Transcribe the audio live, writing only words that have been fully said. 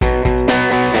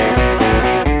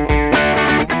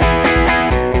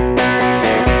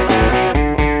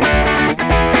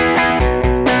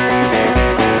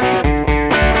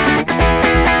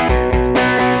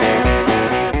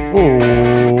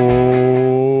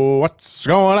What's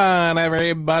going on,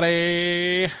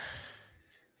 everybody?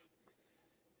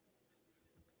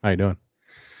 How you doing?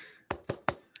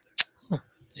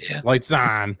 Yeah. Lights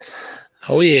on.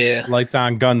 Oh, yeah. Lights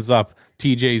on, guns up.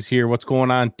 TJ's here. What's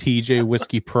going on, TJ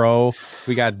Whiskey Pro?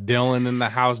 We got Dylan in the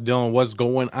house. Dylan, what's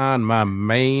going on, my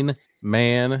main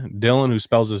man? Dylan, who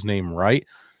spells his name right.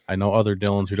 I know other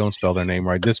Dylans who don't spell their name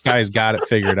right. This guy's got it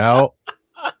figured out.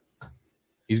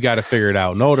 He's got it figured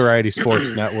out. Notoriety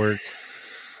Sports Network.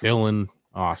 Dylan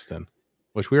Austin,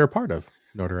 which we are a part of.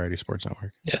 Notoriety Sports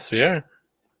Network. Yes, we are.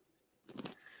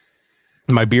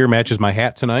 My beer matches my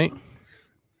hat tonight.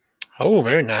 Oh,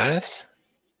 very nice.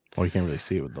 Oh, you can't really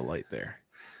see it with the light there.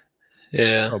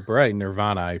 Yeah. Oh, bright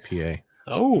Nirvana IPA.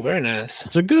 Oh, very nice.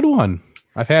 It's a good one.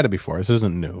 I've had it before. This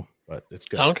isn't new, but it's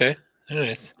good. Okay. Very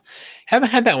nice. Haven't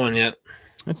had that one yet.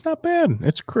 It's not bad.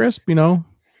 It's crisp, you know.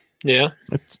 Yeah.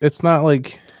 It's not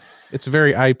like it's a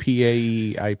very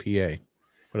IPA.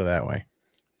 Put it that way.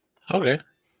 Okay.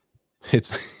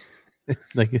 It's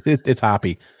like it's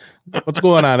hoppy. What's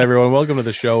going on, everyone? Welcome to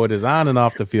the show. It is on and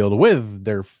off the field with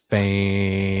their fan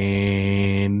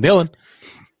Dylan.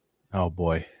 Oh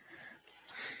boy.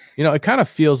 You know, it kind of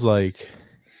feels like,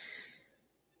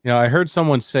 I heard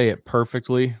someone say it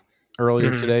perfectly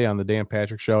earlier today on the Dan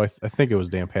Patrick show. I think it was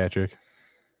Dan Patrick.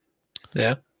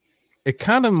 Yeah. It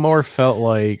kind of more felt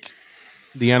like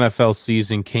the NFL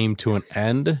season came to an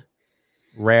end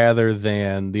rather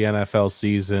than the NFL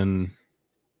season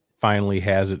finally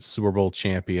has its Super Bowl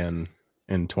champion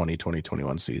in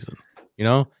 2020-21 season. You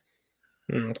know?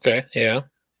 Okay. Yeah.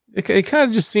 It kind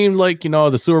of just seemed like,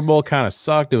 the Super Bowl kind of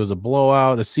sucked. It was a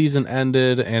blowout. The season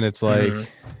ended, and it's like,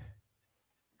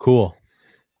 cool.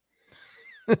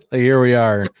 Here we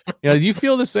are. Do you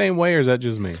feel the same way, or is that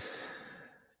just me?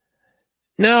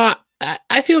 No,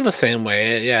 I feel the same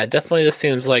way. Yeah, definitely. This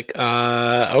seems like,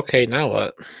 okay, now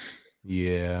what?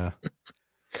 Yeah.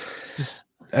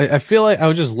 I feel like I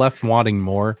was just left wanting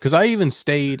more, because I even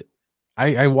stayed.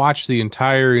 I watched the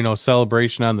entire,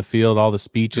 celebration on the field, all the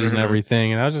speeches and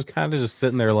everything, and I was just kind of just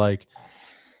sitting there like,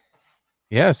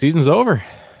 yeah, season's over.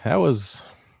 That was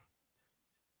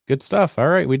good stuff. All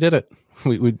right, we did it.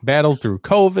 We battled through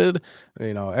COVID,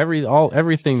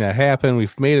 everything that happened.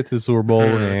 We've made it to the Super Bowl,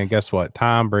 and guess what?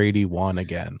 Tom Brady won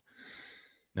again.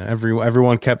 Now,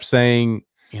 everyone kept saying,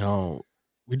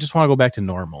 we just want to go back to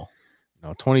normal.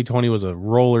 2020 was a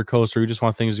roller coaster. We just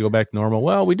want things to go back to normal.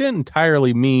 Well, we didn't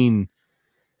entirely mean,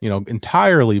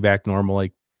 entirely back normal,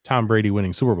 like Tom Brady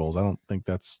winning Super Bowls. I don't think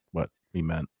that's what we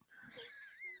meant.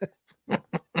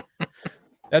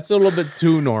 That's a little bit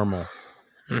too normal.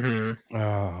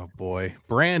 Oh boy,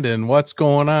 Brandon, what's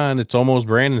going on? It's almost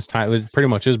Brandon's time. It pretty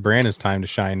much is Brandon's time to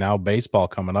shine now. Baseball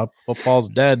coming up. Football's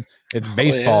dead. It's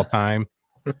baseball time.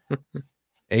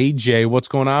 AJ, what's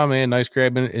going on, man? Nice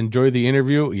grabbing. Enjoy the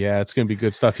interview. Yeah, it's gonna be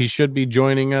good stuff. He should be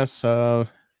joining us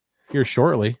here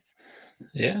shortly.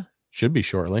 Yeah, should be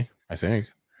shortly, I think.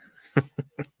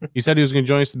 He said he was gonna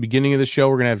join us at the beginning of the show.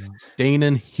 We're gonna have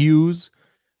Danon Hughes,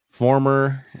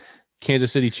 former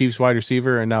Kansas City Chiefs wide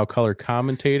receiver and now color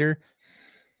commentator,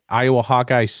 Iowa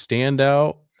Hawkeye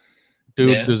standout.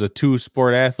 Dude, there's a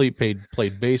 2-sport athlete,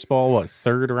 played baseball,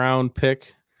 third round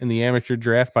pick in the amateur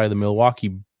draft by the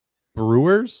Milwaukee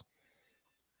Brewers?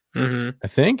 I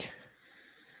think.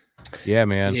 Yeah,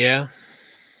 man. Yeah.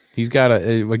 He's got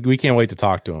we can't wait to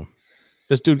talk to him.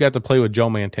 This dude got to play with Joe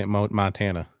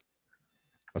Montana.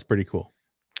 That's pretty cool.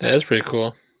 That is pretty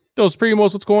cool. Those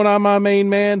Primos, what's going on, my main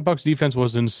man? Bucs defense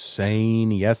was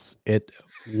insane. Yes, it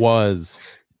was.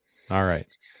 All right.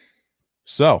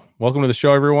 So, welcome to the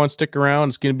show, everyone. Stick around.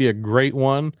 It's going to be a great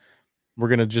one. We're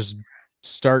going to just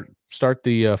start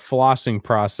the flossing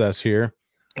process here.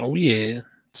 Oh, yeah.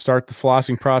 Start the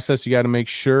flossing process. You got to make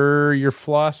sure you're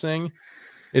flossing.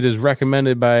 It is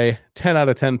recommended by 10 out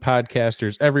of 10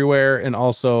 podcasters everywhere. And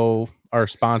also, our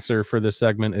sponsor for this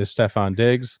segment is Stefan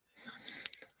Diggs.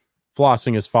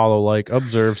 Flossing is follow, like,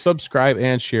 observe, subscribe,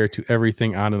 and share to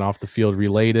everything on and off the field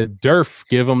related. Durf,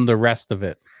 give them the rest of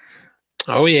it.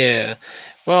 Oh, yeah.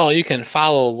 Well, you can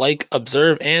follow, like,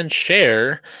 observe, and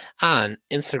share on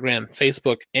Instagram,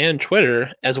 Facebook, and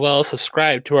Twitter, as well as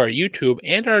subscribe to our YouTube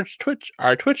and our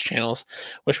Twitch channels,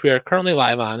 which we are currently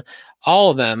live on,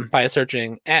 all of them by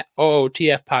searching at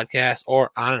OOTF Podcast or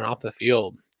On and Off the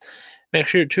Field. Make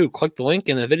sure to click the link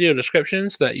in the video description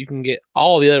so that you can get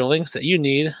all the other links that you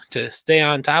need to stay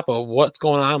on top of what's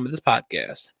going on with this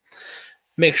podcast.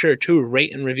 Make sure to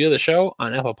rate and review the show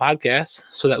on Apple Podcasts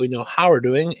so that we know how we're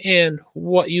doing and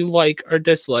what you like or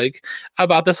dislike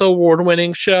about this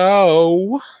award-winning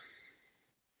show.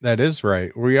 That is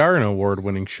right. We are an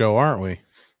award-winning show, aren't we?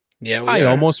 Yeah, I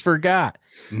almost forgot.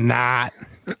 Not.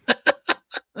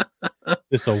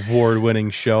 this award-winning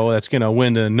show that's going to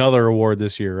win another award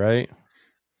this year, right?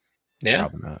 Yeah,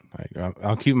 probably not.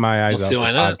 I'll keep my eyes out for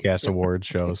not. podcast award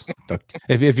shows.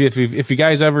 If you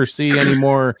guys ever see any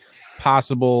more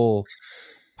possible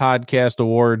podcast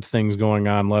award things going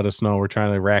on, let us know. We're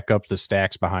trying to rack up the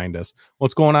stacks behind us.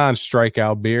 What's going on,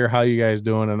 Strikeout Beer? How you guys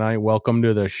doing tonight? Welcome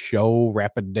to the show,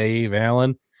 Rapid Dave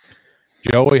Allen.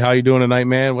 Joey, how you doing tonight,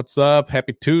 man? What's up?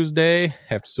 Happy Tuesday.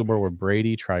 Have to silver with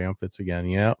Brady triumphants again.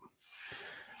 Yep.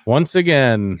 Once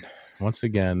again,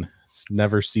 it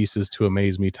never ceases to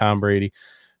amaze me, Tom Brady.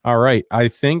 All right, I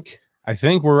think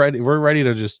we're ready. We're ready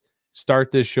to just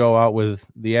start this show out with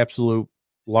the absolute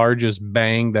largest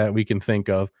bang that we can think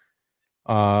of.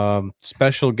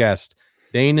 Special guest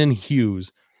Danon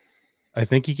Hughes. I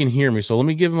think he can hear me, so let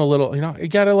me give him a little. You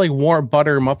gotta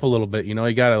butter him up a little bit. You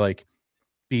gotta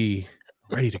be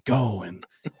ready to go, and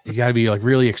you gotta be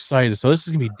really excited. So this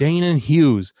is gonna be Danon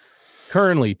Hughes,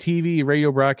 currently TV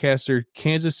radio broadcaster,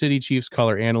 Kansas City Chiefs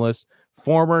color analyst,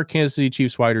 former Kansas City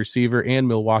Chiefs wide receiver and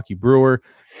Milwaukee Brewer,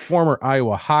 former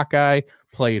Iowa Hawkeye,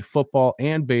 played football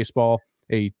and baseball,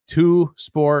 a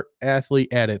two-sport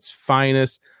athlete at its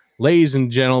finest. Ladies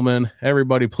and gentlemen,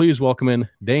 everybody, please welcome in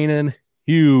Danon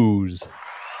Hughes.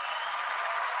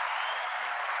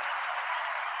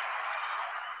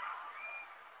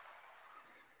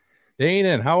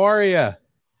 Danon, how are you?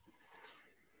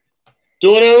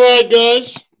 Doing all right,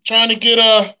 guys. Trying to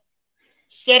get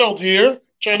settled here.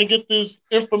 Trying to get this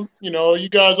info, you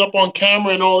guys up on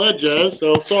camera and all that jazz.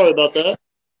 So sorry about that.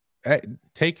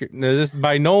 This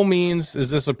by no means is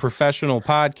this a professional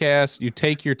podcast. You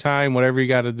take your time, whatever you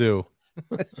got to do.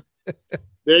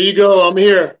 There you go. I'm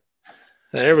here.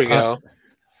 There we go.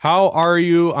 How are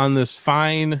you on this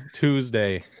fine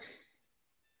Tuesday?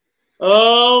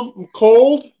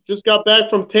 Cold. Just got back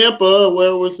from Tampa, where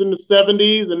it was in the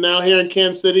 70s, and now here in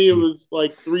Kansas City, it was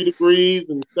 3 degrees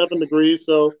and 7 degrees.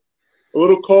 So a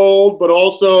little cold, but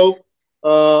also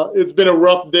it's been a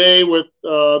rough day with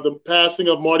the passing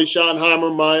of Marty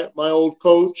Schottenheimer, my old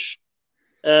coach,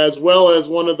 as well as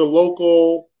one of the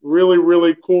local really,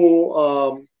 really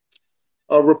cool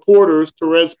reporters,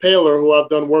 Therese Paler, who I've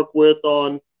done work with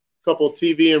on a couple of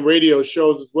TV and radio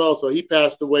shows as well. So he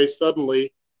passed away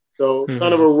suddenly. So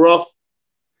kind of a rough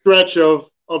stretch of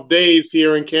days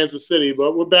here in Kansas City,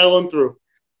 but we're battling through.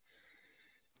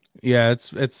 Yeah, it's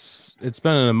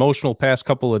been an emotional past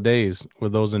couple of days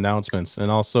with those announcements, and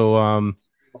also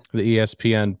the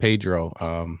ESPN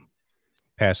Pedro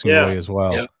passing away as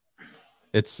well. Yep.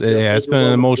 It's been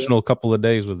an emotional couple of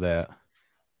days with that.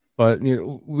 But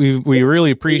we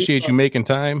really appreciate you making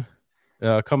time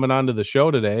coming onto the show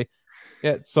today.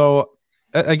 Yeah, so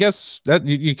I guess that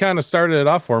you kind of started it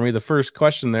off for me. The first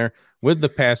question there with the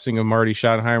passing of Marty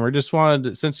Schottenheimer, just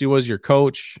wanted, since he was your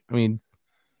coach,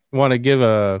 want to give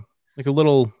a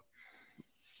little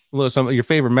some of your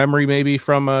favorite memory maybe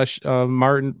from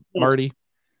Marty.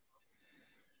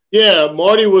 Yeah,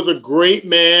 Marty was a great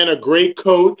man, a great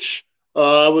coach.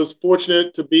 I was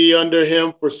fortunate to be under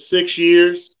him for 6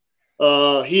 years.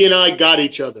 He and I got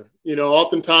each other.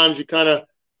 Oftentimes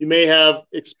you may have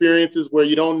experiences where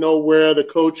you don't know where the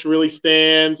coach really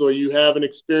stands, or you have an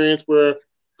experience where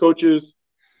coaches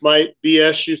might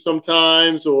BS you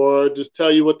sometimes, or just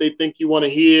tell you what they think you want to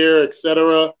hear,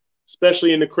 etc.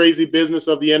 Especially in the crazy business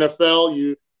of the NFL,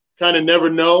 you kind of never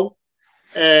know.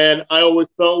 And I always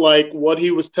felt like what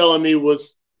he was telling me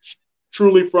was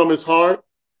truly from his heart.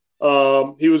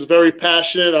 He was very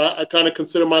passionate. I kind of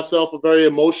consider myself a very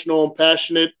emotional and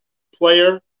passionate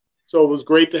player. So it was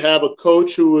great to have a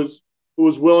coach who was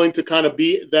willing to kind of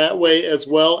be that way as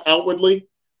well outwardly.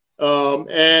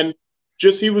 And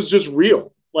he was just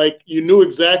real. You knew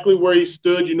exactly where he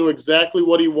stood. You knew exactly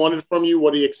what he wanted from you,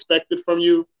 what he expected from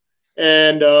you.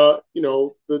 And,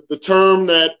 the term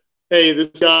that, hey, this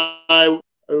guy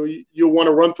you'll want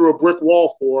to run through a brick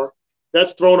wall for,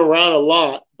 that's thrown around a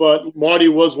lot. But Marty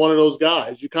was one of those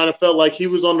guys. You kind of felt like he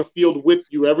was on the field with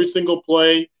you every single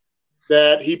play,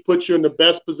 that he put you in the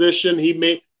best position.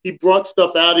 He brought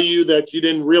stuff out of you that you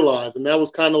didn't realize. And that was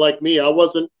kind of like me. I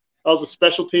was a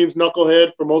special teams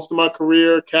knucklehead for most of my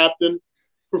career, captain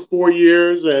for 4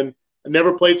 years, and I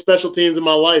never played special teams in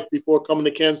my life before coming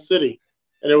to Kansas City.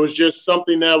 And it was just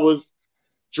something that was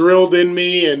drilled in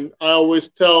me. And I always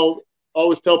tell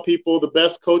people the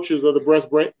best coaches are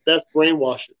the best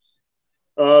brainwashers.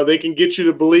 They can get you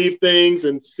to believe things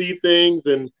and see things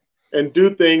and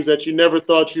do things that you never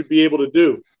thought you'd be able to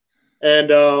do. And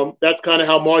that's kind of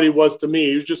how Marty was to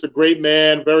me. He was just a great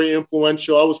man, very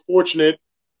influential. I was fortunate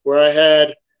where I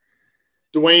had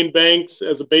Dwayne Banks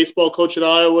as a baseball coach at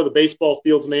Iowa. The baseball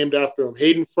field's named after him.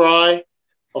 Hayden Fry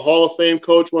a Hall of Fame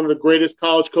coach, one of the greatest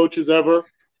college coaches ever,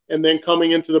 and then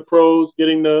coming into the pros,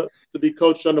 getting to be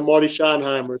coached under Marty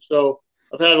Schottenheimer. So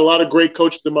I've had a lot of great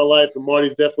coaches in my life, and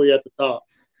Marty's definitely at the top.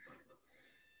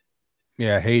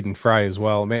 Yeah, Hayden Fry as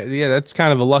well. Man, yeah, that's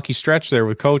kind of a lucky stretch there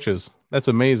with coaches. That's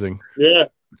amazing. Yeah.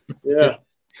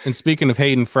 And speaking of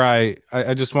Hayden Fry,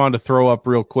 I just wanted to throw up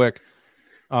real quick.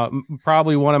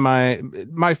 Probably one of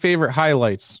my favorite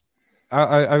highlights.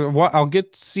 I'll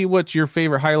get to see what your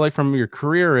favorite highlight from your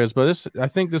career is, but I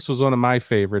think this was one of my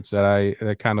favorites that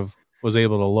I kind of was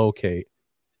able to locate.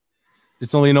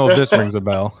 It's only know if this rings a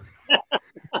bell.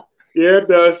 Yeah, it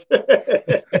does.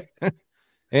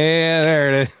 Yeah, there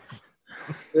it is.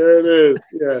 There it is.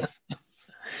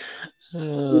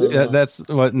 Yeah. That's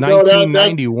what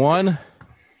 1991.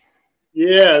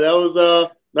 Yeah, that was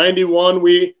 91.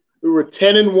 We were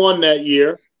 10-1 that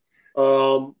year.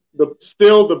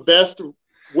 Still the best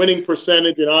winning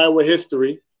percentage in Iowa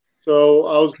history. So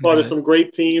I was part of some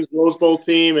great teams, Rose Bowl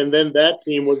team, and then that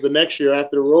team was the next year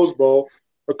after the Rose Bowl.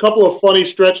 A couple of funny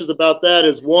stretches about that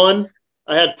is, one,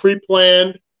 I had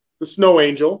pre-planned the Snow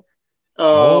Angel.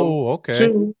 Okay.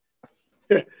 Two,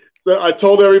 I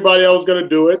told everybody I was going to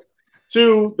do it.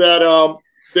 Two, that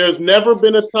there's never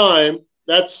been a time,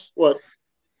 that's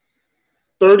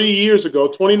 30 years ago,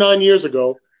 29 years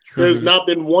ago, there's not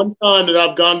been one time that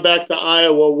I've gone back to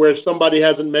Iowa where somebody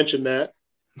hasn't mentioned that.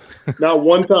 Not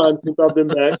one time since I've been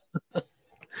back.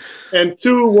 And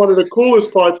two, one of the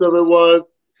coolest parts of it was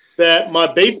that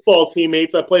my baseball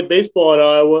teammates, I played baseball at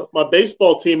Iowa, my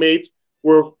baseball teammates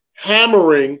were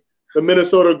hammering the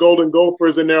Minnesota Golden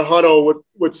Gophers in their huddle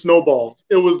with snowballs.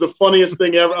 It was the funniest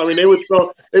thing ever. I mean,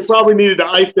 they probably needed to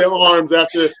ice their arms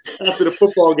after the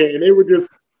football game. They were just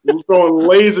throwing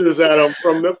lasers at them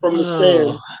from the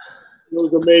stand. It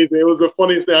was amazing. It was the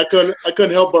funniest thing. I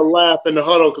couldn't help but laugh in the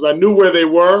huddle because I knew where they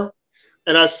were,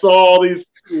 and I saw all these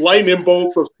lightning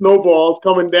bolts of snowballs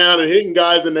coming down and hitting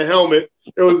guys in the helmet.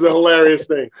 It was a hilarious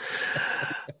thing.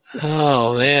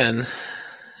 Oh man.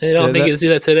 They don't think you can see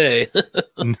that today.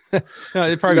 No,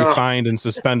 they'd probably be fined and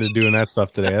suspended doing that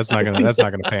stuff today. That's not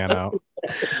gonna pan out.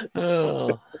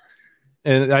 Oh.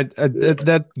 And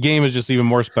that game is just even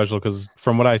more special because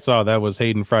from what I saw, that was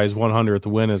Hayden Fry's 100th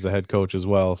win as a head coach as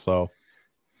well. So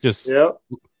just a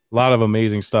lot of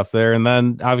amazing stuff there. And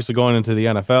then obviously going into the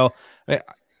NFL,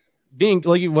 being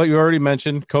like what you already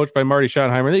mentioned, coached by Marty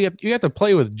Schottenheimer, you have to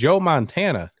play with Joe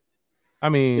Montana. I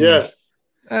mean,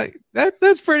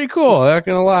 that's pretty cool. I'm not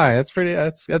gonna lie, that's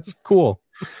cool.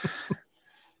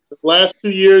 The last 2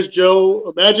 years,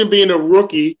 Joe, imagine being a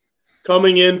rookie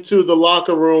coming into the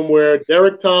locker room where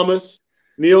Derek Thomas,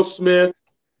 Neil Smith,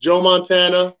 Joe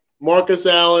Montana, Marcus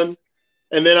Allen,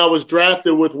 and then I was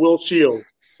drafted with Will Shields.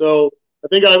 So I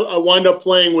think I wind up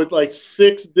playing with like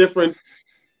 6 different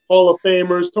Hall of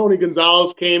Famers. Tony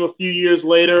Gonzalez came a few years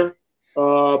later.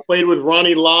 Played with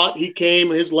Ronnie Lott. He came.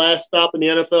 His last stop in the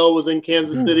NFL was in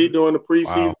Kansas City during the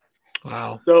preseason.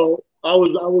 Wow. So I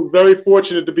was very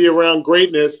fortunate to be around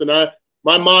greatness, and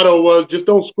my motto was just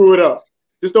don't screw it up.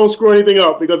 Just don't screw anything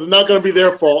up because it's not going to be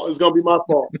their fault. It's going to be my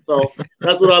fault. So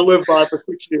that's what I lived by for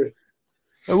 6 years.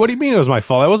 What do you mean it was my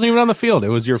fault? I wasn't even on the field. It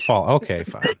was your fault. Okay,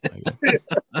 fine.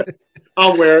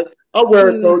 I'll wear it.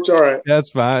 Coach. All right. That's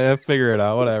fine. I'll figure it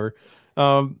out. Whatever.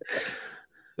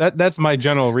 That's my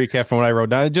general recap from what I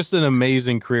wrote down. Just an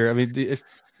amazing career. I mean,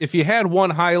 if you had one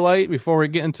highlight before we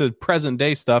get into present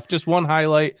day stuff, just one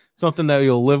highlight, something that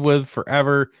you'll live with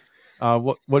forever,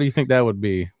 what do you think that would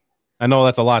be? I know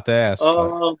that's a lot to ask.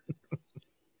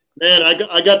 Man,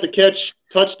 I got to catch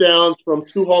touchdowns from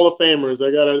 2 Hall of Famers.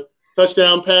 I got a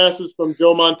touchdown passes from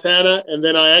Joe Montana, and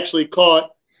then I actually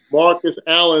caught Marcus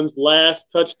Allen's last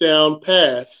touchdown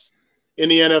pass in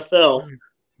the NFL.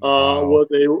 Was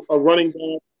a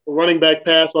running back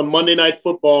pass on Monday Night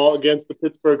Football against the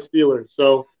Pittsburgh Steelers.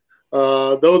 So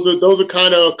those are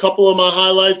kind of a couple of my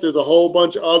highlights. There's a whole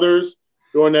bunch of others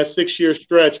during that 6-year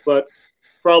stretch, but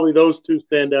probably those 2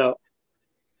 stand out.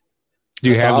 Do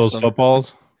you have those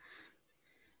footballs?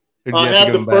 I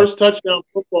have the first touchdown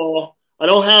football. I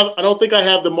don't think I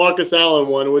have the Marcus Allen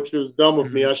one, which was dumb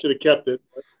of me. I should have kept it.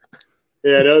 But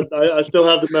yeah, I still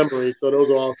have the memory, so those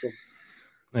are awesome.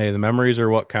 Hey, the memories are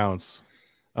what counts.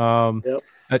 Yep.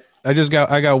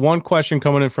 I got one question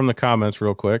coming in from the comments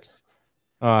real quick.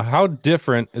 How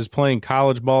different is playing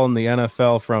college ball in the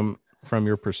NFL from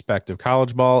your perspective?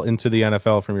 College ball into the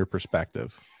NFL from your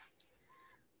perspective?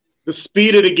 The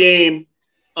speed of the game.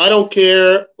 I don't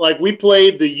care. Like we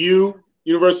played the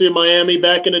University of Miami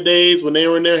back in the days when they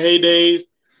were in their heydays.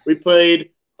 We played,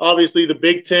 obviously the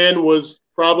Big Ten was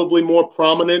probably more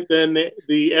prominent than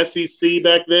the SEC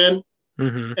back then.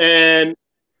 Mm-hmm. And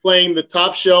playing the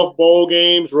top shelf bowl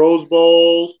games, Rose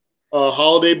Bowls,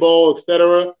 Holiday Bowl,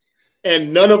 etc.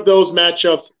 And none of those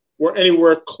matchups were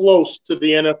anywhere close to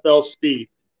the NFL speed.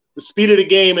 The speed of the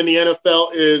game in the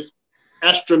NFL is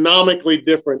astronomically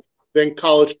different than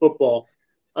college football.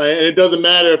 And it doesn't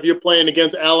matter if you're playing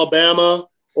against Alabama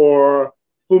or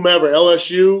whomever,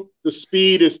 LSU, the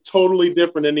speed is totally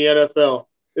different in the NFL.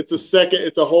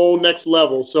 It's a whole next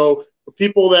level. So for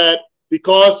people that,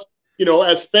 because,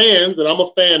 as fans, and I'm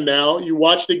a fan now, you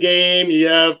watch the game, you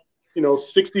have,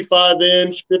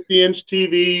 65-inch, 50-inch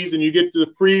TVs, and you get the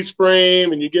freeze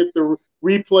frame and you get the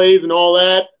replays and all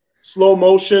that, slow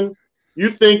motion.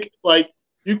 You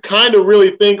kind of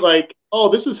really think like, oh,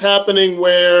 this is happening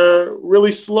where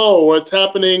really slow, or it's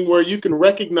happening where you can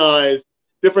recognize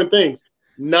different things.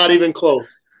 Not even close.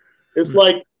 It's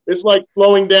like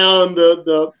slowing down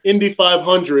the Indy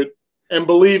 500 and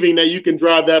believing that you can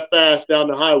drive that fast down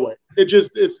the highway. It's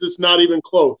just not even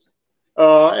close.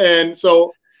 And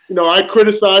so, I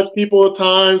criticize people at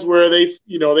times where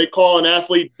they call an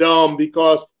athlete dumb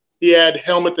because he had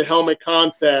helmet-to-helmet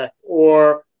contact,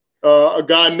 or a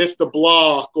guy missed a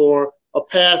block, or a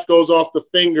pass goes off the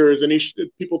fingers and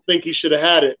people think he should have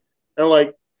had it. And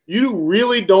like, you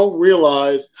really don't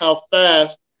realize how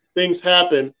fast things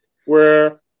happen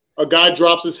where a guy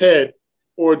drops his head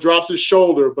or drops his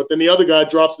shoulder, but then the other guy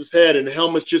drops his head and the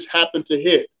helmets just happen to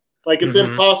hit. Like, it's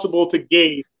impossible to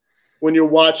gauge when you're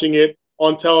watching it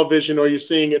on television or you're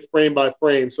seeing it frame by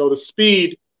frame. So the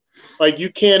speed, like,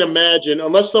 you can't imagine,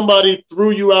 unless somebody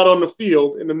threw you out on the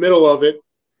field in the middle of it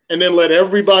and then let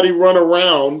everybody run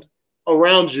around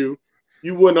you,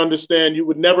 you wouldn't understand. You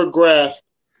would never grasp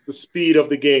the speed of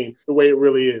the game the way it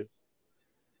really is.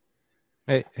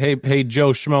 Hey,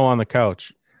 Joe Schmo on the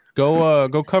couch.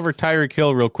 Go cover Tyreek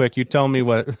Hill real quick. You tell me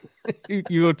what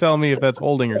you go tell me if that's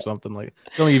holding or something like.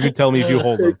 Tell me if you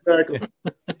hold him.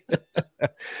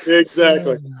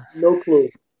 Exactly. No clue.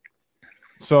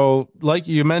 So, like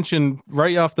you mentioned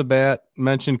right off the bat,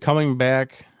 coming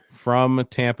back from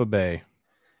Tampa Bay.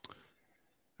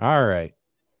 All right.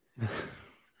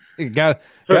 You got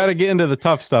to get into the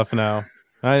tough stuff now.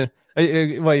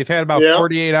 You've had about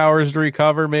 48 hours to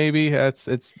recover, maybe.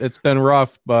 It's been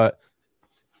rough, but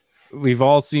we've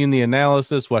all seen the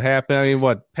analysis, what happened. I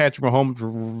mean, Patrick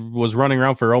Mahomes was running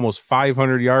around for almost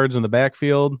 500 yards in the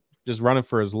backfield, just running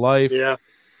for his life. Yeah.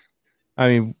 I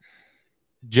mean,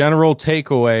 general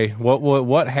takeaway,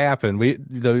 what happened?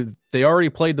 They already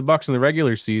played the Bucs in the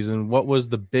regular season. What was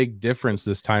the big difference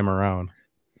this time around?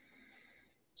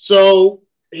 So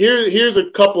here's a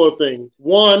couple of things.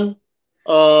 One,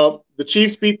 the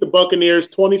Chiefs beat the Buccaneers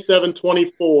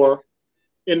 27-24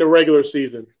 in the regular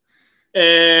season.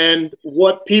 And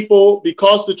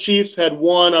because the Chiefs had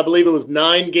won, I believe it was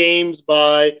 9 games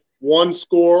by one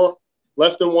score,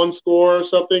 less than one score or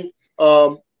something,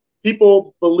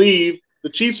 people believe the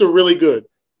Chiefs are really good.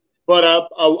 But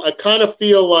I kind of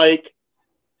feel like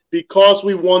because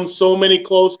we won so many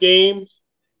close games,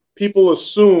 people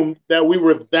assumed that we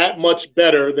were that much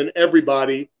better than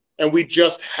everybody, and we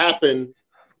just happened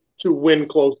to win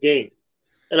close games.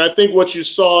 And I think what you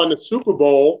saw in the Super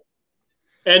Bowl,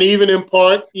 and even in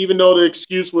part, even though the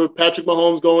excuse with Patrick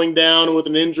Mahomes going down with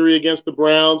an injury against the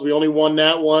Browns, we only won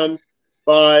that one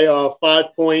by 5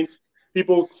 points.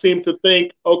 People seem to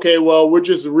think, okay, well, we're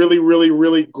just really, really,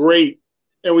 really great,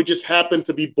 and we just happen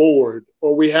to be bored,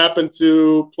 or we happen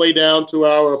to play down to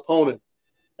our opponent.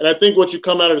 And I think what you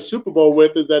come out of the Super Bowl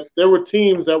with is that there were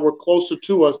teams that were closer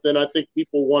to us than I think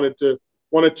people wanted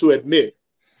to admit.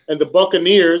 And the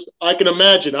Buccaneers, I can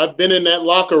imagine. I've been in that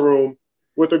locker room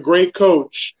with a great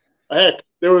coach. Heck,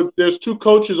 there's 2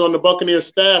 coaches on the Buccaneers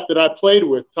staff that I played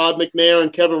with, Todd McNair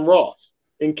and Kevin Ross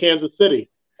in Kansas City.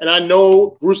 And I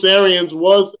know Bruce Arians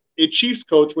was a Chiefs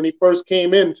coach when he first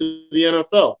came into the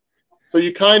NFL. So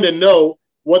you kind of know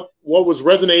what was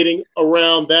resonating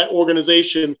around that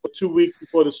organization for 2 weeks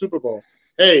before the Super Bowl.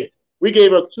 Hey, we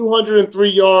gave up 203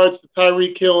 yards to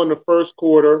Tyreek Hill in the first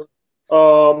quarter,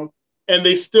 and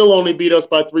they still only beat us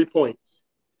by 3 points.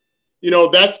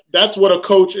 That's what a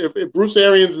coach, if Bruce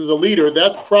Arians is a leader,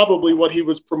 that's probably what he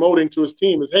was promoting to his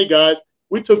team is, hey, guys,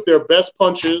 we took their best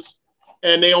punches,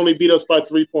 and they only beat us by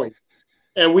 3 points.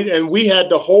 And we had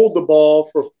to hold the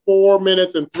ball for 4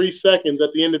 minutes and 3 seconds at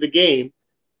the end of the game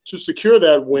to secure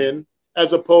that win,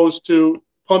 as opposed to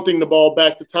punting the ball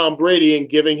back to Tom Brady and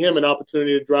giving him an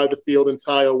opportunity to drive the field and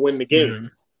tie or win the game. Mm-hmm.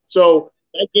 So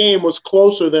that game was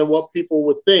closer than what people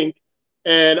would think.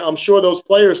 And I'm sure those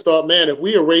players thought, man, if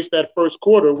we erase that first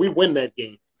quarter, we win that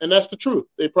game. And that's the truth.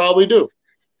 They probably do.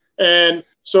 And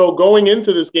so going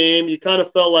into this game, you kind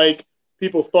of felt like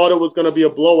people thought it was going to be a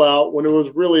blowout when it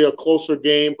was really a closer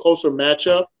game, closer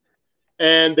matchup.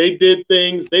 and they did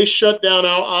things. They shut down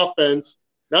our offense,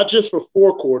 not just for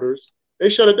 4 quarters. They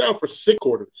shut it down for 6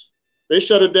 quarters. They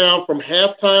shut it down from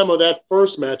halftime of that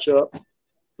first matchup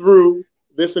through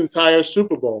this entire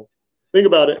Super Bowl. Think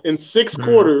about it. In 6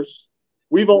 quarters,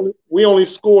 we only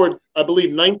scored, I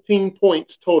believe, 19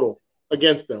 points total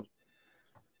against them.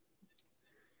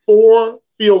 4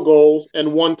 field goals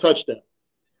and 1 touchdown.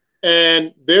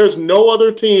 And there's no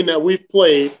other team that we've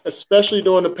played, especially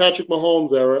during the Patrick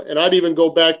Mahomes era, and I'd even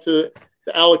go back to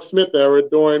the Alex Smith era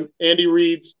during Andy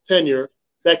Reid's tenure,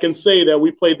 that can say that we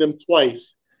played them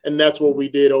twice, and that's what we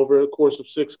did over the course of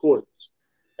 6 quarters.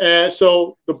 And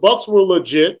so the Bucs were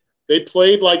legit. They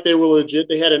played like they were legit.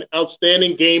 They had an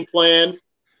outstanding game plan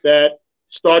that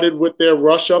started with their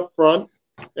rush up front,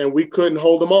 and we couldn't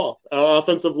hold them off. Our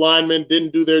offensive linemen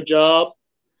didn't do their job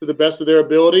to the best of their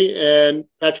ability, and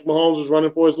Patrick Mahomes was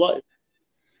running for his life.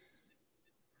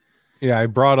 Yeah, I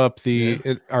brought up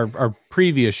our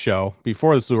previous show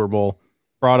before the Super Bowl,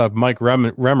 brought up Mike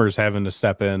Remmers having to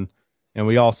step in, and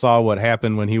we all saw what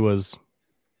happened when he was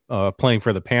playing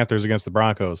for the Panthers against the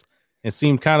Broncos. It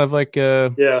seemed kind of like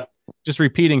just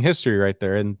repeating history right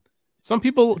there. And some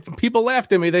people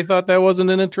laughed at me. They thought that wasn't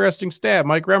an interesting stat.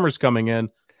 Mike Remmers coming in.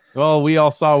 Well, we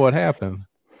all saw what happened.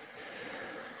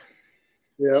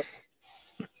 Yeah.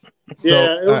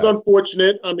 Yeah, it was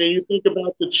unfortunate. I mean, you think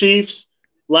about the Chiefs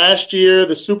last year,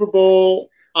 the Super Bowl,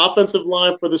 offensive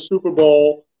line for the Super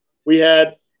Bowl, we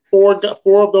had four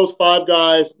of those 5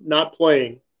 guys not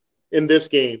playing in this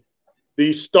game.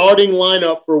 The starting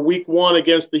lineup for week 1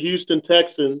 against the Houston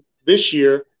Texans this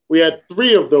year, we had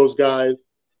 3 of those guys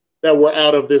that were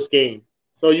out of this game.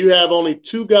 So you have only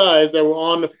 2 guys that were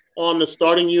on the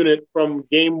starting unit from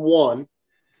game 1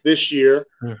 this year,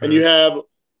 and you have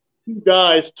 2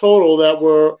 guys total that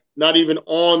were not even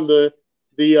on the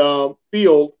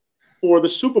field for the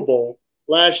Super Bowl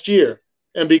last year.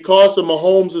 And because of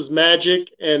Mahomes' magic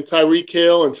and Tyreek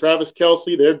Hill and Travis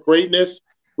Kelce, their greatness,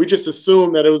 we just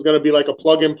assumed that it was going to be like a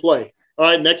plug and play. All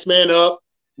right, next man up,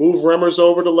 move Remmers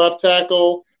over to left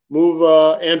tackle, move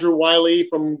Andrew Wiley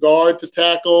from guard to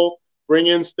tackle, bring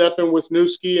in Stefan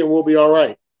Wisniewski, and we'll be all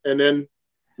right. And then,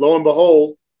 lo and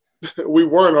behold, we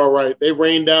weren't all right. They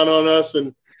rained down on us,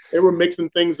 and they were mixing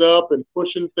things up and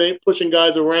pushing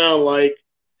guys around like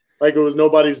it was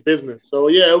nobody's business. So,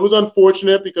 yeah, it was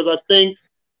unfortunate because I think,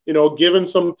 given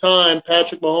some time,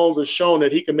 Patrick Mahomes has shown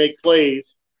that he can make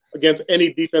plays against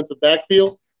any defensive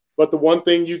backfield. But the one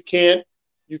thing you can't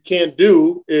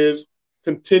do is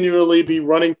continually be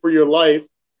running for your life,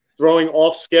 throwing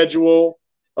off schedule,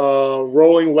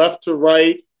 rolling left to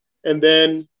right, and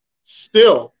then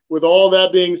still, with all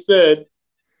that being said,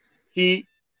 he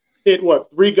hit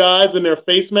 3 guys in their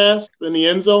face masks in the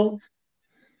end zone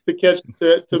for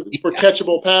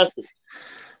catchable passes.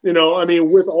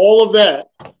 With all of that,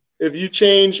 if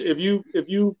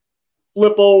you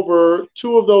flip over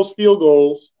 2 of those field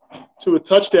goals to a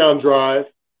touchdown drive,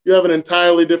 you have an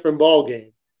entirely different ball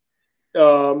game.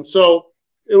 So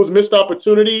it was missed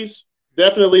opportunities.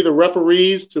 Definitely the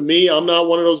referees, to me, I'm not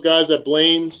one of those guys that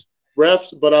blames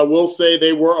refs, but I will say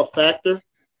they were a factor.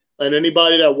 And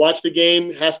anybody that watched the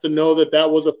game has to know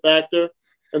that was a factor.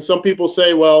 And some people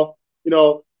say, well,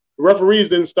 the referees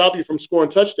didn't stop you from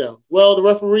scoring touchdowns. Well, the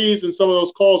referees in some of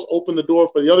those calls opened the door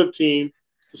for the other team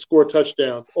to score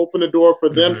touchdowns, open the door for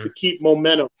them to keep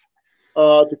momentum,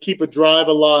 to keep a drive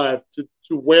alive,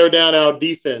 to wear down our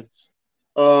defense.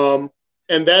 And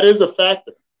that is a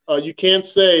factor. You can't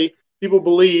say people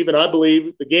believe, and I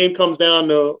believe, the game comes down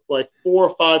to like 4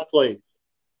 or 5 plays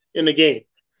in the game.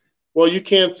 Well, you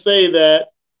can't say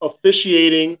that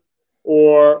officiating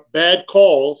or bad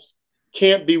calls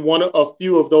can't be a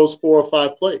few of those 4 or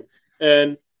 5 plays.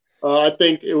 And I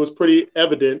think it was pretty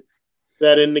evident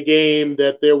that in the game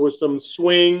that there were some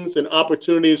swings and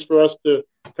opportunities for us to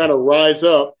kind of rise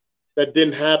up that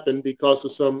didn't happen because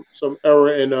of some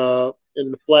error in the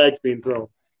flags being thrown.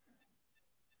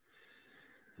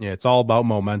 Yeah, it's all about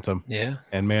momentum. Yeah.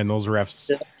 And, man, those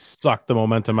refs sucked the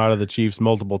momentum out of the Chiefs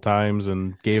multiple times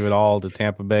and gave it all to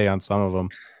Tampa Bay on some of them.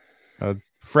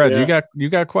 Fred, you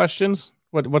got questions?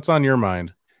 What's on your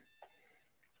mind?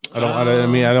 I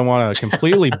don't want to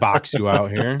completely box you out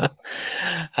here.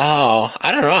 Oh,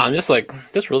 I don't know. I'm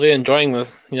just really enjoying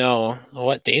this,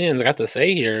 what Danian's got to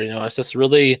say here. It's just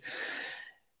really,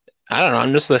 I don't know.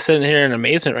 I'm just sitting here in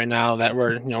amazement right now that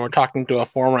we're talking to a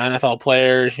former NFL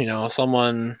player,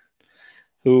 someone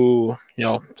who,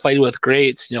 played with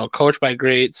greats, coached by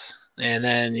greats, and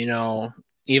then,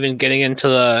 even getting into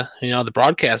the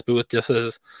broadcast booth just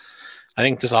is, I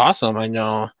think, just awesome. I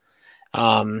know,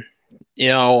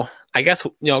 I guess,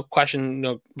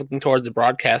 question, looking towards the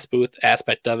broadcast booth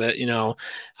aspect of it,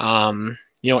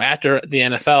 after the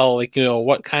NFL, like,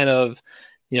 what kind of,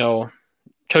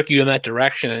 took you in that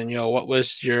direction, and what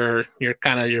was your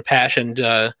kind of your passion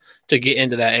to get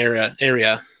into that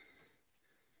area?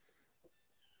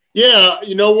 Yeah,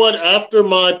 you know what? After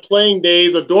my playing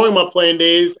days, or during my playing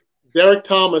days, Derek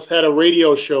Thomas had a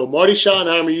radio show. Marty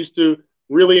Schottenheimer used to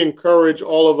really encourage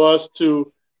all of us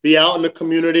to be out in the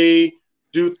community,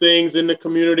 do things in the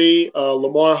community.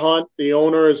 Lamar Hunt, the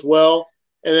owner, as well.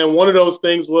 And then one of those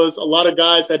things was a lot of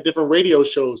guys had different radio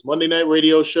shows, Monday night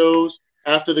radio shows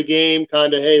after the game,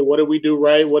 kind of, hey, what did we do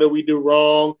right? What did we do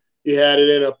wrong? You had it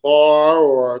in a bar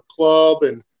or a club,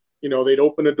 and they'd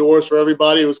open the doors for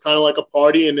everybody. It was kind of like a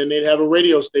party, and then they'd have a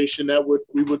radio station that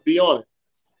we would be on it.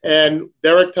 And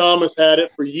Derek Thomas had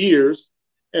it for years,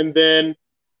 and then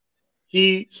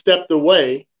he stepped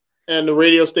away, and the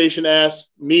radio station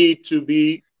asked me to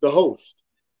be the host.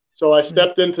 So I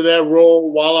stepped into that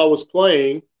role while I was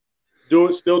playing,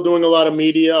 still doing a lot of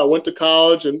media. I went to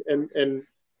college, and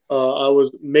I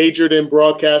was majored in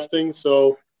broadcasting,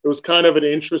 so it was kind of an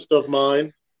interest of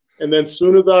mine. And then as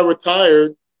soon as I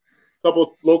retired, a couple of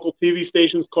local TV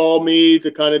stations called me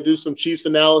to kind of do some Chiefs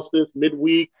analysis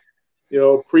midweek,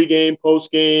 pregame,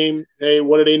 postgame. Hey,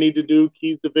 what do they need to do?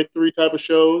 Keys to victory type of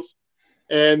shows.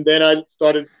 And then I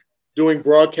started doing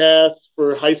broadcasts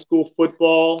for high school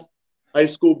football, high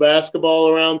school basketball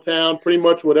around town, pretty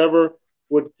much whatever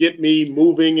would get me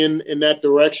moving in that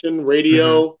direction.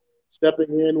 Radio,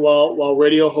 stepping in while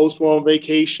radio hosts were on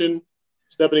vacation,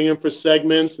 stepping in for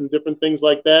segments and different things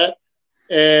like that.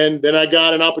 And then I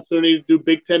got an opportunity to do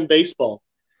Big Ten baseball.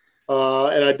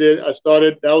 And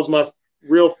that was my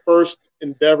real first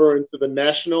endeavor into the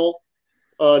national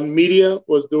media,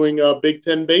 was doing Big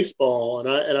Ten baseball.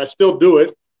 And I still do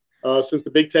it since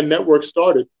the Big Ten Network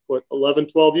started,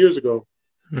 11, 12 years ago.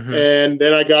 And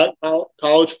then I got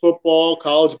college football,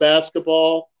 college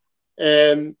basketball,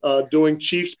 and doing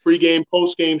Chiefs pregame,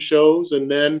 postgame shows. And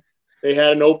then they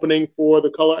had an opening for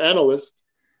the color analyst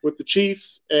with the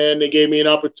Chiefs, and they gave me an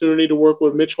opportunity to work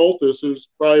with Mitch Holthus, who's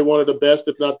probably one of the best,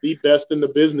 if not the best in the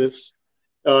business,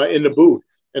 in the booth.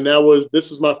 And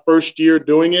this was my first year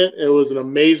doing it. It was an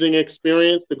amazing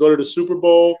experience to go to the Super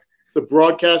Bowl, to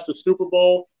broadcast the Super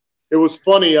Bowl. It was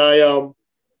funny. When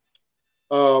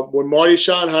Marty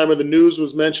Schottenheimer, the news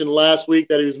was mentioned last week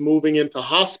that he was moving into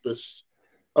hospice.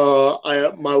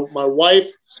 My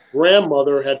wife's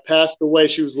grandmother had passed away.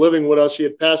 She was living with us. She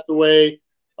had passed away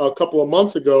a couple of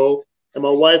months ago, and my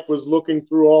wife was looking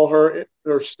through all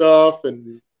her stuff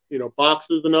and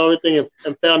boxes and everything,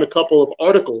 and found a couple of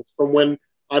articles from when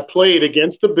I played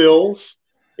against the Bills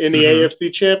in the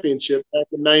AFC Championship back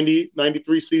in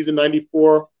 93 season,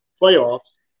 94 playoffs,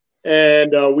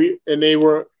 and they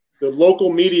were the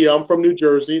local media. I'm from New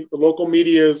Jersey. The local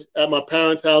media is at my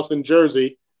parents' house in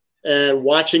Jersey, and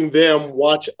watching them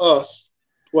watch us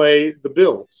play the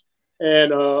Bills,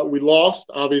 and we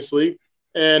lost, obviously.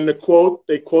 And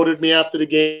they quoted me after the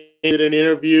game, did an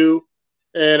interview,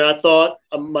 and I thought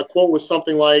my quote was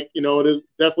something like, it is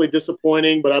definitely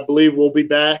disappointing, but I believe we'll be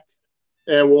back,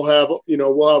 and we'll have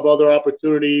other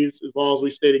opportunities as long as we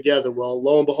stay together. Well,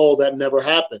 lo and behold, that never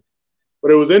happened.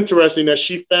 But it was interesting that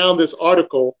she found this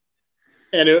article,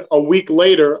 and a week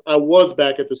later, I was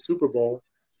back at the Super Bowl,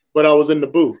 but I was in the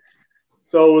booth.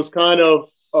 So it was kind of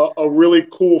a really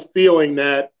cool feeling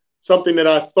that something that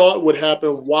I thought would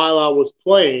happen while I was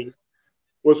playing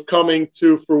was coming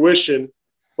to fruition,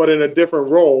 but in a different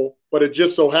role. But it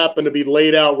just so happened to be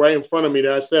laid out right in front of me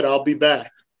that I said, I'll be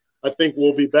back. I think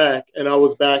we'll be back. And I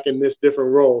was back in this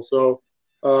different role. So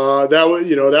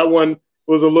that one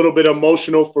was a little bit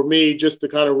emotional for me, just to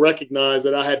kind of recognize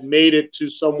that I had made it to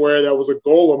somewhere that was a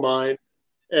goal of mine,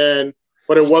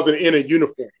 but it wasn't in a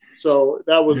uniform. So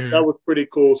that was pretty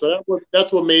cool. So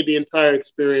that's what made the entire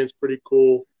experience pretty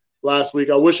cool last week.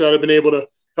 I wish I'd have been able to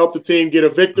help the team get a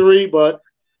victory, but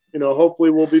hopefully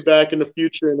we'll be back in the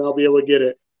future and I'll be able to get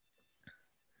it.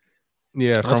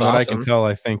 Yeah, from what I can tell,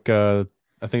 I think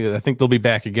they'll be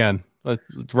back again.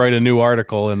 Let's write a new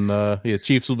article, and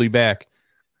Chiefs will be back.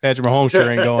 Patrick Mahomes sure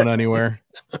ain't going anywhere.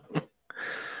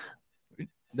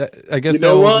 I guess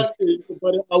what?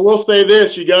 But I will say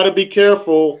this: you got to be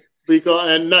careful,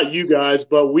 and not you guys,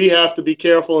 but we have to be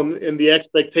careful in the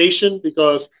expectation,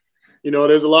 because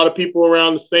there's a lot of people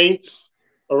around the Saints,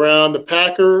 around the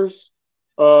Packers,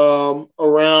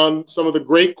 around some of the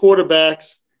great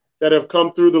quarterbacks that have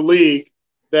come through the league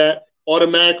that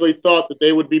automatically thought that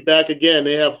they would be back again.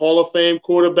 They have Hall of Fame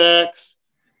quarterbacks,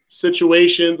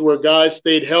 situations where guys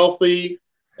stayed healthy,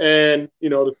 and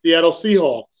the Seattle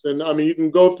Seahawks. And I mean, you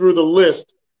can go through the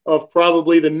list of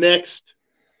probably the next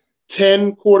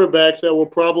 10 quarterbacks that will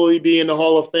probably be in the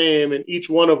Hall of Fame, and each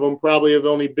one of them probably have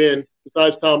only been,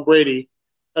 besides Tom Brady,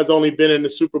 has only been in the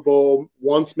Super Bowl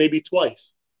once, maybe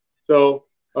twice. So,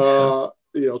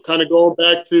 kind of going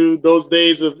back to those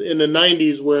days in the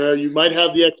 90s where you might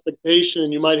have the expectation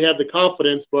and you might have the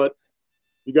confidence, but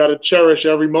you got to cherish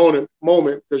every moment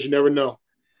because you never know.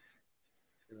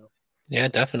 Yeah,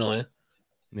 definitely.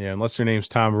 Yeah, unless your name's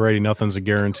Tom Brady, nothing's a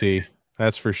guarantee.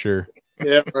 That's for sure.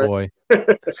 Yeah, right. Boy.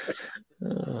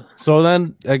 So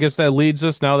then I guess that leads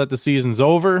us, now that the season's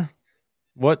over,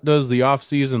 what does the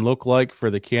offseason look like for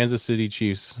the Kansas City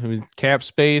Chiefs? I mean, cap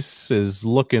space is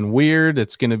looking weird.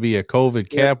 It's going to be a COVID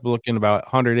cap, looking about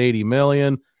 180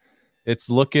 million. It's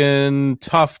looking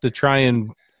tough to try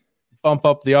and bump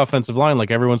up the offensive line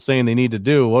like everyone's saying they need to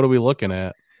do. What are we looking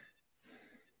at?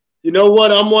 You know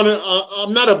what?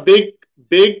 I'm not a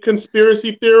big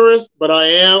conspiracy theorist, but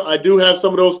I do have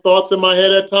some of those thoughts in my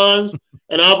head at times.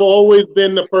 And I've always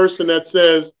been the person that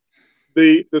says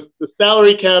the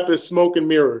salary cap is smoke and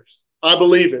mirrors. I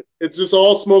believe it. It's just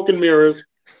all smoke and mirrors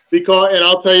and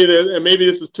I'll tell you this, and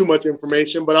maybe this is too much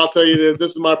information, but I'll tell you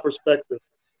this is my perspective.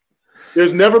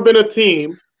 There's never been a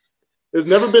team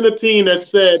that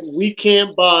said we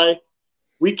can't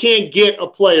get a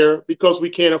player because we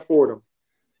can't afford them.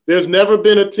 There's never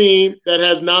been a team that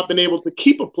has not been able to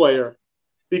keep a player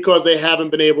because they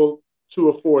haven't been able to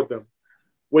afford them.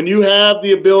 When you have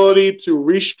the ability to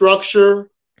restructure,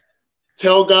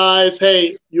 tell guys,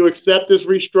 hey, you accept this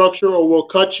restructure or we'll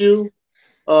cut you,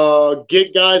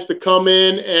 get guys to come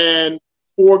in and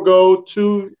forego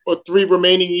 2 or 3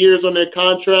 remaining years on their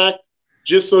contract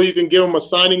just so you can give them a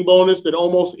signing bonus that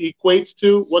almost equates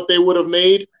to what they would have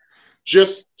made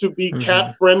just to be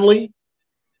cap friendly.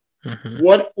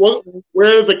 Where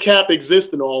does a cap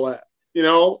exist in all that?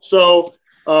 So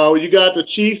you got the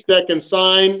Chiefs that can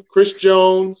sign Chris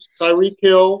Jones, Tyreek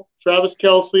Hill, Travis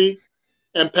Kelce,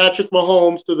 and Patrick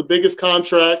Mahomes to the biggest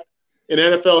contract in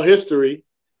NFL history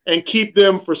and keep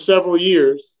them for several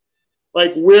years.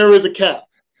 Like, where is a cap?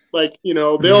 Like,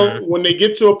 they'll when they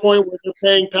get to a point where they're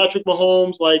paying Patrick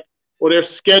Mahomes, or they're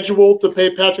scheduled to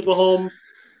pay Patrick Mahomes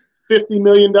 $50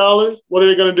 million, what are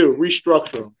they going to do?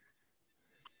 Restructure them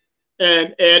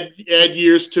and add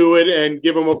years to it and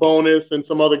give them a bonus and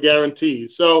some other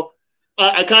guarantees. So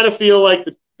I kind of feel like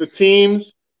the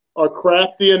teams are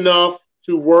crafty enough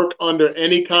to work under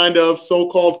any kind of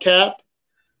so-called cap.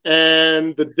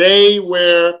 And the day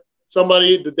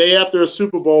after a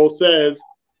Super Bowl says,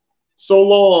 so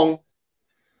long,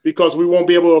 because we won't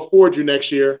be able to afford you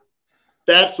next year,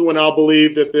 that's when I'll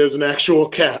believe that there's an actual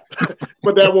cap.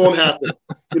 But that won't happen.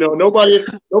 Nobody,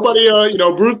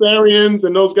 Bruce Arians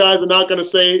and those guys are not going to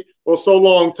say, well, so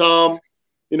long, Tom.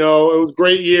 It was a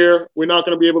great year. We're not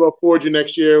going to be able to afford you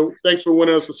next year. Thanks for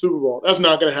winning us the Super Bowl. That's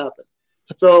not going to happen.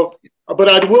 So, but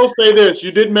I will say this.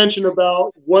 You did mention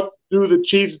about what do the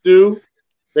Chiefs do.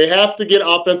 They have to get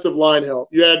offensive line help.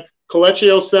 You had Kelechi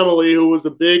Osemele, who was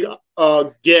a big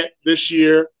get this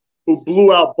year, who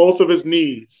blew out both of his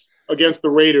knees against the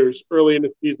Raiders early in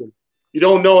the season. You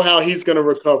don't know how he's going to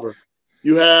recover.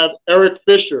 You have Eric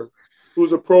Fisher,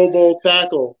 who's a Pro Bowl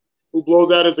tackle, who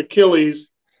blows out his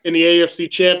Achilles in the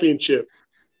AFC Championship.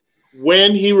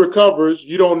 When he recovers,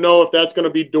 you don't know if that's going to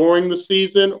be during the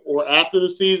season or after the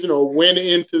season or when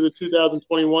into the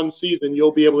 2021 season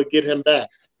you'll be able to get him back.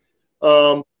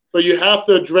 So you have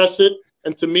to address it.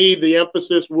 And to me, the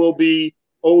emphasis will be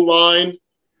O-line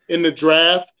in the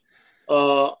draft.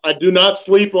 I do not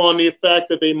sleep on the fact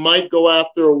that they might go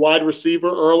after a wide receiver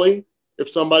early if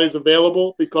somebody's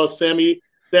available, because Sammy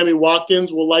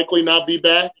Watkins will likely not be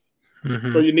back.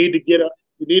 So you need to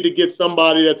get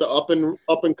somebody that's an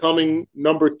up and coming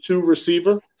number 2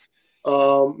 receiver,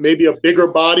 maybe a bigger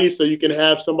body so you can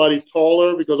have somebody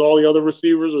taller because all the other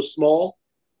receivers are small.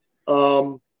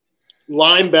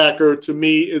 Linebacker to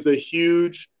me is a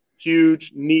huge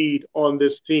need on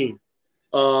this team.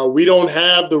 We don't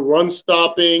have the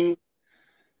run-stopping,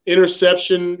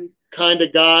 interception kind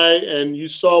of guy, and you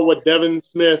saw what Devin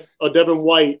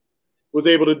White was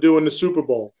able to do in the Super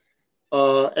Bowl.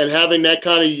 And having that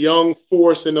kind of young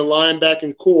force in the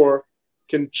linebacking core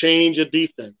can change a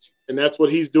defense, and that's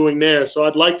what he's doing there. So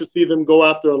I'd like to see them go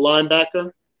after a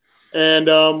linebacker, and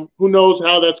who knows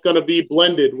how that's going to be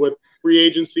blended with free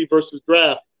agency versus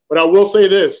draft. But I will say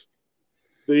this.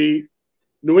 The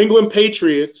New England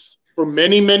Patriots for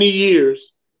many, many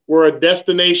years were a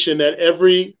destination that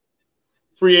every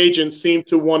free agent seemed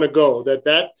to want to go,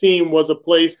 that team was a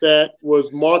place that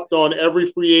was marked on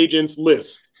every free agent's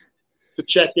list to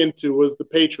check into was the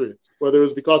Patriots, whether it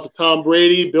was because of Tom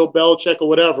Brady, Bill Belichick, or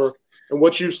whatever. And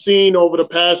what you've seen over the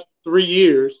past 3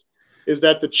 years is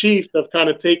that the Chiefs have kind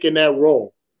of taken that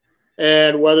role.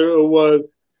 And whether it was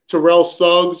Terrell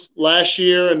Suggs last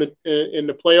year in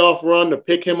the playoff run to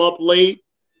pick him up late,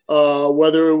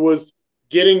 whether it was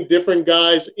getting different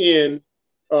guys in,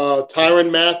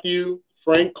 Tyrann Mathieu,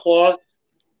 Frank Clark,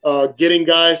 getting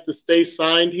guys to stay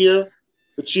signed here,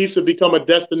 the Chiefs have become a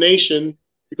destination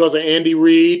because of Andy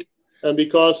Reid and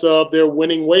because of their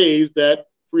winning ways that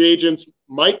free agents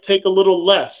might take a little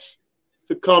less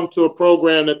to come to a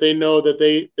program that they know that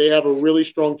they have a really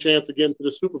strong chance to get into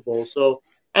the Super Bowl. So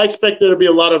I expect there to be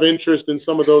a lot of interest in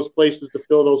some of those places to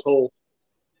fill those holes.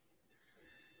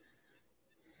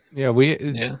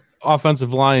 Yeah,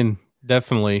 offensive line,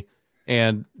 definitely.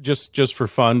 And just for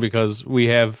fun, because we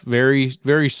have very,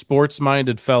 very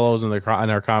sports-minded fellows in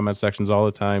our comment sections all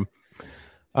the time.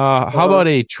 How about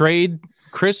a trade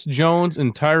Chris Jones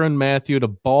and Tyrann Mathieu to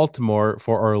Baltimore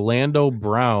for Orlando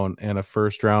Brown and a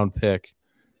first-round pick?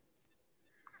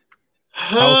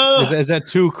 Is that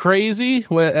too crazy?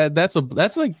 Well, that's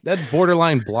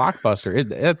borderline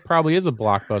blockbuster. It probably is a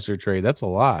blockbuster trade. That's a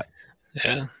lot.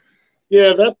 Yeah,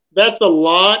 that's a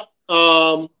lot.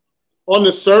 On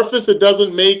the surface, it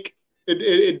doesn't make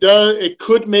it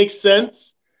could make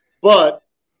sense, but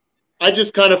I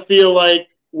just kind of feel like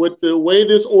with the way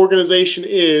this organization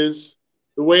is,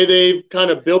 the way they've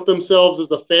kind of built themselves as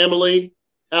a family,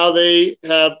 how they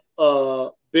have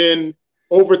been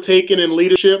overtaken in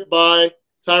leadership by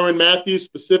Tyrann Mathieu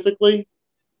specifically,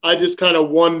 I just kind of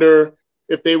wonder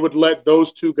if they would let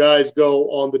those two guys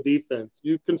go on the defense.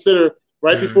 You consider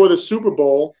right before the Super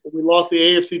Bowl, when we lost the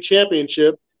AFC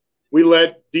Championship, we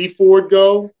let Dee Ford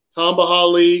go, Tamba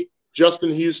Hali,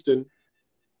 Justin Houston,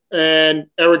 and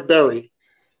Eric Berry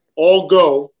all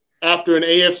go after an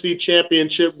AFC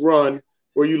Championship run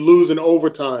where you lose in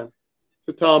overtime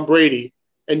to Tom Brady.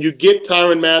 And you get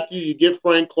Tyrann Mathieu, you get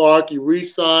Frank Clark, you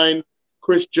re-sign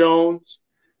Chris Jones,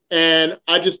 and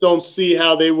I just don't see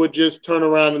how they would just turn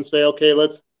around and say, okay,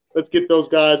 let's get those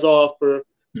guys off for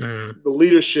the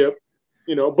leadership,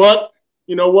 But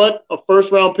you know what? A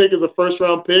first-round pick is a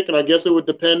first-round pick, and I guess it would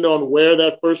depend on where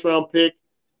that first-round pick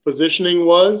positioning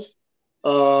was.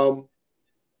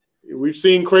 We've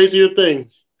seen crazier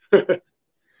things.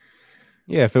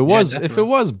 Yeah, if it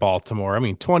was Baltimore, I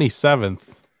mean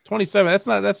 27th.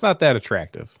 That's not that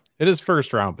attractive. It is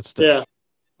first round, but still,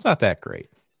 it's not that great.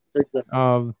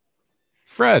 Exactly.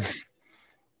 Fred,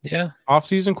 yeah,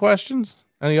 off-season questions?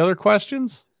 Any other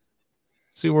questions?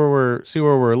 See where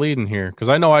we're leading here, because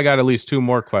I know I got at least 2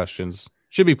 more questions.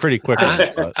 Should be pretty quick on this,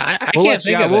 but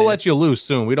we'll let you loose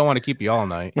soon. We don't want to keep you all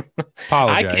night.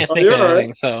 Apologize. I can't think of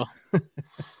anything. So,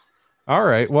 all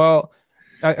right. Well,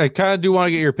 I kind of do want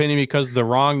to get your opinion because the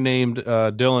wrong named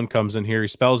Dylan comes in here. He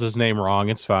spells his name wrong.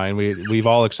 It's fine. We've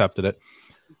all accepted it.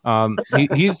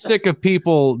 He's sick of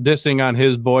people dissing on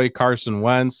his boy Carson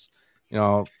Wentz.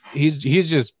 He's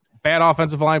just bad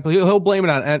offensive line. He'll blame it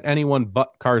on anyone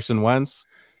but Carson Wentz.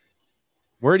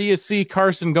 Where do you see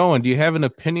Carson going? Do you have an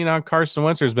opinion on Carson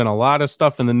Wentz? There's been a lot of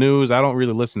stuff in the news. I don't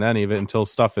really listen to any of it until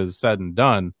stuff is said and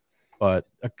done. But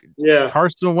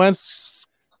Carson Wentz,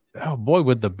 oh boy,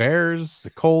 with the Bears,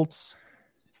 the Colts.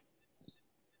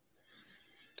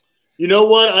 You know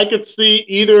what? I could see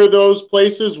either of those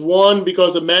places. One,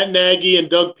 because of Matt Nagy and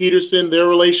Doug Peterson, their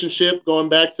relationship going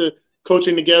back to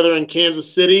coaching together in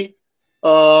Kansas City.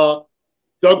 Doug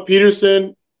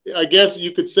Peterson, I guess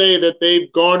you could say that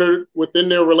they've garnered within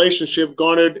their relationship,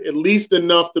 at least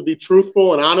enough to be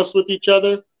truthful and honest with each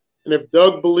other. And if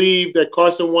Doug believed that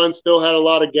Carson Wentz still had a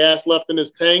lot of gas left in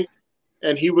his tank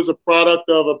and he was a product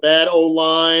of a bad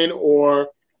O-line or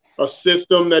a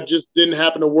system that just didn't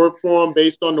happen to work for him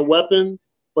based on the weapon,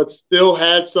 but still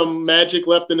had some magic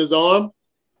left in his arm,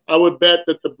 I would bet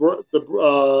that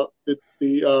the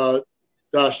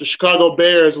Chicago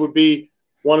Bears would be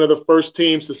one of the first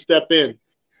teams to step in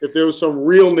if there was some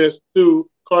realness to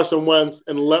Carson Wentz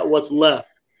and let what's left.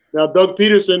 Now, Doug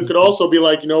Peterson could also be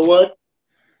like, you know what?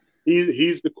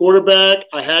 He's the quarterback.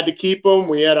 I had to keep him.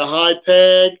 We had a high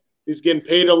tag. He's getting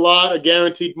paid a lot of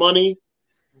guaranteed money,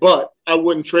 but I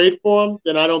wouldn't trade for him.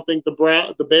 Then I don't think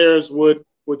the Bears would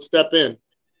step in.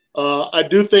 I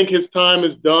do think his time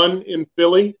is done in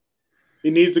Philly.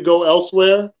 He needs to go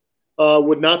elsewhere.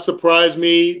 Would not surprise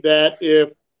me that if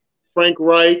Frank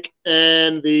Reich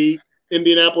and the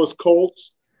Indianapolis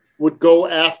Colts would go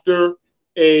after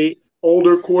a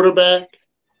older quarterback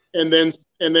and then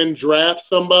draft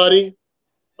somebody,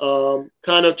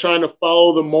 kind of trying to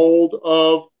follow the mold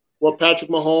of what Patrick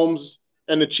Mahomes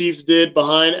and the Chiefs did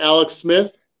behind Alex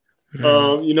Smith.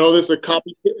 It's a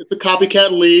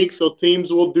copycat league, so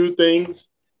teams will do things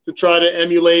to to try to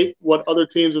emulate what other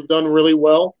teams have done really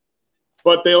well,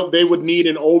 but they would need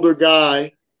an older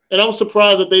guy. And I'm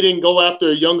surprised that they didn't go after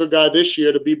a younger guy this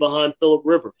year to be behind Phillip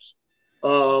Rivers.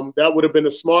 That would have been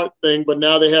a smart thing, but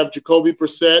now they have Jacoby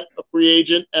Brissett, a free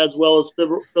agent, as well as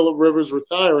Phillip Rivers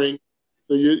retiring.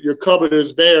 So your cupboard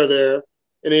is bare there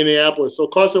in Indianapolis. So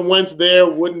Carson Wentz there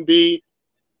wouldn't be.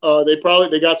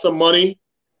 They got some money.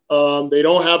 They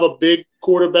don't have a big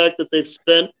quarterback that they've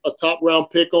spent a top round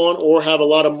pick on or have a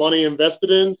lot of money invested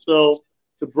in. So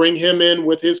to bring him in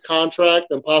with his contract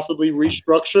and possibly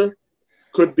restructure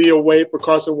could be a way for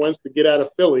Carson Wentz to get out of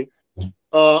Philly.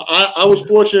 I was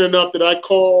fortunate enough that I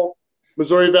call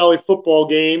Missouri Valley football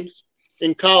games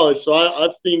in college. So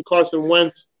I've seen Carson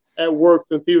Wentz at work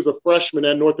since he was a freshman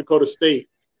at North Dakota State.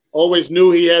 Always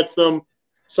knew he had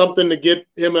something to get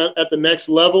him at the next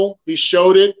level. He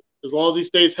showed it. As long as he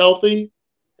stays healthy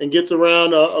and gets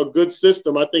around a good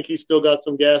system, I think he's still got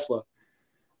some gas left.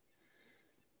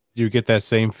 Do you get that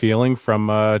same feeling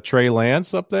from Trey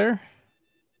Lance up there?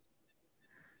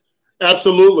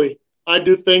 Absolutely. I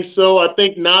do think so. I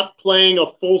think not playing a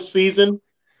full season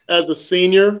as a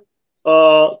senior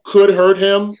could hurt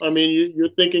him. I mean, you're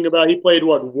thinking about he played,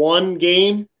 one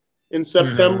game in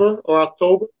September or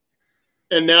October?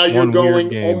 And now you're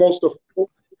going almost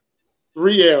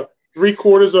three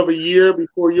quarters of a year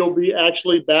before you'll be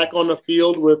actually back on the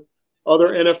field with other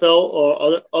NFL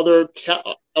or other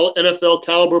NFL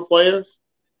caliber players.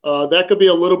 That could be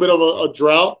a little bit of a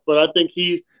drought, but I think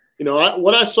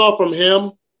what I saw from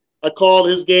him, I called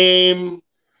his game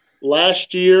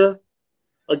last year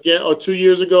again or 2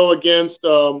 years ago against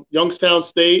Youngstown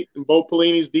State and Bo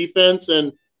Pelini's defense,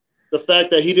 and the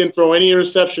fact that he didn't throw any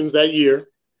interceptions that year.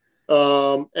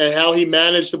 And how he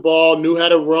managed the ball, knew how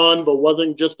to run, but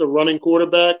wasn't just a running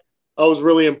quarterback. I was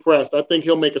really impressed. I think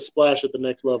he'll make a splash at the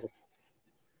next level.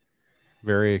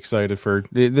 Very excited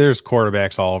there's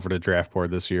quarterbacks all over the draft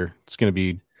board this year. It's going to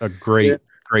be a great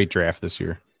draft this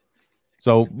year.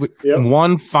 So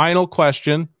one final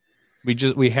question.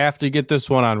 We have to get this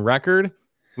one on record.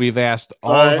 We've asked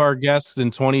all of our guests in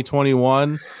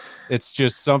 2021. It's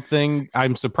just something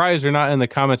I'm surprised they're not in the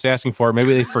comments asking for it.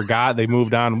 Maybe they forgot, they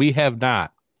moved on. We have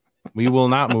not. We will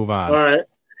not move on. All right.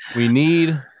 We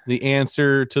need the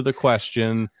answer to the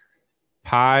question,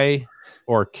 pie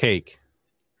or cake?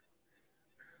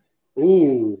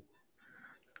 Ooh.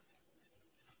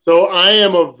 So I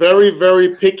am a very,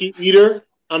 very picky eater.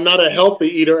 I'm not a healthy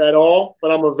eater at all,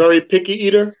 but I'm a very picky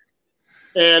eater.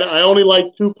 And I only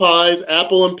like two pies,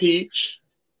 apple and peach.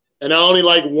 And I only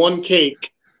like one cake.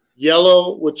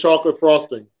 Yellow with chocolate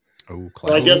frosting. Oh,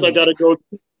 so I guess I got to go.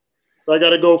 So I got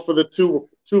to go for the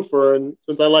twofer, and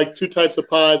since I like two types of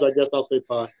pies, I guess I'll say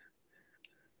pie.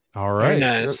 All right. Very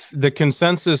nice. The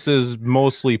consensus is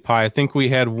mostly pie. I think we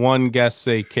had one guest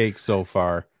say cake so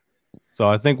far, so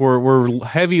I think we're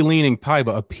heavy leaning pie.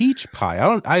 But a peach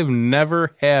pie, I've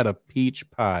never had a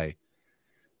peach pie.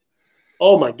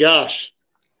 Oh my gosh,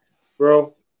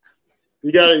 bro!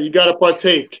 You gotta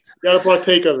partake. You gotta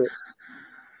partake of it.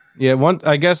 Yeah,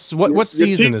 I guess what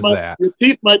season is that? Your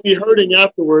teeth might be hurting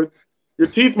afterwards.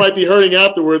 Because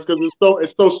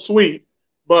it's so sweet,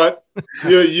 but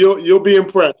you'll be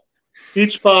impressed.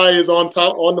 Peach pie is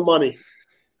on the money.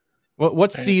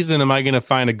 What season am I going to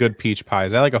find a good peach pie?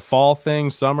 Is that like a fall thing,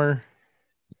 summer?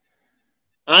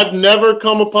 I've never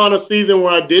come upon a season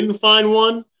where I didn't find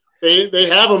one. They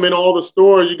have them in all the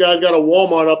stores. You guys got a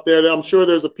Walmart up there. I'm sure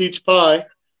there's a peach pie.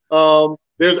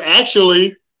 There's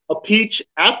actually a peach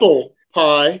apple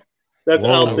pie that's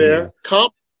out there.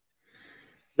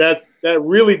 That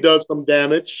really does some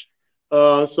damage.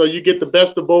 So you get the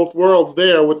best of both worlds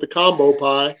there with the combo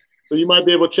pie. So you might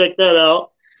be able to check that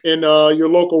out in your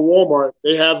local Walmart.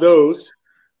 They have those.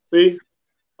 See,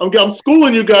 I'm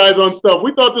schooling you guys on stuff.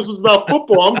 We thought this was about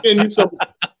football. I'm getting you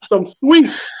some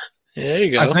sweets. There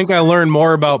you go. I think I learned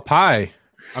more about pie.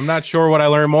 I'm not sure what I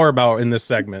learned more about in this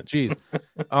segment. Jeez.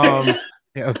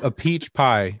 A peach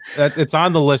pie. It's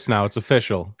on the list now. It's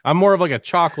official. I'm more of like a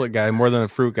chocolate guy more than a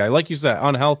fruit guy. Like you said,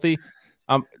 unhealthy.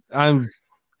 I'm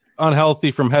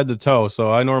unhealthy from head to toe,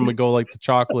 so I normally go like the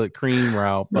chocolate cream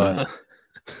route. But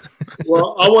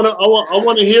well, I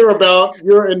want to hear about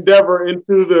your endeavor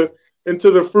into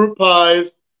the fruit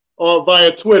pies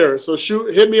via Twitter. So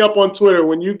hit me up on Twitter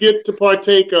when you get to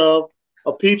partake of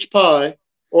a peach pie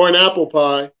or an apple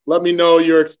pie. Let me know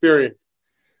your experience.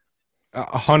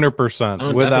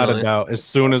 100%, without a doubt. As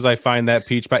soon as I find that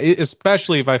peach pie,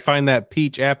 especially if I find that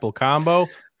peach apple combo,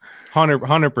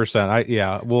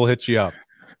 100%. We'll hit you up.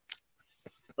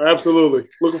 Absolutely,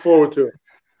 looking forward to it.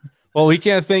 Well, we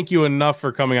can't thank you enough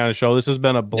for coming on the show. This has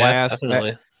been a blast,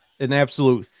 yes, an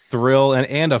absolute thrill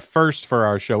and a first for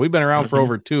our show. We've been around for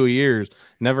over 2 years,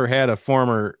 never had a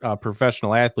former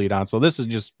professional athlete on. So this has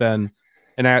just been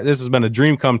this has been a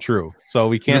dream come true. So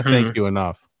we can't thank you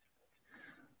enough.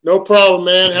 No problem,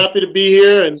 man. Happy to be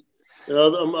here, and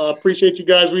I appreciate you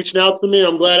guys reaching out to me.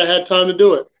 I'm glad I had time to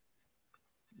do it.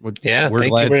 Yeah, we're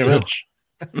glad thank you very much.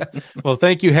 Well,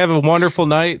 thank you. Have a wonderful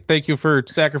night. Thank you for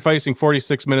sacrificing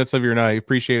 46 minutes of your night.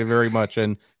 Appreciate it very much.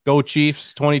 And go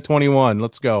Chiefs 2021.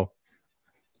 Let's go.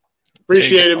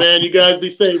 Appreciate it, man. You guys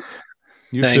be safe.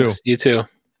 Thanks. You too.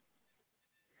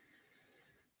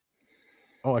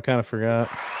 Oh, I kind of forgot.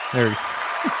 There you go.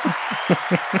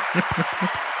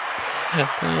 Oh,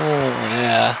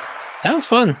 yeah. That was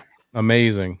fun.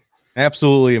 Amazing.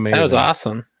 Absolutely amazing. That was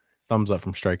awesome. Thumbs up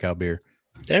from Strikeout Beer.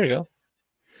 There we go.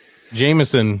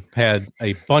 Jameson had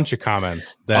a bunch of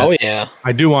comments that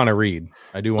I do want to read.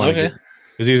 I do want to get,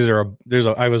 because these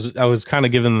are I was kind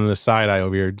of giving them the side eye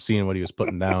over here, seeing what he was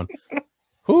putting down.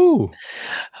 Whoo!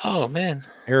 Oh man,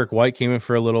 Eric White came in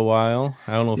for a little while.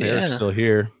 I don't know if Eric's still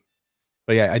here,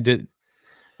 but yeah, I did.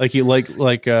 Like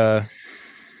Danon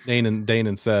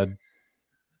said,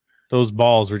 those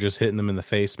balls were just hitting them in the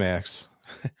face, Max.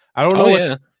 I don't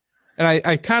know. And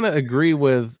I kind of agree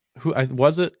with who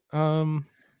was it.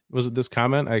 Was it this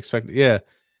comment? I expected. Yeah.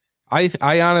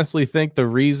 I honestly think the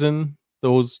reason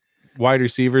those wide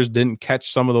receivers didn't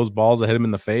catch some of those balls that hit him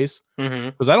in the face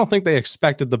because I don't think they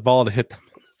expected the ball to hit them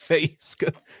in the face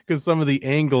because some of the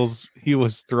angles he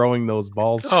was throwing those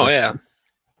balls. Oh, yeah.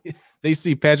 They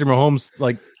see Patrick Mahomes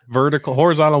like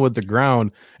horizontal with the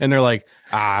ground, and they're like,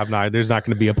 there's not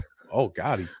going to be a. Oh,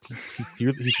 God,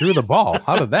 he threw the ball.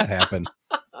 How did that happen?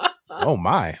 Oh,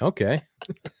 my. Okay.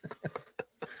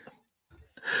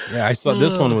 Yeah, I saw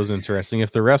this one was interesting.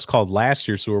 If the refs called last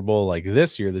year's Super Bowl like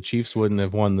this year, the Chiefs wouldn't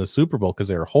have won the Super Bowl because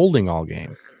they were holding all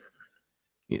game.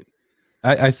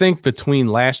 I think between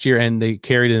last year and they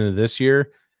carried into this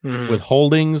year with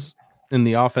holdings in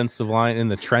the offensive line in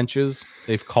the trenches,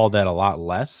 they've called that a lot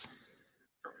less.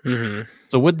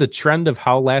 So with the trend of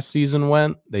how last season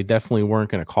went, they definitely weren't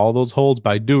going to call those holds. But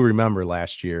I do remember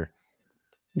last year.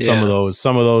 Some of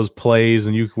those plays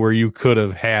and where you could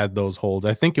have had those holds.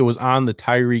 I think it was on the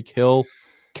Tyreek Hill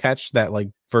catch that like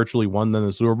virtually won them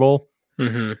the Super Bowl.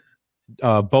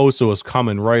 Bosa was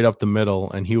coming right up the middle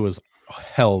and he was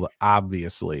held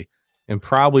obviously and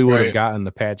probably would have gotten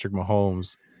the Patrick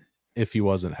Mahomes if he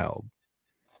wasn't held.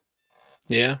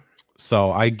 Yeah.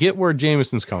 So I get where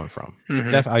Jameson's coming from.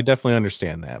 I definitely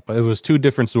understand that. But it was two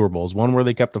different Super Bowls, one where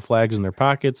they kept the flags in their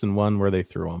pockets and one where they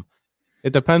threw them.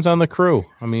 It depends on the crew.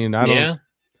 I mean, I don't. Yeah.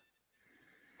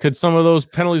 Could some of those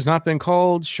penalties not been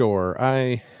called? Sure.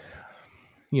 I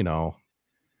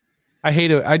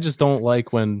hate it. I just don't like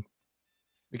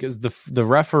because the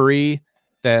referee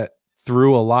that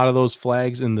threw a lot of those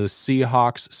flags in the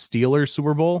Seahawks Steelers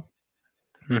Super Bowl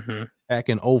back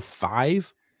in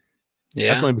 2005.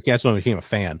 Yeah, that's when I became a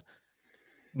fan.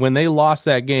 When they lost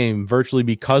that game virtually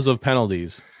because of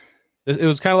penalties. It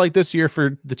was kind of like this year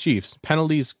for the Chiefs.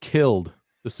 Penalties killed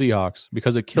the Seahawks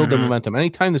because it killed their momentum.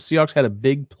 Anytime the Seahawks had a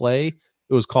big play,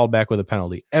 it was called back with a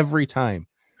penalty. Every time.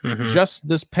 Just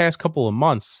this past couple of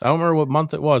months, I don't remember what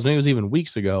month it was. Maybe it was even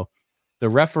weeks ago. The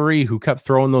referee who kept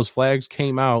throwing those flags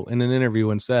came out in an interview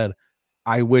and said,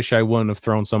 I wish I wouldn't have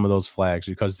thrown some of those flags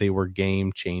because they were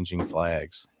game-changing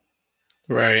flags.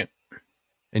 Right.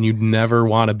 And you'd never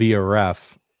want to be a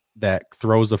ref that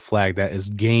throws a flag that is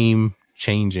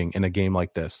game-changing in a game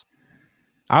like this.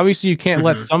 Obviously, you can't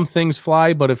let some things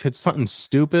fly, but if it's something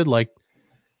stupid like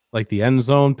the end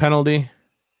zone penalty,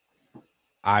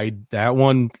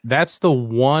 that's the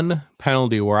one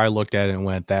penalty where I looked at it and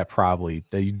went, that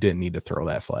you didn't need to throw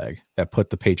that flag. That put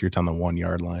the Patriots on the 1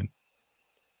 yard line.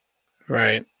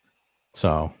 Right.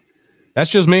 So that's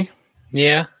just me.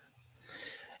 Yeah.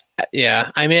 Yeah,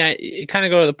 I mean, it kind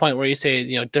of go to the point where you say,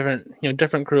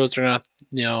 different crews are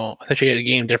gonna, officiate a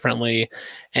game differently,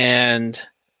 and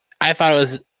I thought it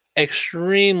was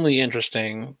extremely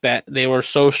interesting that they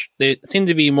seemed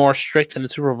to be more strict in the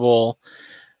Super Bowl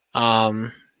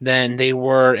than they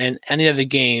were in any of the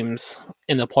games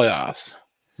in the playoffs.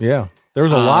 Yeah, there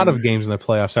was a lot of games in the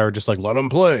playoffs that were just like let them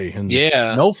play, and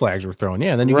no flags were thrown.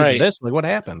 Yeah, and then you get to this, like what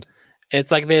happened? It's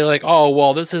like they were like, oh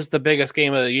well, this is the biggest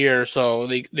game of the year, so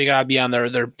they gotta be on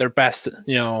their best,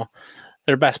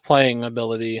 their best playing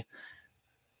ability.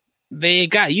 They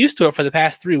got used to it for the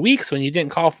past 3 weeks when you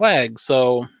didn't call flags,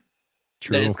 so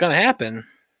it's gonna happen.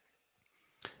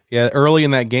 Yeah, early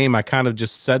in that game, I kind of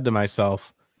just said to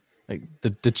myself, like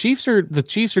the Chiefs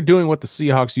are doing what the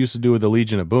Seahawks used to do with the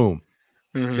Legion of Boom.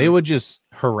 They would just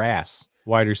harass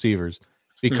wide receivers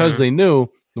because they knew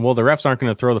Well, the refs aren't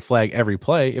going to throw the flag every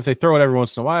play. If they throw it every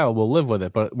once in a while, we'll live with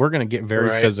it. But we're going to get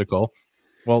very physical.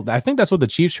 Well, I think that's what the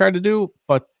Chiefs tried to do,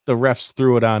 but the refs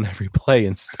threw it on every play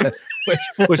instead,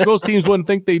 which most teams wouldn't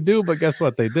think they do. But guess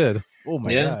what? They did. Oh,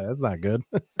 my God. That's not good.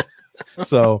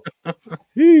 So,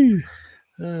 Pat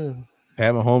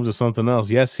Mahomes is something else.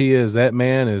 Yes, he is. That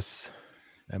man is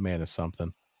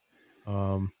something.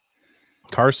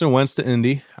 Carson Wentz to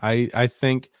Indy. I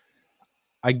think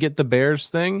I get the Bears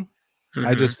thing. Mm-hmm.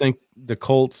 I just think the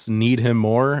Colts need him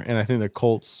more, and I think the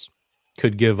Colts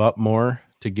could give up more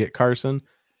to get Carson.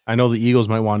 I know the Eagles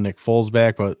might want Nick Foles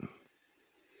back, but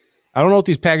I don't know what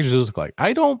these packages look like.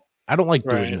 I don't like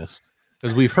doing this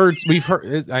because we've heard.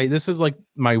 This is like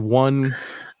my one.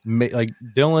 Like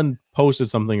Dylan posted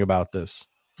something about this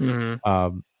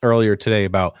earlier today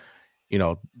about.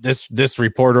 This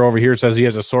reporter over here says he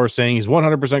has a source saying he's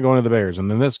 100% going to the Bears. And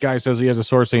then this guy says he has a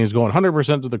source saying he's going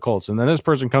 100% to the Colts. And then this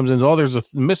person comes in, there's a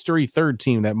mystery third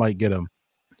team that might get him.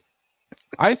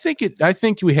 I think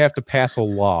we have to pass a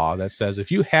law that says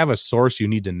if you have a source, you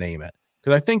need to name it.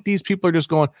 Because I think these people are just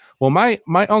going, well, my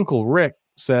Uncle Rick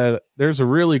said there's a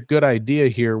really good idea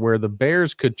here where the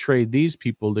Bears could trade these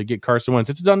people to get Carson Wentz.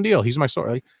 It's a done deal. He's my source.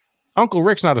 Like, Uncle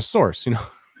Rick's not a source,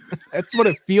 That's what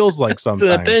it feels like sometimes.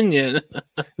 It's an opinion.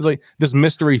 It's like this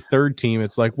mystery third team.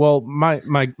 It's like, well,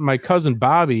 my cousin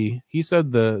Bobby, he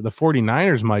said the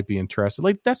 49ers might be interested.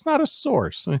 Like, that's not a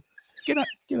source. Get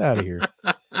out of here.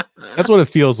 That's what it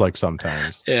feels like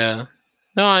sometimes. Yeah.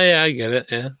 No, I get it.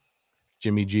 Yeah.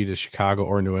 Jimmy G to Chicago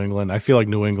or New England. I feel like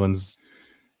New England's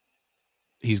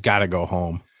he's got to go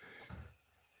home.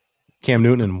 Cam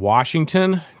Newton in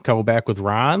Washington. Couple back with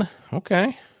Ron.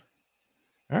 Okay.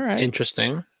 All right.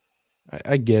 Interesting.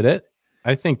 I get it.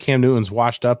 I think Cam Newton's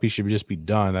washed up. He should just be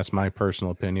done. That's my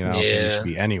personal opinion. I don't think he should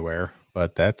be anywhere,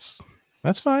 but that's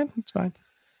fine. It's fine.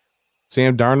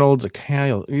 Sam Darnold's a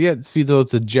Kyle. Yeah, see the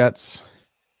Jets.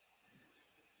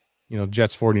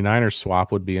 Jets 49ers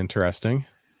swap would be interesting.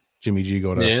 Jimmy G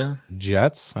go to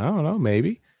Jets. I don't know,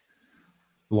 maybe.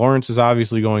 Lawrence is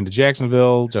obviously going to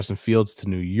Jacksonville. Justin Fields to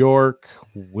New York.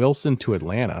 Wilson to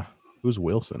Atlanta. Who's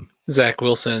Wilson? Zach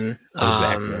Wilson.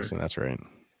 Zach Wilson, that's right.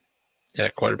 Yeah,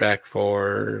 quarterback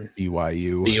for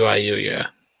BYU. BYU, yeah.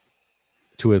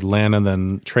 To Atlanta,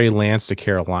 then Trey Lance to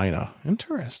Carolina.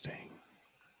 Interesting.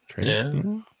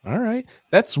 All right.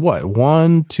 That's what?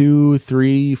 1, 2,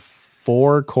 3,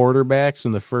 4 quarterbacks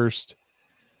in the first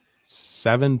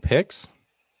 7 picks?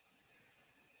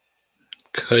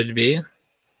 Could be. I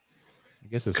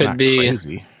guess it's not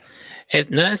crazy.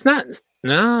 It's not.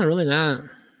 No, really not.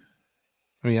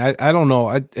 I mean, I don't know.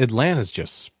 Atlanta's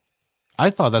just... I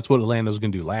thought that's what Atlanta was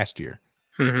going to do last year.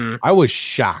 Mm-hmm. I was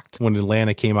shocked when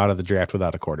Atlanta came out of the draft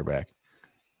without a quarterback.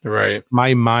 Right.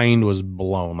 My mind was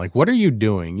blown. Like, what are you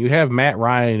doing? You have Matt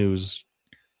Ryan, who's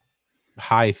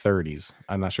high 30s.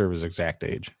 I'm not sure of his exact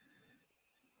age.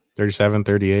 37,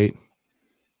 38.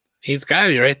 He's got to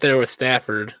be right there with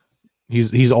Stafford.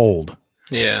 He's old.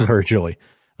 Yeah. Virtually.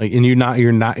 Like, and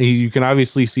you can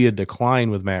obviously see a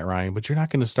decline with Matt Ryan, but you're not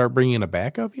going to start bringing in a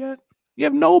backup yet. You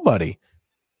have nobody.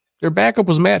 Their backup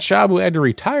was Matt Schaub, who had to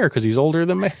retire because he's older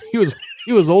than he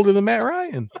was older than Matt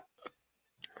Ryan.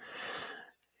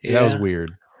 Yeah. That was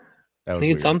weird. That was need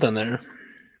weird. Something there.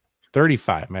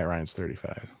 35. Matt Ryan's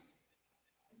 35.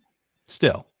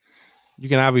 Still, you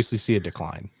can obviously see a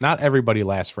decline. Not everybody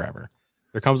lasts forever.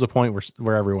 There comes a point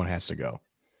where everyone has to go.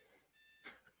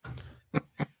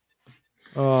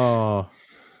 Oh,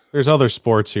 there's other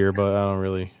sports here, but I don't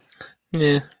really.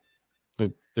 Yeah.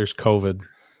 There's COVID.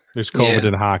 There's COVID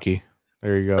in hockey.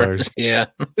 There you go.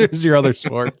 There's your other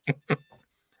sport.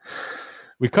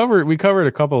 We covered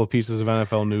a couple of pieces of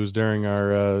NFL news during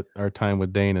our time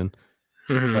with Danon,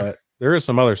 but there is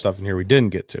some other stuff in here we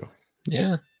didn't get to.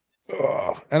 Yeah.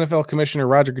 NFL Commissioner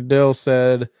Roger Goodell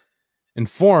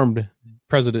informed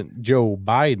President Joe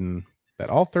Biden that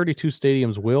all 32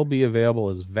 stadiums will be available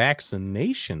as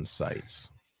vaccination sites.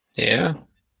 Yeah.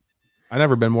 I've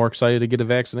never been more excited to get a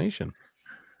vaccination.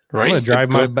 Right. I'm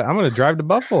going to drive to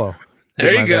Buffalo.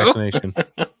 There you go. Vaccination.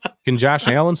 Can Josh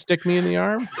Allen stick me in the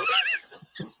arm?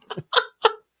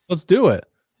 Let's do it.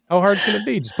 How hard can it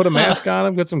be? Just put a mask on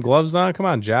him, get some gloves on. Come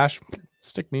on, Josh.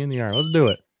 Stick me in the arm. Let's do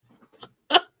it.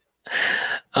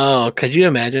 Oh, could you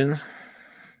imagine?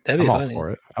 That'd be funny. All for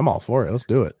it. I'm all for it. Let's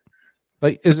do it.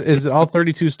 Like, is all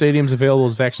 32 stadiums available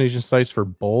as vaccination sites for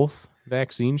both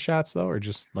vaccine shots, though, or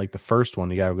just like the first one?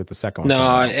 You got to get the second one.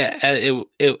 No,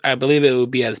 I believe it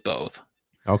would be as both.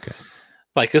 Okay.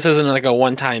 Like, this isn't like a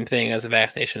one-time thing as a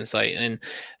vaccination site, and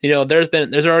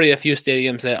there's already a few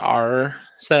stadiums that are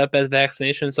set up as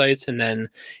vaccination sites, and then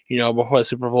before the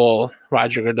Super Bowl,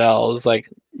 Roger Goodell was like,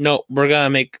 "No, we're gonna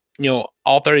make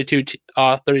all 32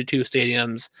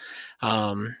 stadiums,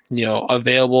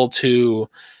 available to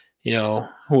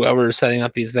whoever is setting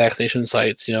up these vaccination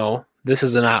sites. This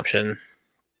is an option."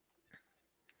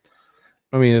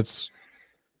 I mean,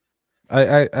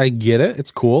 I get it.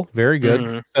 It's cool. Very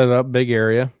good. Set it up, big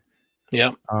area.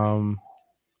 Yep.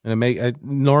 And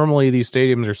normally these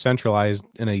stadiums are centralized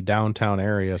in a downtown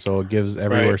area, so it gives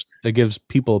everywhere. Right. It gives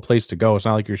people a place to go. It's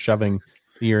not like you're shoving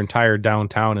your entire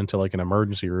downtown into like an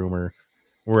emergency room or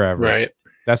wherever. Right.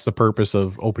 That's the purpose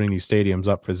of opening these stadiums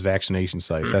up as vaccination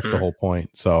sites. That's the whole point.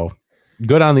 So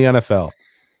good on the NFL.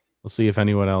 Let's see if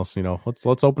anyone else,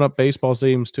 let's open up baseball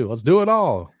stadiums too. Let's do it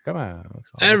all. Come on.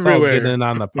 Let's all get in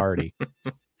on the party.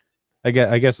 I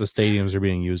guess the stadiums are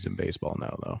being used in baseball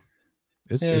now, though.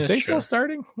 Is baseball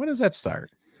starting? When does that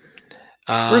start?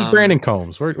 Where's Brandon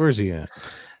Combs? Where's he at?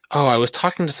 Oh, I was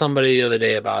talking to somebody the other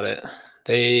day about it.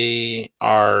 They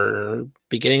are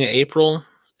beginning of April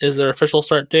is their official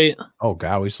start date. Oh,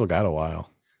 God, we still got a while.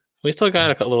 We still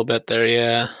got a little bit there,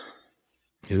 yeah.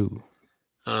 Ooh.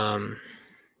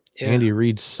 Yeah. Andy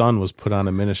Reid's son was put on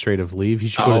administrative leave. He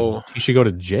should go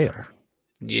to jail.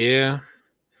 Yeah.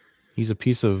 He's a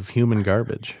piece of human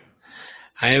garbage.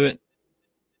 I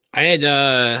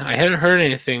haven't heard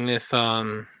anything if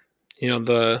the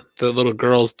little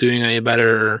girl's doing any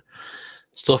better or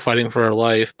still fighting for her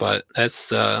life, but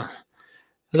that's a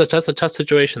tough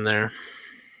situation there.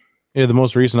 Yeah, the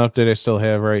most recent update I still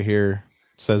have right here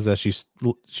says that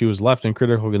she was left in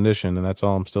critical condition, and that's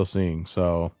all I'm still seeing.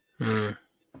 So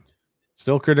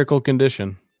still critical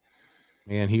condition.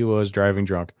 And he was driving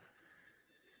drunk.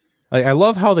 I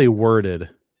love how they worded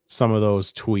some of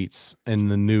those tweets in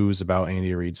the news about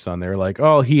Andy Reid's son. They're like,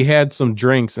 "Oh, he had some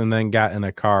drinks and then got in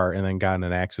a car and then got in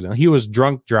an accident. He was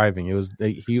drunk driving." It was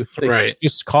right.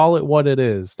 Just call it what it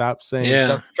is. Stop saying.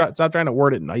 Yeah. Stop trying to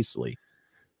word it nicely.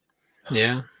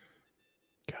 Yeah.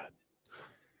 God.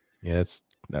 Yeah,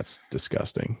 that's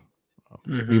disgusting.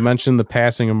 You mentioned the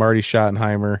passing of Marty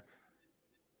Schottenheimer.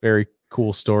 Very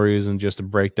cool stories and just a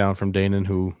breakdown from Danon,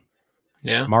 who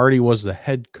Marty was the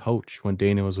head coach when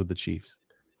Danon was with the Chiefs.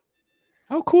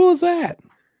 How cool is that?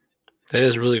 That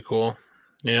is really cool.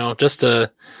 That's right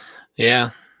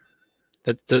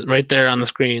there on the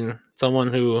screen.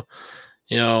 Someone who,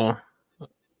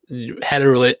 had a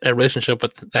relationship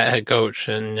with that head coach,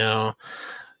 and I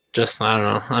don't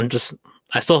know.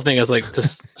 I still think it's like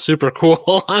just super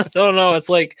cool. I don't know. It's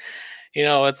like,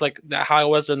 it's like how it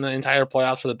was in the entire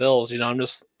playoffs for the Bills. I'm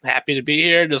just happy to be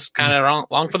here, just kind of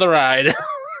along for the ride.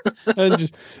 I'm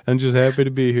just happy to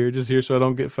be here. Just here so I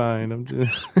don't get fined. I'm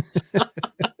just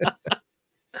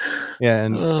yeah.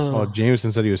 And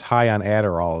Jameson said he was high on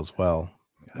Adderall as well.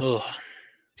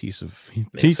 Piece of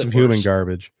human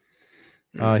garbage.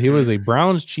 He was a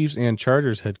Browns, Chiefs, and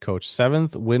Chargers head coach,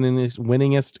 7th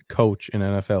winningest coach in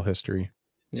NFL history.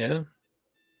 Yeah.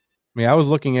 I mean, I was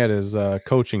looking at his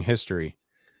coaching history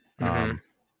on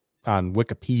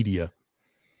Wikipedia,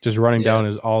 just running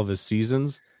down all of his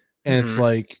seasons. And it's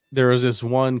like there was this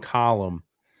one column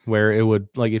where it would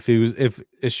like if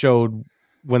it showed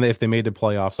if they made the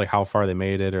playoffs, like how far they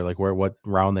made it or like what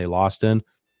round they lost in.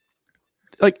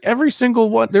 Like every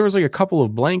single one, there was like a couple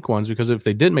of blank ones because if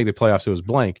they didn't make the playoffs, it was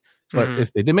blank. But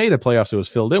if they did make the playoffs, it was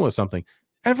filled in with something.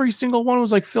 Every single one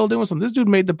was like filled in with something. This dude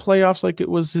made the playoffs like it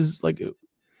was his like it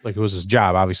was his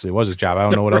job. Obviously, it was his job. I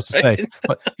don't know what else to say.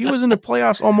 But he was in the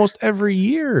playoffs almost every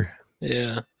year.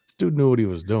 Yeah, this dude knew what he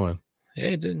was doing. Yeah,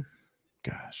 he did.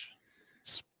 Gosh,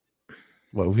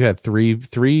 we had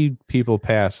three people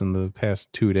pass in the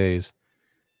past 2 days.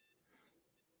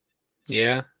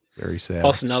 Yeah, very sad.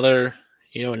 Plus another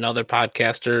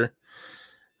podcaster,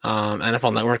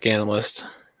 NFL Network analyst.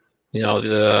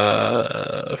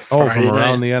 The from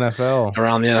around the NFL.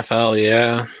 Around the NFL,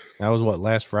 yeah. That was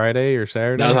last Friday or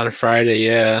Saturday? That was on Friday,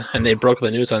 yeah. And they broke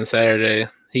the news on Saturday.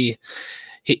 He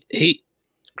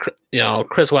Chris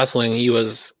Wesseling, he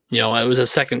was, it was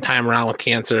his second time around with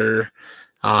cancer.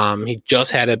 He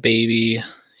just had a baby,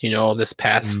 this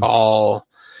past fall.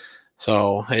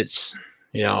 So it's,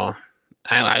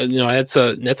 it's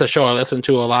a show I listen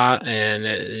to a lot, and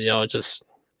it just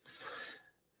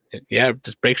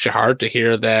breaks your heart to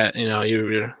hear that,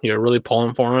 you're really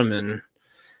pulling for him, and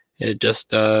it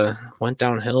just went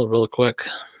downhill real quick.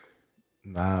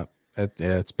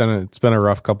 It's been a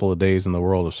rough couple of days in the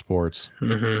world of sports.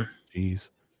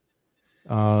 Jeez.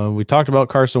 We talked about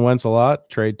Carson Wentz a lot,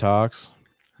 trade talks.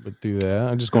 But do that.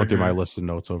 I'm just going through my list of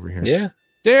notes over here. Yeah.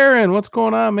 Darren, what's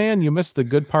going on, man? You missed the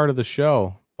good part of the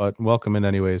show, but welcome in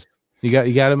anyways. You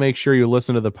got to make sure you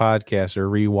listen to the podcast or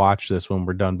rewatch this when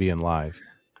we're done being live.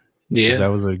 Yeah, that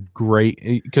was a great.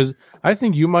 Because I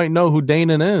think you might know who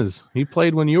Danon is. He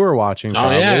played when you were watching. Oh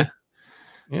probably.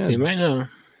 yeah, you might know.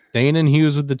 Danon, he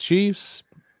was with the Chiefs.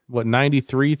 What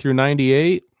 93 through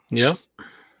 98? Yep.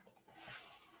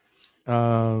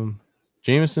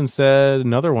 Jameson said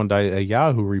another one died. A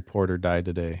Yahoo reporter died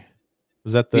today.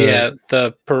 Was that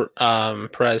the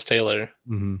Perez Taylor?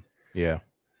 Mm-hmm. Yeah.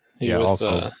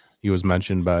 He was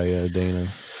mentioned by Danon.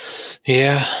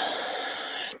 Yeah,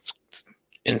 it's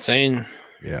insane.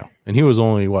 Yeah, and he was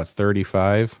only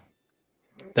 35,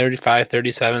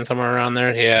 37, somewhere around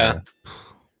there. Yeah.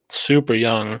 Super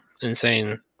young,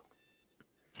 insane.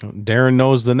 Darren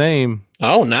knows the name.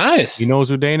 Oh, nice. He knows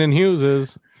who Danon Hughes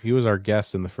is. He was our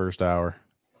guest in the first hour.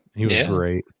 He was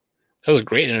great. That was a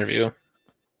great interview.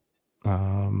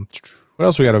 What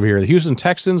else we got over here? The Houston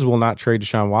Texans will not trade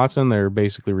Deshaun Watson. They're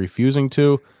basically refusing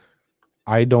to.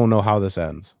 I don't know how this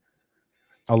ends.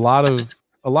 A lot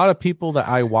of people that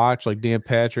I watch, like Dan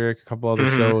Patrick, a couple other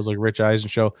shows like Rich Eisen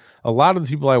show, a lot of the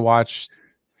people I watch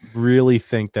really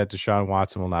think that Deshaun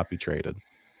Watson will not be traded.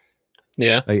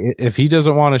 Yeah. Like, if he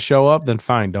doesn't want to show up, then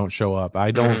fine, don't show up.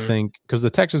 I don't think, because the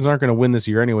Texans aren't going to win this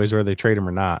year anyways, whether they trade him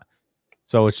or not.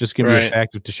 So it's just going to be a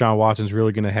fact if Deshaun Watson's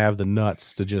really going to have the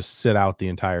nuts to just sit out the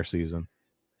entire season.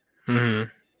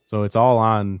 So it's all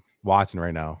on Watson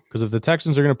right now. Because if the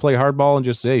Texans are going to play hardball and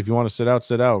just say, if you want to sit out,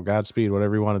 sit out. Godspeed,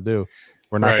 whatever you want to do.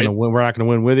 We're not going to win. We're not going to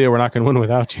win with you. We're not going to win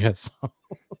without you. So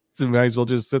we might as well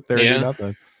just sit there and do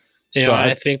nothing. You know,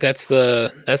 I think that's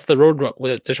the road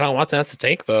with Deshaun Watson has to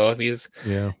take, though.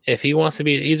 If he wants to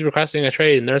be, he's requesting a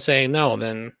trade and they're saying no,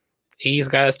 then he's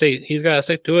got to stay. He's got to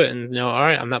stick to it. And all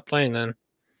right, I'm not playing then.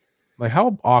 Like,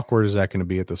 how awkward is that going to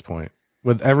be at this point?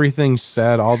 With everything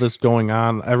said, all this going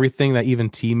on, everything that even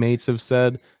teammates have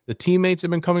said, the teammates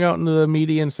have been coming out into the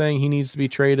media and saying he needs to be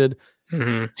traded.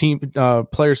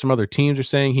 Players from other teams are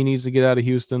saying he needs to get out of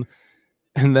Houston,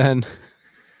 and then.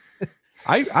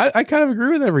 I kind of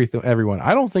agree with everyone.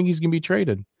 I don't think he's going to be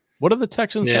traded. What do the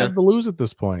Texans have to lose at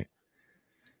this point?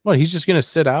 What, he's just going to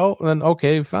sit out? And then,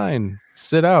 okay, fine.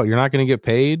 Sit out. You're not going to get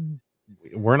paid.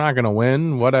 We're not going to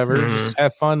win. Whatever. Just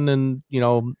have fun and,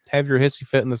 have your hissy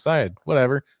fit in the side.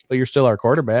 Whatever. But you're still our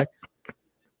quarterback.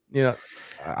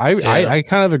 I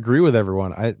kind of agree with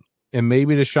everyone. And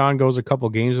maybe Deshaun goes a couple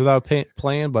games without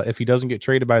playing, but if he doesn't get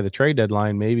traded by the trade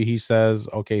deadline, maybe he says,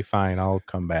 okay, fine, I'll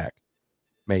come back.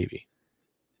 Maybe.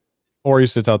 Or he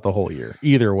sits out the whole year.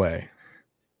 Either way.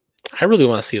 I really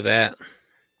want to see that.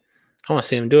 I want to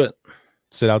see him do it.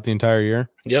 Sit out the entire year?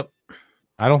 Yep.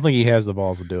 I don't think he has the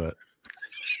balls to do it.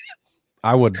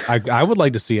 I would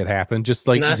like to see it happen. Just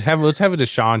like let's have a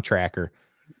Deshaun tracker.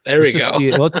 There we go.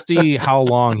 Let's see how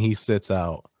long he sits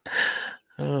out.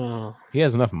 Oh. He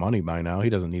has enough money by now. He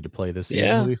doesn't need to play this season.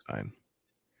 Yeah. He'll be fine.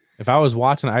 If I was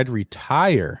watching, I'd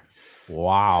retire.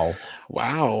 Wow.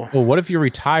 Well, what if you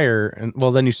retire and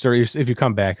then you start? If you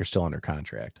come back, you're still under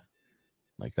contract.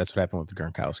 Like that's what happened with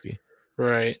Gronkowski.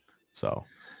 Right. So.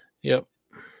 Yep.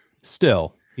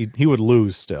 Still, he would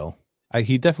lose. Still,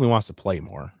 he definitely wants to play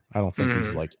more. I don't think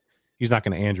he's not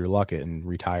going to Andrew Luck it and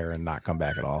retire and not come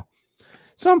back at all.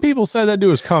 Some people said that dude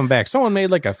was coming back. Someone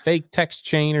made like a fake text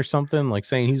chain or something, like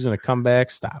saying he's going to come back.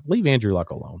 Stop. Leave Andrew Luck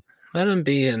alone. Let him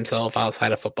be himself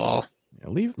outside of football. Yeah,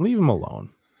 leave him alone.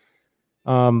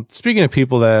 Speaking of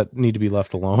people that need to be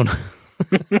left alone,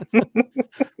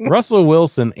 Russell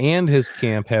Wilson and his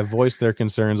camp have voiced their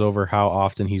concerns over how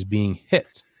often he's being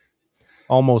hit.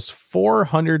 Almost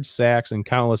 400 sacks and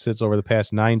countless hits over the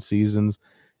past 9 seasons.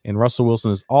 And Russell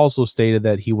Wilson has also stated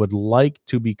that he would like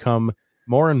to become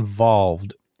more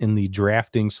involved in the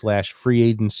drafting / free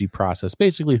agency process,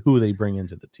 basically who they bring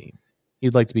into the team.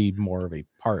 He'd like to be more of a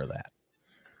part of that.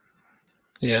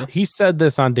 Yeah. He said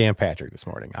this on Dan Patrick this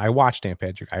morning. I watched Dan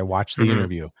Patrick. I watched the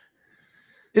interview.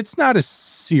 It's not as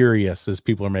serious as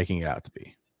people are making it out to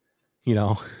be.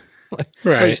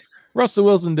 Right. Like, Russell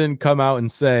Wilson didn't come out and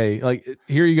say, like,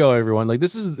 here you go, everyone. Like,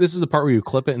 this is the part where you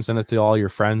clip it and send it to all your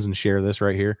friends and share this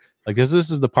right here. Like, this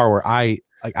is the part where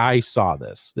I saw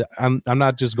this. I'm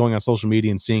not just going on social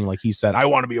media and seeing, like, he said, I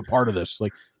want to be a part of this.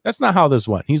 Like, that's not how this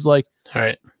went. He's like, all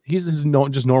right. He's his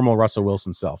just normal Russell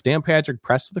Wilson self. Dan Patrick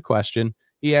pressed the question.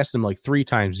 He asked him like 3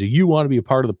 times, do you want to be a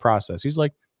part of the process? He's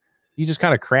like, he just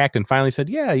kind of cracked and finally said,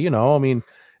 yeah, I mean,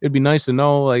 it'd be nice to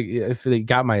know, like, if they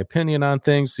got my opinion on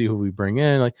things, see who we bring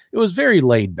in. Like, it was very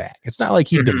laid back. It's not like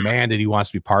he demanded he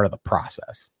wants to be part of the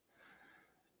process.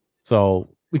 So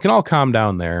we can all calm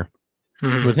down there.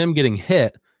 With him getting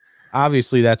hit,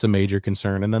 obviously that's a major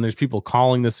concern. And then there's people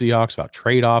calling the Seahawks about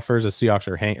trade offers. The Seahawks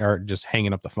are just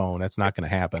hanging up the phone. That's not going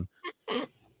to happen.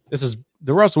 This is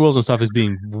the Russell Wilson stuff is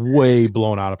being way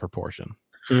blown out of proportion.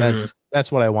 Mhm.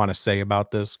 That's what I want to say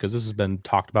about this, because this has been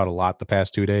talked about a lot the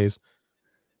past 2 days.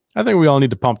 I think we all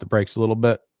need to pump the brakes a little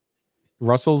bit.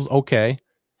 Russell's okay.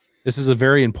 This is a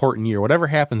very important year. Whatever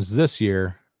happens this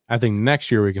year, I think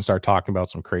next year we can start talking about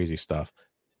some crazy stuff.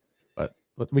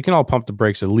 But we can all pump the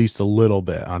brakes at least a little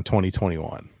bit on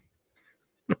 2021.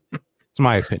 It's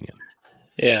my opinion.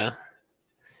 Yeah.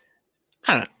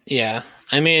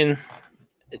 I mean,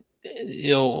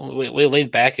 we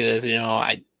laid back it as,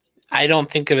 I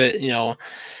don't think of it,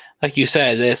 like you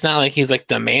said, it's not like he's like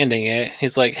demanding it.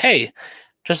 He's like, hey,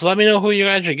 just let me know who you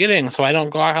guys are getting so I don't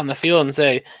go out on the field and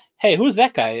say, hey, who's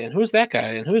that guy? And who's that guy?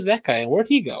 And who's that guy? And where'd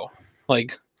he go?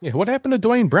 Like, yeah, what happened to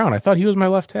Dwayne Brown? I thought he was my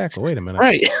left tackle. Wait a minute.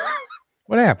 Right.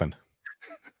 What happened?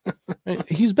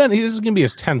 This is going to be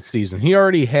his 10th season. He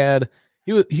already had,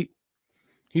 he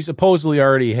supposedly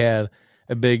already had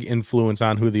a big influence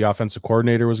on who the offensive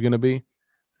coordinator was going to be.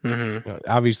 Mm-hmm.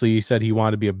 Obviously, he said he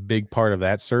wanted to be a big part of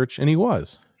that search, and he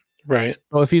was. Right.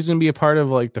 So if he's going to be a part of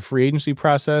like the free agency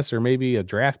process or maybe a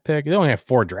draft pick, they only have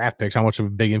 4 draft picks. How much of a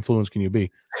big influence can you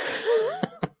be?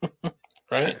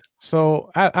 Right.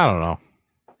 So I don't know.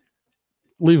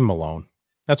 Leave him alone.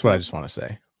 That's what I just want to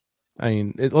say. I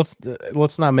mean,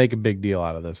 let's not make a big deal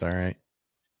out of this. All right.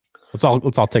 Let's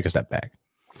all take a step back.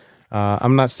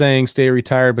 I'm not saying stay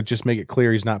retired, but just make it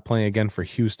clear he's not playing again for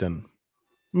Houston.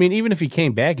 I mean, even if he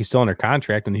came back, he's still under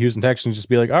contract, and the Houston Texans just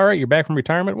be like, all right, you're back from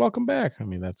retirement. Welcome back. I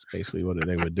mean, that's basically what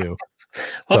they would do.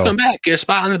 Welcome back. Your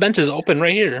spot on the bench is open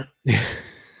right here.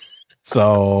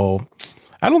 So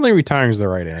I don't think retiring is the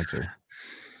right answer.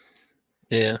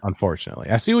 Yeah. Unfortunately.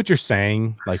 I see what you're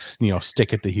saying, like,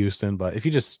 stick it to Houston, but if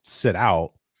you just sit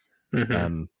out, Mm-hmm.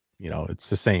 then, it's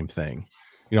the same thing.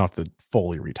 You don't have to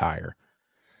fully retire.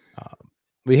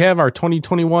 We have our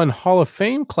 2021 Hall of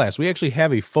Fame class. We actually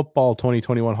have a football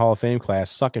 2021 Hall of Fame class.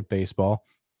 Suck at baseball.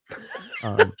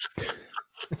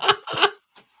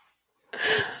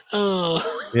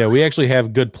 Yeah, we actually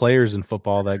have good players in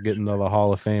football that get into the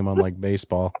Hall of Fame, unlike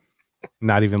baseball.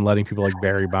 Not even letting people like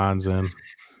Barry Bonds in.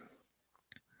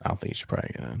 I don't think you should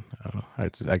probably get in. I don't know.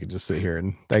 I could just sit here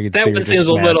and that one seems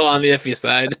a little on the iffy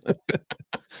side.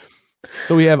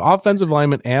 So we have offensive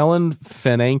lineman Alan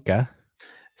Faneca.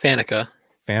 Faneca?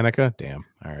 Damn.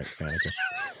 All right, Faneca.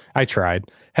 I tried.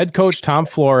 Head coach Tom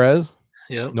Flores.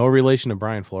 Yep. No relation to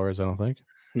Brian Flores, I don't think.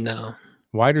 No.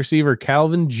 Wide receiver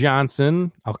Calvin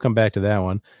Johnson. I'll come back to that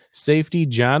one. Safety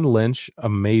John Lynch.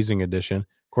 Amazing addition.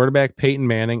 Quarterback Peyton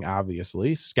Manning,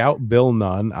 obviously. Scout Bill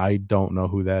Nunn. I don't know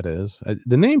who that is.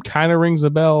 The name kind of rings a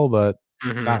bell, but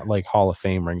not like Hall of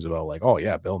Fame rings a bell. Like, oh,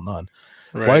 yeah, Bill Nunn.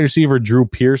 Right. Wide receiver Drew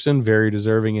Pearson, very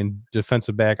deserving. And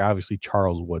defensive back, obviously,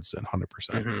 Charles Woodson, 100%.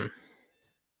 Mm-hmm.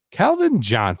 Calvin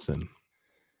Johnson.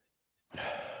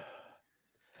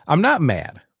 I'm not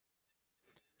mad.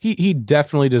 He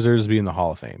definitely deserves to be in the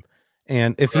Hall of Fame.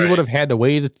 And if he would have had to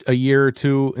wait a year or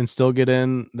two and still get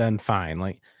in, then fine.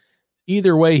 Like,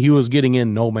 either way, he was getting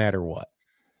in no matter what.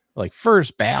 Like,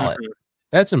 first ballot. Mm-hmm.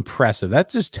 That's impressive. That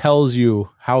just tells you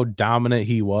how dominant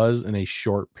he was in a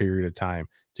short period of time.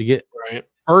 To get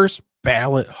first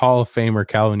ballot Hall of Famer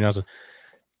Calvin Johnson.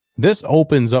 This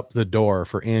opens up the door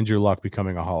for Andrew Luck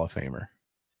becoming a Hall of Famer.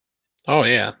 Oh,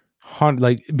 yeah.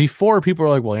 Like, before, people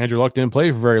were like, well, Andrew Luck didn't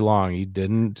play for very long. He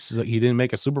didn't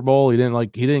make a Super Bowl. He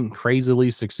didn't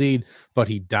crazily succeed, but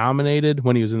he dominated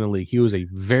when he was in the league. He was a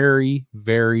very,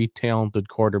 very talented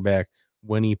quarterback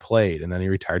when he played, and then he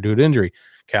retired due to injury.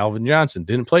 Calvin Johnson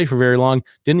didn't play for very long,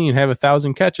 didn't even have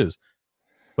 1,000 catches,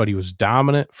 but he was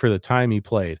dominant for the time he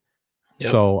played.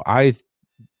 Yep. So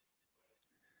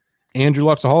Andrew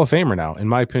Luck's a Hall of Famer now, in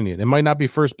my opinion. It might not be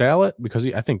first ballot because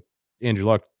I think Andrew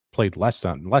Luck played less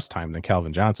time than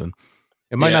Calvin Johnson.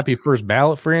 It might not be first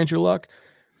ballot for Andrew Luck,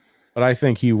 but I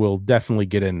think he will definitely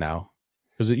get in now.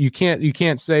 Because you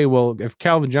can't say, well, if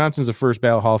Calvin Johnson's a first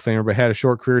ballot Hall of Famer but had a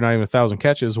short career, not even 1,000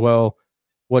 catches, well,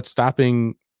 what's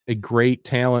stopping a great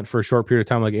talent for a short period of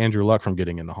time like Andrew Luck from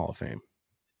getting in the Hall of Fame?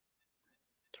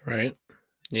 Right.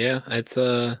 Yeah, it's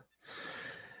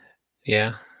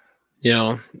yeah.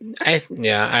 I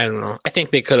don't know. I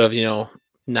think they could have,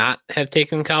 not have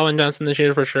taken Calvin Johnson this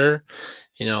year for sure.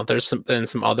 There's been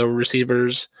some other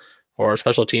receivers or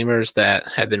special teamers that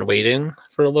have been waiting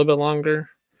for a little bit longer.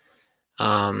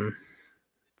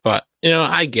 But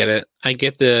I get it. I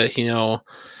get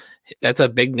that's a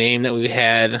big name that we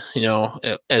had.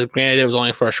 As granted, it was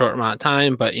only for a short amount of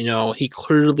time, but he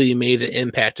clearly made an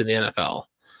impact in the NFL.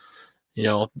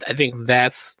 I think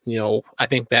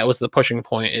that was the pushing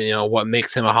point. And, what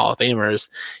makes him a Hall of Famer is,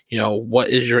 what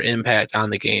is your impact on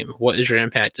the game? What is your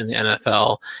impact in the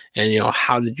NFL? And,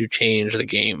 how did you change the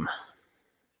game?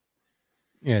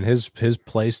 And his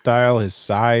play style, his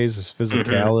size, his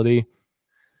physicality,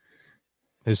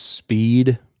 his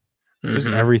speed, just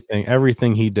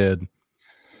everything he did.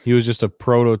 He was just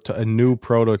a new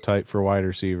prototype for wide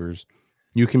receivers.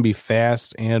 You can be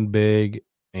fast and big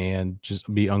and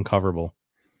just be uncoverable.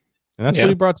 And that's what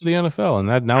he brought to the NFL. And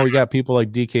that now we got people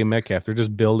like DK Metcalf. They're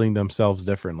just building themselves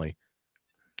differently.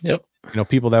 Yep. You know,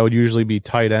 people that would usually be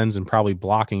tight ends and probably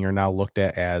blocking are now looked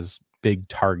at as big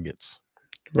targets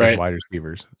as wide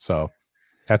receivers. So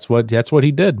that's what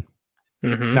he did.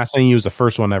 Not saying he was the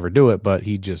first one to ever do it, but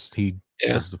he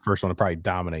was the first one to probably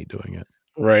dominate doing it.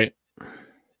 Right.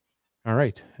 All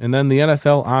right. And then the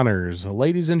NFL honors.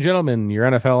 Ladies and gentlemen, your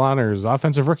NFL honors.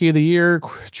 Offensive Rookie of the Year,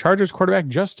 Chargers quarterback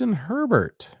Justin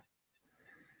Herbert.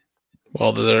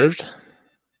 Well deserved.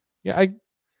 Yeah,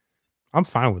 I'm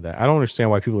fine with that. I don't understand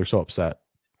why people are so upset.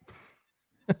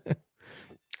 It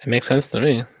makes sense to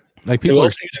me. Like people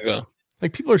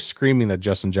are screaming that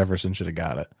Justin Jefferson should have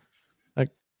got it. Like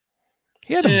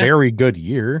he had a very good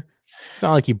year. It's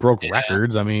not like he broke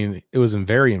records. I mean, it was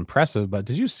very impressive, but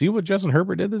did you see what Justin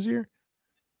Herbert did this year?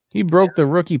 He broke the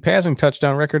rookie passing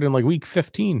touchdown record in like week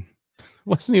 15.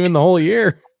 Wasn't even the whole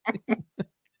year.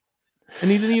 And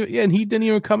he didn't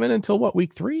even come in until what,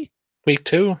 week 3? Week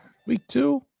 2. Week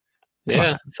 2?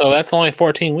 Yeah. So that's only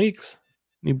 14 weeks.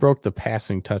 And he broke the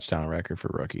passing touchdown record for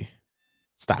rookie.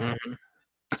 Stop it.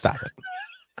 Stop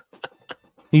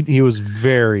it. He was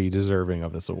very deserving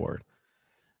of this award.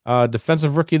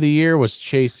 Defensive Rookie of the Year was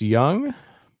Chase Young.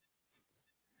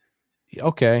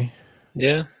 Okay.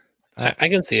 Yeah. I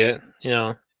can see it. You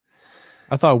know.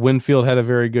 I thought Winfield had a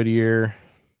very good year.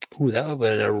 Ooh, that would have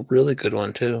been a really good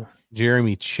one too.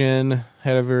 Jeremy Chin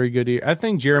had a very good year. I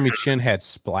think Jeremy Chin had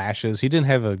splashes. He didn't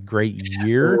have a great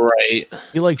year. Right.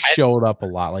 He showed up a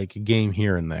lot, like a game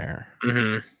here and there.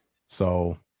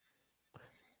 So,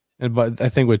 but I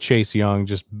think with Chase Young,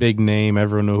 just big name.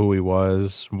 Everyone knew who he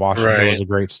was. Washington was a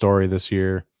great story this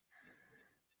year.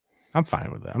 I'm fine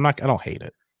with it. I don't hate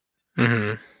it.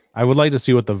 I would like to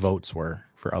see what the votes were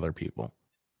for other people.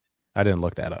 I didn't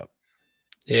look that up.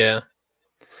 Yeah.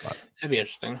 But that'd be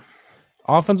interesting.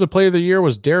 Offensive Player of the Year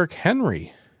was Derrick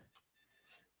Henry.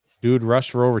 Dude rushed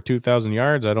for over 2,000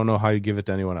 yards. I don't know how you give it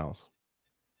to anyone else.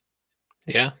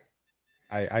 Yeah.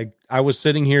 I was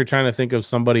sitting here trying to think of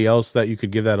somebody else that you could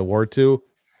give that award to.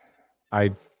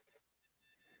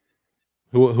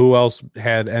 Who else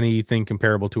had anything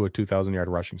comparable to a 2,000-yard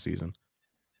rushing season?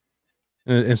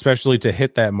 And especially to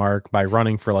hit that mark by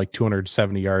running for like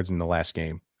 270 yards in the last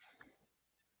game.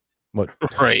 What?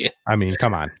 Right. I mean,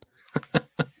 come on.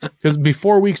 Because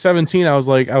before week 17, I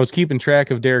was keeping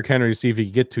track of Derrick Henry to see if he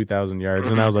could get 2,000 yards.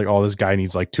 And I was like, oh, this guy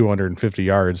needs like 250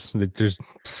 yards. It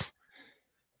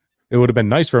would have been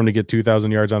nice for him to get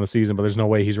 2,000 yards on the season, but there's no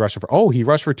way he's rushing for. He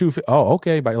rushed for 250. Oh,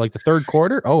 okay. By like the third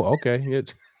quarter. Oh, okay.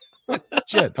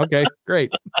 Shit. Okay,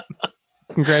 great.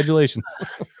 Congratulations.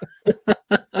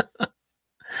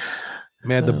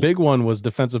 Man, the big one was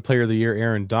Defensive Player of the Year,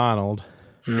 Aaron Donald.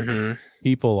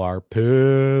 People are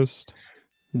pissed.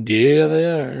 Yeah, they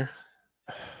are.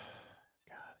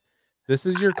 This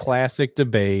is your classic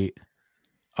debate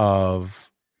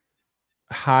of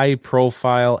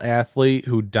high-profile athlete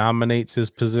who dominates his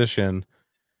position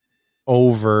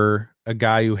over a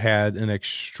guy who had an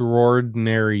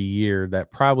extraordinary year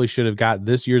that probably should have got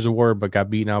this year's award, but got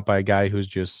beaten out by a guy who's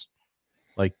just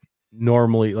like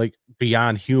normally like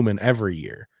beyond human every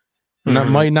year.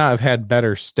 Might not have had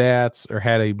better stats or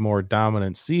had a more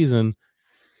dominant season,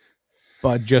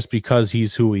 but just because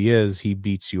he's who he is, he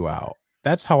beats you out.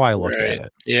 That's how I looked at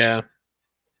it. Yeah.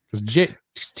 Because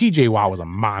TJ Watt was a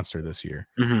monster this year.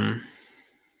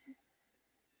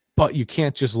 But you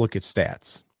can't just look at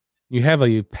stats. You have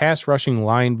a pass rushing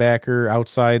linebacker,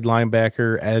 outside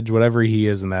linebacker, edge, whatever he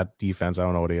is in that defense. I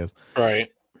don't know what he is.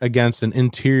 Right. Against an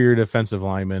interior defensive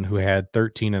lineman who had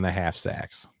 13 and a half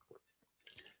sacks.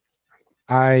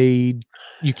 You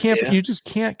just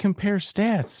can't compare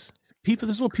stats. This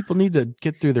is what people need to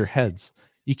get through their heads.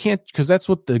 You can't, because that's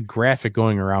what the graphic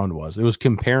going around was. It was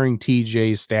comparing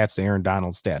TJ's stats to Aaron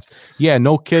Donald's stats. Yeah,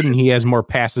 no kidding. He has more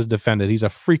passes defended. He's a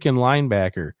freaking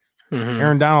linebacker.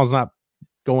 Aaron Donald's not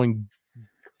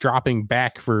dropping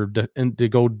back to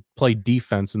go play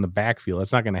defense in the backfield.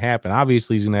 That's not going to happen.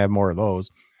 Obviously, he's going to have more of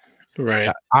those. Right.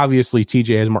 Obviously,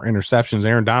 TJ has more interceptions.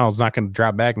 Aaron Donald's not going to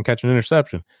drop back and catch an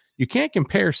interception. You can't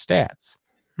compare stats.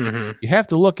 You have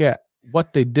to look at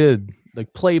what they did,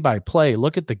 like play by play.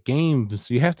 Look at the games.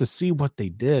 You have to see what they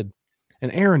did.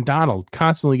 And Aaron Donald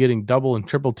constantly getting double and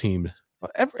triple teamed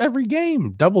every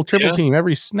game, double, triple team,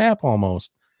 every snap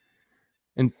almost.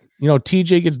 And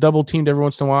TJ gets double teamed every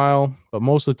once in a while, but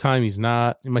most of the time he's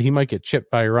not. He might get chipped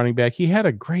by a running back. He had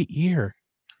a great year.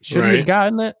 Should he have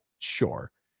gotten it? Sure.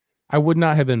 I would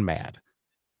not have been mad.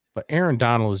 But Aaron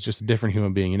Donald is just a different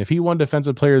human being. And if he won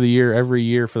Defensive Player of the Year every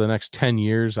year for the next 10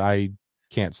 years, I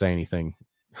can't say anything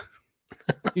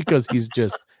because he's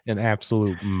just an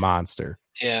absolute monster.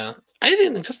 Yeah. I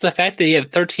think just the fact that he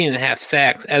had 13.5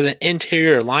 sacks as an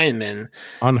interior lineman.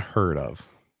 Unheard of.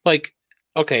 Like,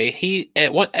 okay,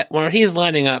 when he's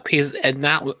lining up, he's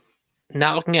not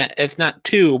looking at, it's not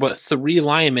 2, but 3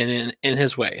 linemen in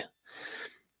his way.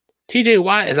 TJ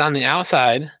Watt is on the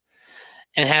outside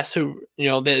and has to,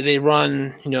 they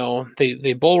run,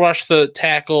 they bull rush the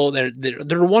tackle.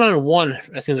 They're one-on-one,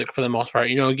 it seems like, for the most part.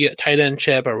 Get tight end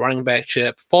chip or running back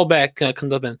chip. Fullback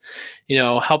comes up and,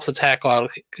 helps the tackle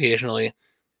out occasionally.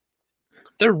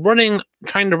 They're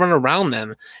trying to run around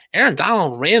them. Aaron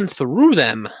Donald ran through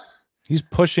them. He's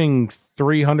pushing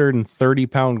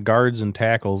 330-pound guards and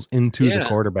tackles into the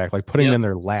quarterback, like putting them in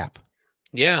their lap.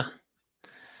 Yeah.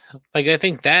 Like, I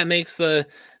think that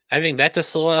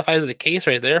just solidifies the case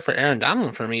right there for Aaron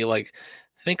Donald for me. Like,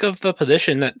 think of the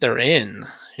position that they're in,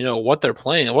 what they're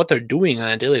playing, what they're doing on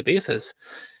a daily basis.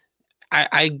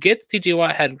 I get TJ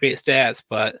Watt had great stats,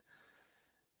 but,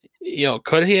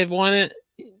 could he have won it?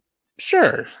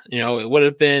 Sure. It would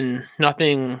have been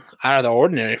nothing out of the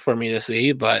ordinary for me to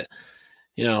see, but,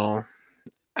 I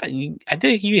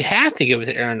think you have to give it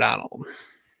to Aaron Donald.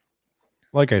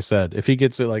 Like I said, if he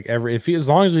gets it as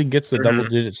long as he gets the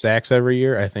double-digit sacks every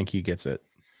year, I think he gets it,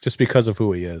 just because of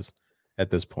who he is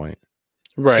at this point.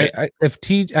 Right. I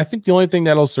think the only thing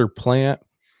that'll supplant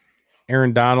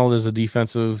Aaron Donald as a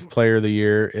defensive player of the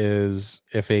year is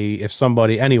if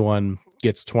anyone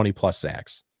gets 20+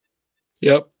 sacks.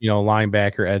 Yep.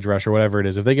 Linebacker, edge rusher, whatever it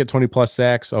is. If they get 20+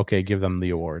 sacks, okay, give them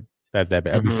the award. I'd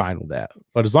be fine with that.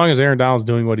 But as long as Aaron Donald's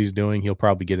doing what he's doing, he'll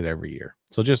probably get it every year.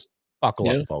 So just buckle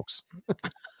up, folks.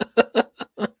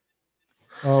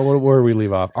 Where do we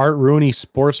leave off? Art Rooney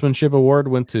Sportsmanship Award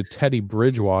went to Teddy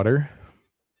Bridgewater.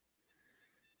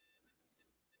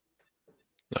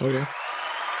 Okay.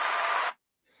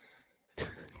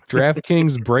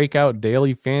 DraftKings Breakout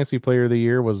Daily Fantasy Player of the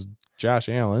Year was Josh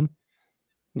Allen.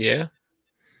 Yeah.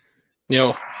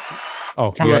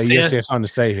 Oh, yeah, you have something to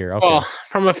say here. Okay. Well,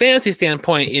 from a fantasy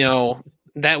standpoint,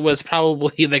 that was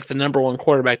probably like the number one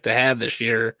quarterback to have this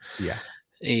year. Yeah.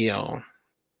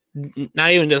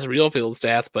 Not even just real field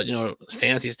stats, but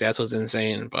fantasy stats was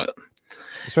insane. But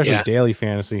especially daily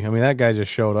fantasy. I mean, that guy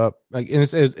just showed up. Like, and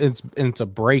it's a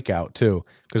breakout too.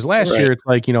 Because last year it's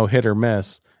like hit or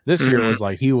miss. This year was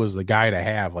like he was the guy to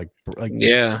have. Like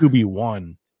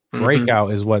QB1.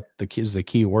 Breakout is what is the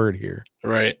key word here.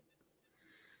 Right.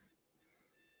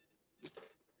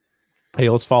 Hey,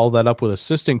 let's follow that up with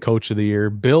Assistant Coach of the Year,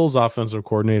 Bills Offensive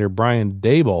Coordinator Brian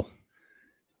Daboll,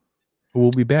 who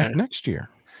will be back next year.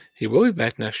 He will be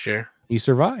back next year. He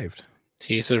survived.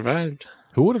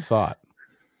 Who would have thought?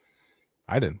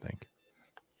 I didn't think.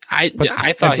 I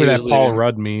thought he was that Paul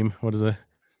Rudd meme. What is it?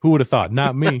 Who would have thought?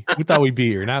 Not me. Who thought we'd be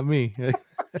here? Not me.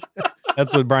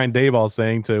 That's what Brian Daboll's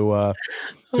saying to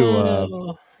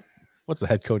what's the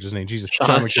head coach's name? Jesus,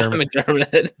 Sean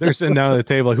McDermott. They're sitting down at the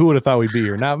table like, who would have thought we'd be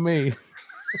here? Not me.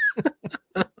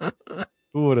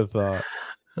 Who would have thought?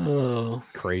 Oh,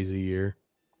 crazy year.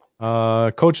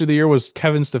 Coach of the Year was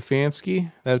Kevin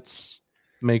Stefanski. That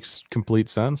makes complete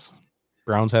sense.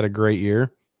 Browns had a great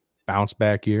year, bounce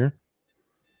back year.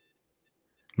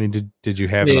 I mean, did you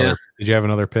have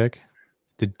another pick?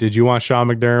 Did you want Sean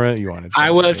McDermott?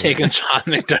 I would have taken Sean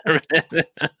McDermott.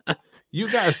 You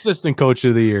got Assistant Coach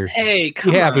of the Year. Hey,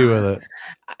 be happy with it.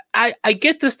 I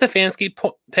get the Stefanski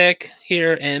pick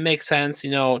here, and it makes sense.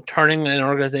 Turning an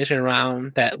organization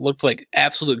around that looked like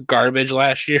absolute garbage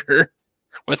last year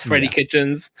with Freddie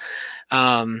Kitchens.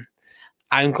 I'm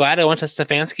glad I went to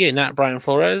Stefanski and not Brian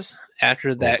Flores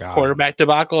after that quarterback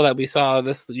debacle that we saw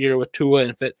this year with Tua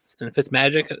and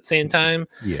Fitzmagic at the same time.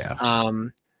 Yeah.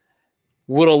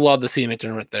 Would have loved to see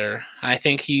McDermott there. I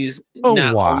think he's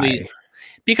why?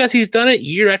 Because he's done it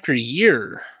year after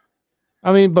year.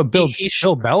 I mean, but Bill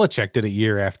Belichick did it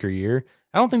year after year.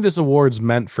 I don't think this award's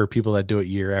meant for people that do it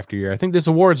year after year. I think this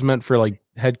award's meant for like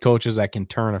head coaches that can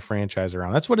turn a franchise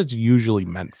around. That's what it's usually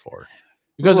meant for.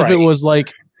 Because if it was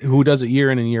like who does it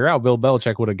year in and year out, Bill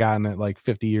Belichick would have gotten it like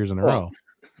 50 years in a row.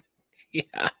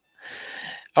 Yeah.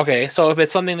 Okay, so if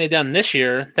it's something they've done this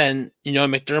year, then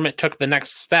McDermott took the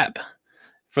next step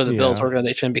for the Bills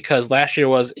organization, because last year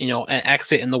was, an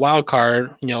exit in the wild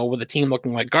card, with a team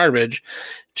looking like garbage,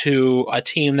 to a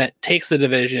team that takes the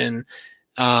division,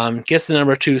 gets the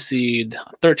number 2 seed,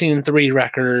 13-3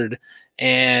 record,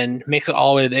 and makes it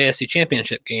all the way to the AFC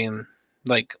Championship game.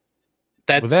 Like,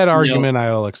 that's with that argument,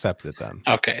 I'll accept it then.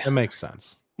 Okay. That makes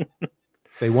sense.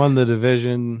 They won the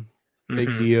division,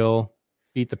 big deal,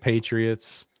 beat the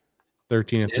Patriots,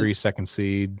 13-3, second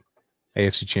seed,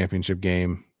 AFC Championship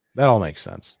game. That all makes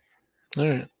sense. All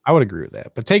right. I would agree with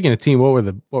that. But taking a team, what were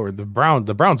the Browns?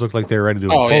 The Browns looked like they were ready to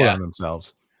do a quote on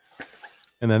themselves.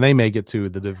 And then they make it to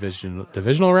the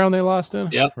divisional round they lost in.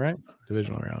 Yep. Right?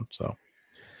 Divisional round. So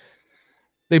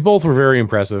they both were very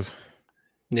impressive.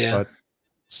 Yeah. But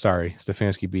sorry,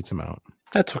 Stefanski beats him out.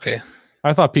 That's okay.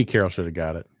 I thought Pete Carroll should have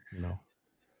got it.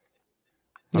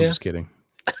 I'm just kidding.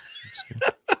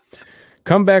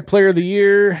 Comeback player of the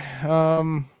year.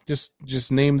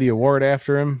 Just name the award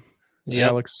after him. Yeah.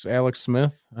 Alex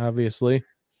Smith, obviously.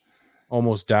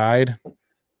 Almost died.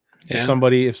 Yeah.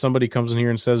 If somebody comes in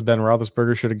here and says Ben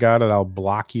Roethlisberger should have got it, I'll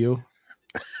block you.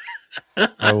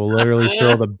 I will literally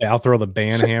throw the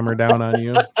ban hammer down on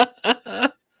you.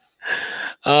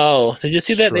 Oh, did you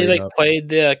see that they Straight up. played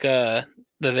the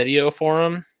video for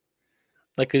him?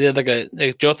 Like they did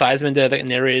Joe Theismann did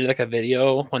narrated a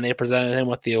video when they presented him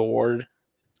with the award.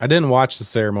 I didn't watch the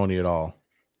ceremony at all.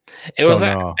 It was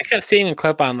no. I kept seeing a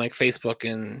clip on Facebook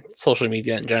and social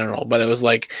media in general, but it was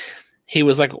he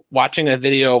was watching a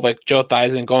video of Joe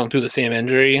Theismann going through the same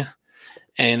injury,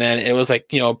 and then it was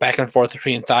back and forth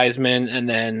between Theismann and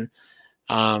then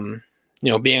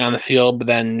being on the field, but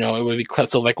then it would be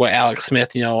clips of what Alex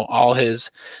Smith, all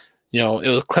his it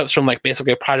was clips from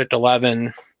basically Project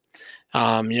 11,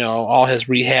 all his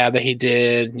rehab that he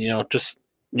did, just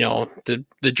the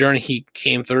journey he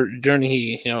came through,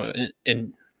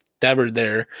 endeavored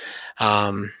there.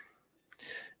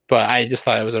 But I just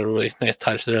thought it was a really nice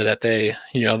touch there that they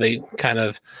kind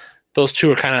of, those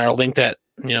two are linked at,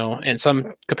 in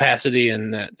some capacity,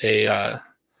 and that they,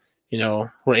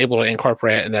 were able to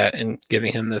incorporate that in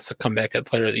giving him this comeback at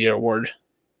Player of the Year award.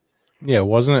 Yeah,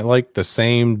 wasn't it the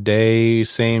same day,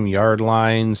 same yard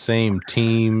line, same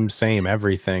team, same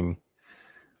everything?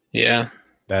 Yeah.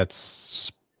 That's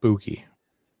spooky.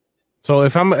 So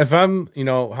if I'm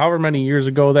however many years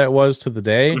ago that was to the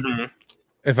day,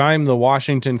 if I'm the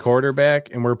Washington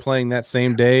quarterback and we're playing that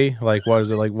same day, what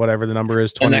is it, whatever the number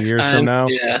is, 20 years from now,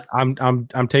 yeah.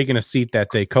 I'm taking a seat that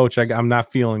day. Coach, I'm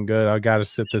not feeling good. I got to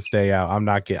sit this day out. I'm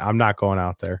not going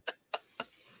out there.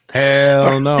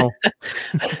 Hell no.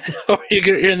 Or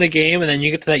you're in the game and then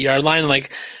you get to that yard line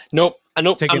nope,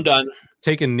 I'm done.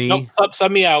 Take a knee. Nope,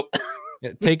 sub me out.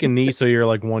 Take a knee so you're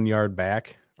 1 yard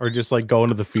back. Or just go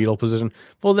into the fetal position.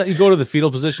 Well, that you go to the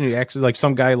fetal position, you actually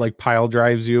some guy pile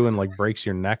drives you and breaks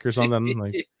your neck or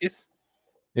something.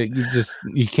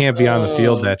 You can't be on the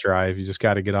field that drive. You just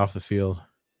got to get off the field.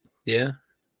 Yeah.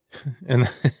 And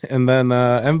then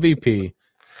MVP,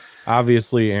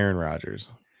 obviously Aaron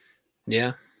Rodgers.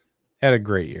 Yeah. Had a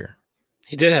great year.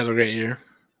 He did have a great year.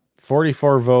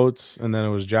 44 votes, and then it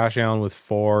was Josh Allen with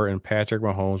 4 and Patrick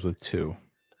Mahomes with 2.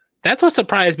 That's what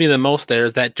surprised me the most there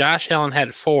is that Josh Allen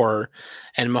had 4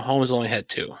 and Mahomes only had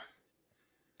 2.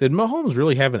 Did Mahomes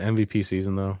really have an MVP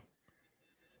season though?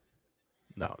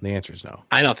 No, the answer is no.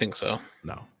 I don't think so.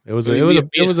 No. It was a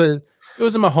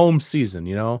Mahomes season,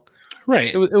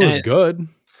 Right. It was good,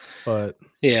 but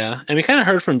yeah, and we kind of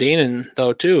heard from Danon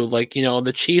though too.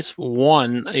 The Chiefs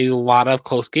won a lot of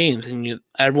close games, and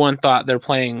everyone thought they're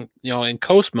playing, in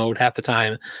coast mode half the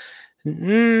time.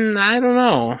 I don't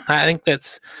know. I think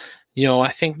that's,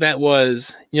 I think that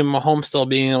was, Mahomes still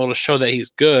being able to show that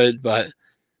he's good, but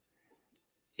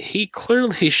he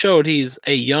clearly showed he's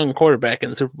a young quarterback in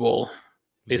the Super Bowl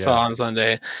we saw on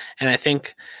Sunday. And I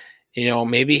think,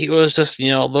 maybe he was just,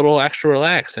 a little extra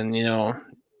relaxed and,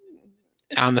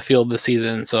 on the field this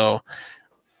season. So,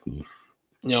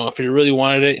 if he really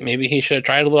wanted it, maybe he should have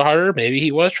tried a little harder. Maybe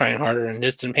he was trying harder and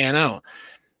just didn't pan out.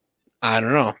 I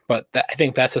don't know, but I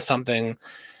think that's just something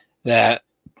that,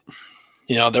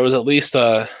 there was at least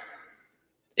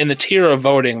in the tier of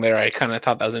voting there, I kind of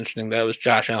thought that was interesting. That was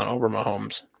Josh Allen over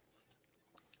Mahomes.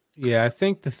 Yeah, I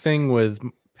think the thing with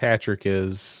Patrick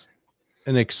is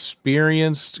an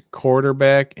experienced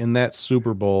quarterback in that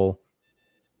Super Bowl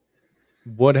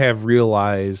would have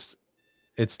realized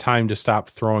it's time to stop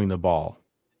throwing the ball.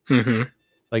 Mm-hmm.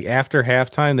 After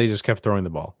halftime, they just kept throwing the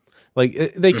ball.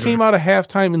 They came out of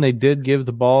halftime and they did give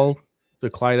the ball to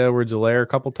Clyde Edwards-Helaire a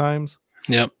couple times.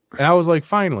 Yep. And I was like,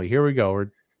 finally, here we go.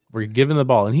 We're giving the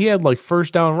ball. And he had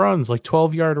first down runs,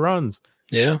 12-yard runs.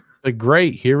 Yeah.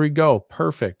 Great, here we go.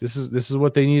 Perfect. This is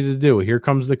what they needed to do. Here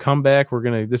comes the comeback.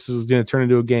 This is gonna turn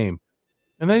into a game.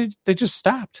 And they just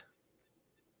stopped.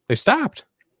 They stopped.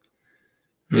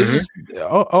 They just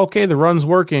okay, the run's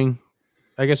working.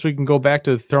 I guess we can go back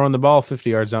to throwing the ball 50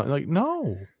 yards out.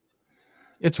 No.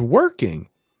 It's working.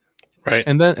 Right.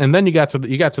 And then you got to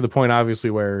the point, obviously,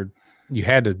 where you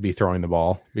had to be throwing the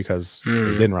ball because they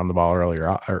didn't run the ball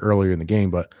earlier in the game.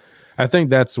 But I think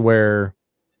that's where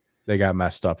they got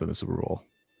messed up in the Super Bowl.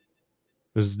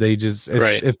 Because they just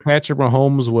if Patrick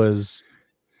Mahomes was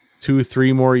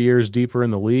 2-3 more years deeper in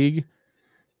the league,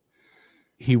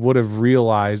 he would have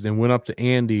realized and went up to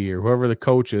Andy or whoever the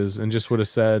coach is and just would have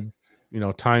said,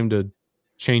 time to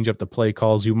change up the play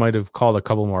calls. You might have called a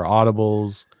couple more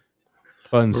audibles.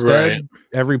 But instead,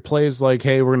 every play is like,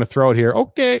 hey, we're going to throw it here.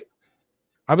 Okay.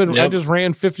 I just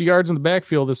ran 50 yards in the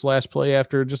backfield this last play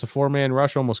after just a 4-man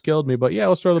rush almost killed me. But yeah,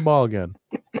 let's throw the ball again.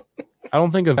 I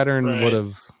don't think a veteran would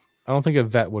have. I don't think a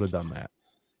vet would have done that.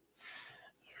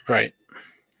 Right.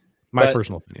 My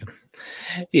personal opinion.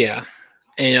 Yeah.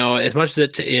 And, as much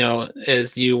as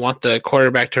as you want the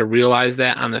quarterback to realize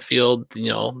that on the field,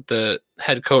 the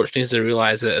head coach needs to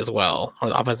realize it as well, or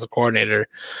the offensive coordinator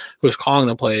who's calling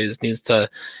the plays needs to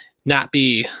not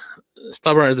be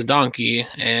stubborn as a donkey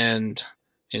and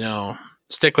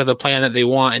stick with the plan that they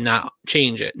want and not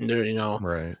change it. And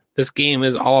right. This game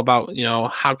is all about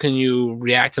how can you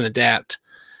react and adapt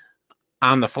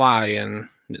on the fly, and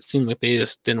it seemed like they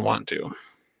just didn't want to.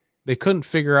 They couldn't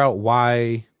figure out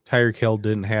why Tyreek Hill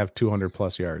didn't have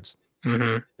 200+ yards.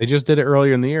 Mm-hmm. They just did it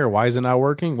earlier in the year. Why is it not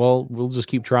working? Well, we'll just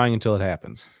keep trying until it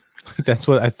happens. That's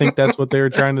what they were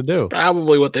trying to do. That's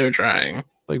probably what they were trying.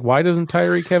 Like, why doesn't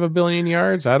Tyreek have 1 billion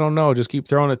yards? I don't know. Just keep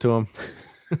throwing it to him.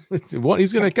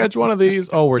 He's going to catch one of these.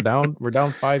 Oh, we're down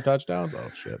 5 touchdowns. Oh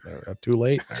shit, too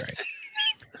late. All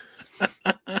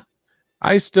right.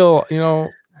 I still,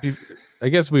 I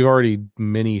guess we've already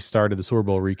mini started the Super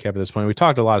Bowl recap at this point. We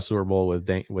talked a lot of Super Bowl with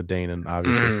Danon,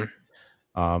 obviously.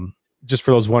 Mm-hmm. Just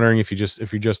for those wondering, if you're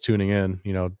just tuning in,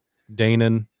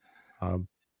 Danon, oh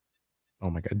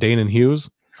my God, Danon Hughes,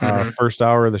 first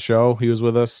hour of the show, he was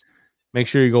with us. Make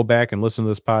sure you go back and listen to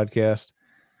this podcast.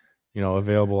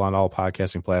 Available on all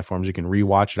podcasting platforms. You can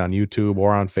rewatch it on YouTube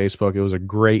or on Facebook. It was a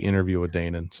great interview with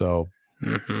Danon. So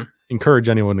encourage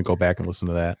anyone to go back and listen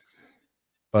to that.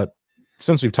 But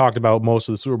since we've talked about most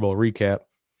of the Super Bowl recap,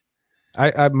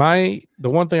 the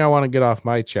one thing I want to get off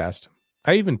my chest,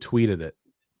 I even tweeted it.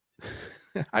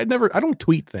 I don't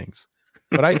tweet things,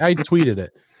 but I tweeted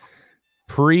it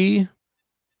pre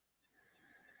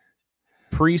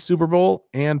Super Bowl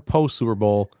and post Super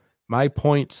Bowl. My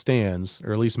point stands,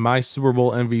 or at least my Super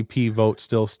Bowl MVP vote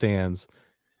still stands,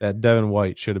 that Devin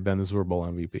White should have been the Super Bowl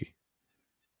MVP.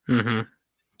 Mm-hmm.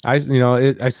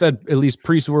 I said at least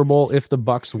pre Super Bowl, if the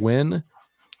Bucs win,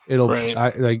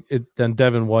 then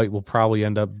Devin White will probably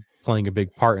end up playing a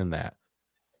big part in that.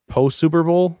 Post Super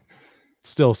Bowl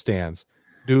still stands.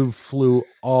 Dude flew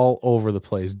all over the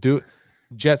place.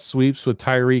 Jet sweeps with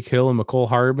Tyreek Hill and McCole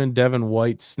Hardman. Devin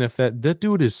White sniffed that. That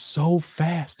dude is so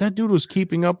fast. That dude was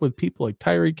keeping up with people like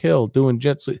Tyreek Hill doing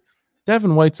jet sweeps.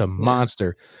 Devin White's a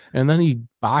monster. And then he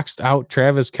boxed out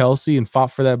Travis Kelce and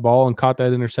fought for that ball and caught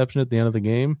that interception at the end of the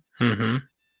game. Mm-hmm.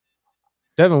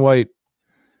 Devin White,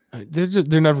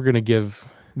 they're never going to give.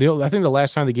 I think the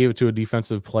last time they gave it to a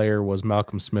defensive player was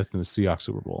Malcolm Smith in the Seahawks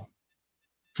Super Bowl.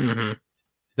 Mm-hmm.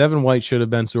 Devin White should have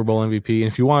been Super Bowl MVP. And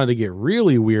if you wanted to get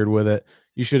really weird with it,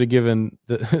 you should have given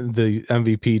the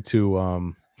MVP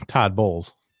to Todd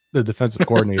Bowles, the defensive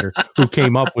coordinator, who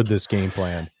came up with this game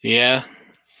plan. Yeah.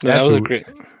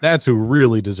 That's who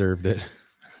really deserved it.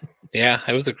 Yeah,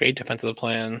 it was a great defensive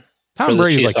plan. Tom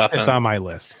Brady's like fifth on my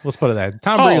list. Let's put it that.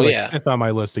 Tom Brady's fifth on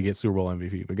my list to get Super Bowl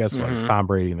MVP. But guess what? Tom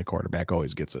Brady and the quarterback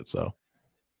always gets it. So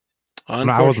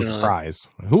I wasn't surprised.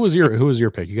 Who was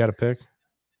your pick? You got a pick?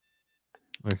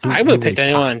 I would have picked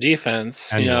anyone on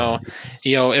defense.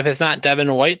 If it's not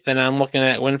Devin White, then I'm looking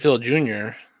at Winfield Jr.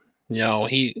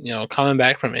 He coming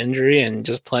back from injury and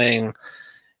just playing,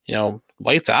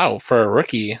 lights out for a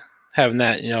rookie, having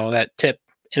that that tip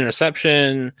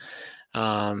interception.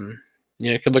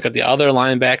 You could look at the other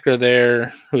linebacker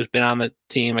there who's been on the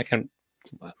team. I can't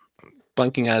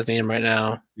blanking on his name right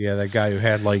now. Yeah, that guy who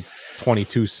had like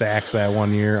 22 sacks that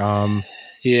one year.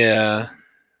 Yeah,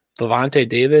 Levante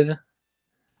David.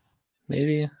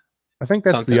 Maybe I think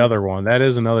that's the other one. That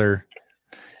is another.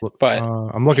 But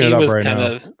I'm looking it up right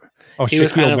now.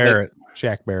 Shaquille Barrett,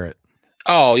 Shaq Barrett.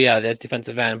 Oh yeah, that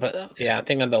defensive end. But yeah, I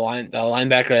think of the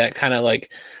linebacker that kind of like.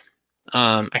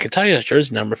 I could tell you his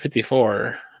jersey number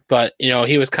 54, but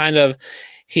he was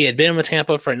he had been with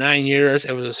Tampa for 9 years.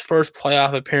 It was his first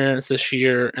playoff appearance this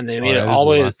year, and they made it all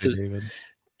the way to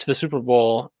the Super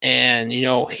Bowl. And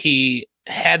he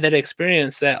had that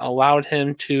experience that allowed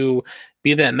him to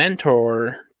be that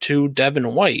mentor to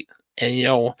Devin White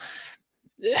and,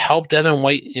 help Devin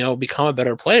White, become a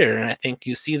better player. And I think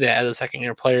you see that as a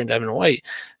second-year player in Devin White,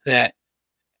 that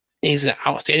he's an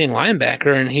outstanding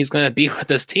linebacker, and he's going to be with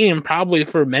this team probably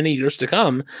for many years to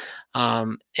come.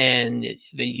 And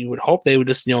you would hope they would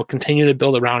just, continue to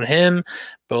build around him,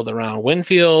 build around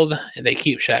Winfield, and they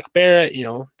keep Shaq Barrett.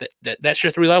 That's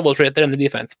your 3 levels right there in the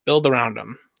defense. Build around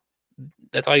them.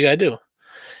 That's all you got to do.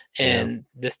 And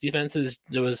this defense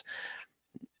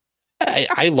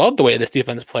I love the way this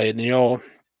defense played.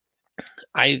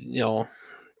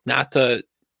 Not to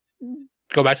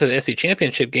go back to the SEC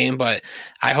championship game, but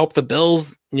I hope the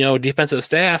Bills, defensive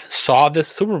staff saw this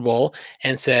Super Bowl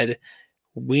and said,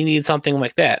 we need something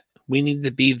like that. We need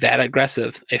to be that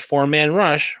aggressive. A 4-man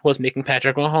rush was making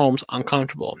Patrick Mahomes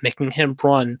uncomfortable, making him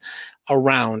run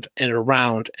around and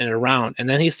around and around. And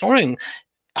then he's throwing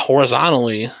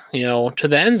horizontally, to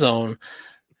the end zone.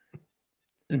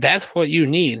 That's what you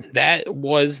need. That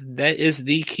is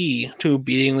the key to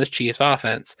beating this Chiefs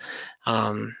offense.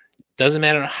 Doesn't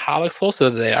matter how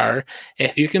explosive they are.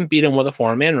 If you can beat them with a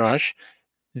 4-man rush,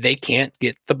 they can't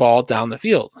get the ball down the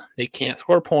field. They can't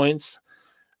score points.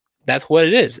 That's what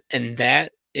it is. And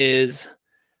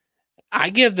I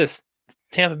give this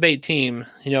Tampa Bay team,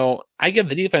 I give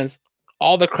the defense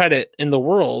all the credit in the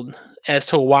world as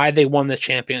to why they won the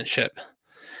championship.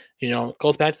 It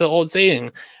goes back to the old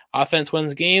saying, offense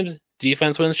wins games,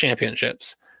 defense wins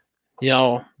championships.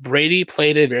 Brady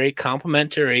played a very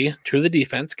complementary to the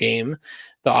defense game.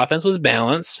 The offense was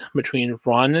balanced between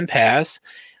run and pass.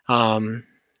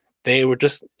 They were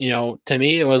just, to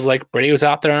me, it was like Brady was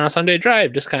out there on a Sunday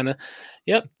drive, just kind of,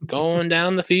 going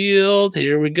down the field.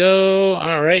 Here we go.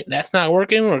 All right, that's not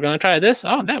working. We're going to try this.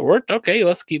 Oh, that worked. Okay,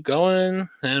 let's keep going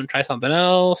and try something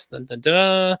else.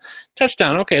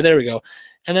 Touchdown. Okay, there we go.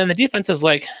 And then the defense is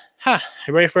like,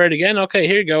 you ready for it again? Okay,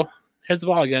 here you go. Here's the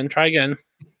ball again. Try again.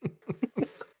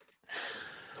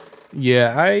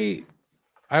 Yeah, I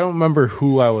don't remember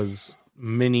who I was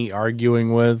mini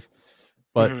arguing with,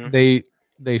 but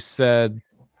they said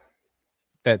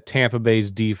that Tampa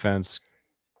Bay's defense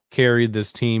carried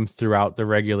this team throughout the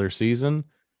regular season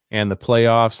and the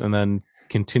playoffs, and then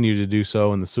continue to do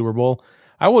so in the Super Bowl.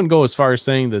 I wouldn't go as far as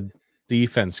saying the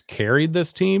defense carried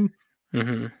this team,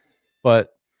 but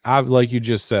like you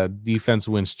just said, defense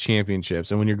wins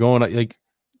championships. And when you're going like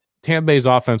Tampa Bay's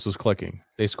offense was clicking.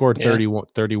 They scored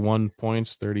 31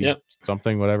 points, 30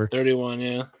 something, whatever. 31,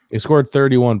 yeah. They scored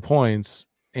 31 points,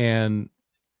 and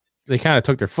they kind of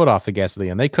took their foot off the gas at the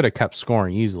end. They could have kept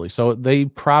scoring easily. So they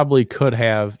probably could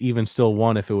have even still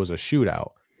won if it was a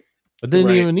shootout. But they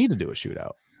didn't even need to do a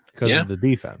shootout because of the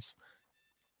defense.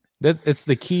 It's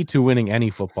the key to winning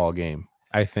any football game,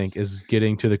 I think, is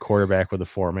getting to the quarterback with a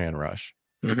 4-man rush.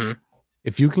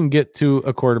 If you can get to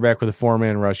a quarterback with a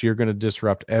 4-man rush, you're going to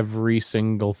disrupt every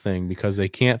single thing because they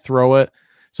can't throw it.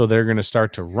 So they're going to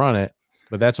start to run it.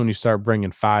 But that's when you start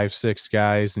bringing 5-6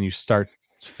 guys and you start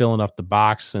filling up the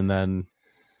box, and then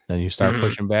you start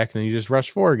pushing back, and then you just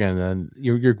rush forward again. And then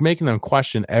you're making them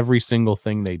question every single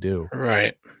thing they do.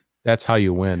 Right. That's how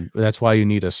you win. That's why you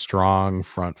need a strong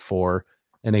front four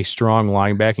and a strong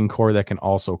linebacking core that can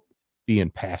also be in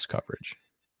pass coverage.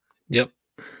 Yep.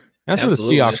 That's where the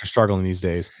Seahawks are struggling these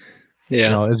days.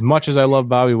 Yeah. As much as I love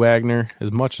Bobby Wagner,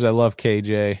 as much as I love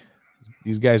KJ,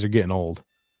 these guys are getting old.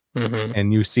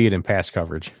 And you see it in pass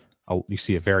coverage. You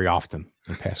see it very often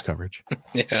in pass coverage.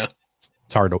 Yeah.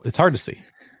 It's hard to see.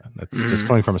 That's just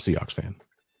coming from a Seahawks fan.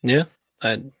 Yeah.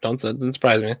 That doesn't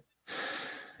surprise me.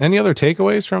 Any other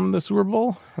takeaways from the Super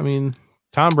Bowl? I mean,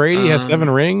 Tom Brady has 7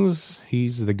 rings.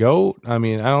 He's the GOAT. I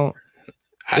mean,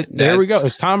 there we go.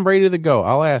 Is Tom Brady the GOAT?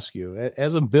 I'll ask you.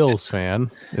 As a Bills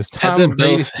fan, is Tom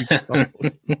Brady the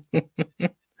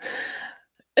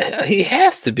GOAT? He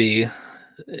has to be.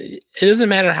 It doesn't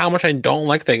matter how much I don't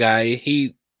like the guy.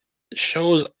 He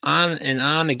shows on and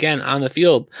on again on the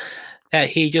field that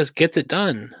he just gets it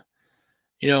done.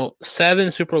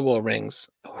 7 Super Bowl rings.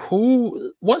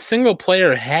 What single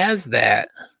player has that?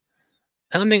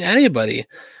 I don't think anybody.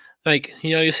 Like,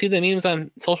 you see the memes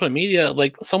on social media,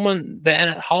 like someone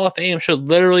that Hall of Fame should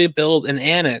literally build an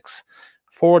annex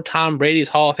for Tom Brady's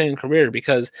Hall of Fame career,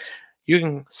 because you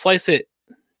can slice it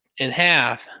in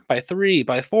half, by 3,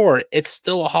 by 4. It's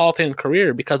still a Hall of Fame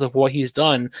career because of what he's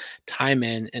done time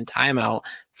in and time out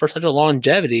for such a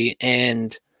longevity.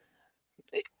 And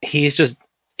it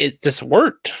just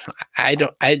worked. I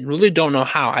really don't know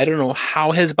how. I don't know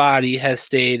how his body has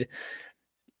stayed,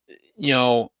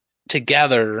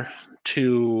 together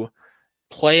to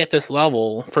play at this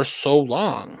level for so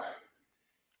long.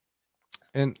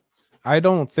 And I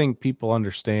don't think people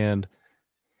understand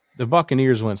the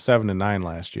Buccaneers went 7-9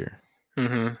 last year.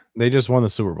 They just won the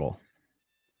Super Bowl.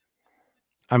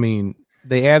 I mean,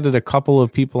 they added a couple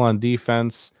of people on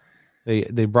defense.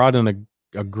 They brought in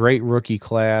a great rookie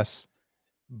class,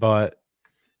 but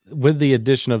with the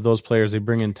addition of those players, they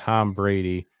bring in Tom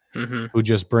Brady, who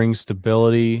just brings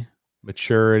stability,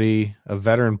 maturity, a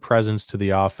veteran presence to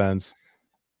the offense,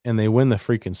 and they win the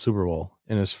freaking Super Bowl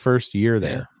in his first year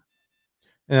there. Yeah.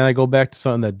 And I go back to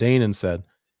something that Danon said.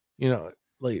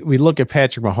 Like we look at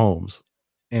Patrick Mahomes,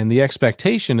 and the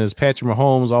expectation is Patrick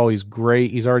Mahomes, always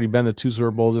great. He's already been to 2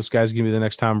 Super Bowls. This guy's going to be the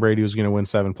next Tom Brady who's going to win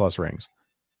 7+ rings.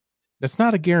 That's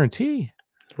not a guarantee.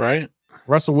 Right.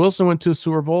 Russell Wilson went to a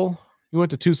Super Bowl. He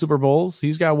went to 2 Super Bowls.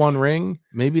 He's got 1 ring.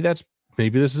 Maybe this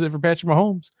is it for Patrick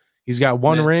Mahomes. He's got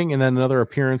 1 ring and then another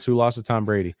appearance who lost to Tom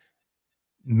Brady.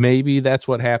 Maybe that's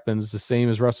what happens. The same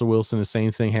as Russell Wilson. The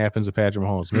same thing happens to Patrick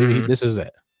Mahomes. Maybe this is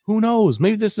it. Who knows?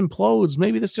 Maybe this implodes.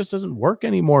 Maybe this just doesn't work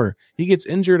anymore. He gets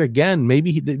injured again.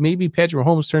 Maybe Patrick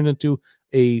Mahomes turned into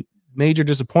a major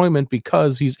disappointment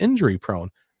because he's injury prone.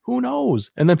 Who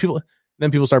knows? And then people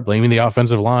start blaming the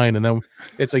offensive line, and then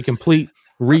it's a complete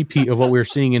repeat of what we were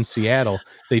seeing in Seattle.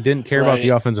 They didn't care about the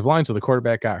offensive line, so the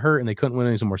quarterback got hurt, and they couldn't win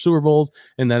any more Super Bowls,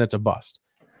 and then it's a bust.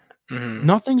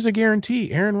 Nothing's a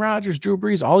guarantee. Aaron Rodgers, Drew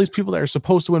Brees, all these people that are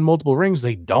supposed to win multiple rings,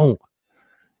 they don't.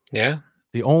 Yeah.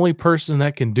 The only person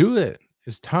that can do it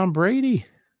is Tom Brady.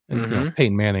 And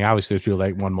Peyton Manning. Obviously, there's people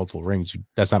that won multiple rings.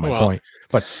 That's not my point.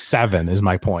 But 7 is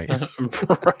my point.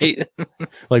 Right.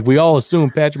 Like we all assume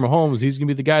Patrick Mahomes, he's going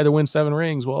to be the guy that wins 7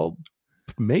 rings. Well,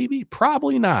 maybe,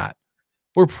 probably not.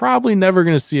 We're probably never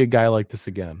going to see a guy like this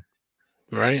again.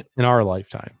 Right. In our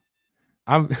lifetime.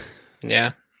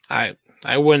 Yeah.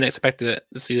 I wouldn't expect to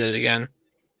see that again.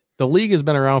 The league has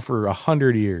been around for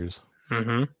 100 years.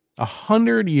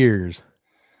 100 years.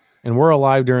 And we're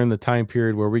alive during the time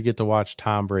period where we get to watch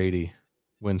Tom Brady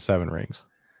win 7 rings.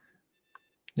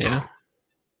 Yeah.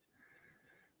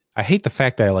 I hate the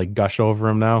fact that I like gush over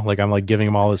him now. Like I'm like giving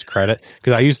him all this credit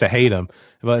because I used to hate him,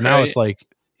 but now it's like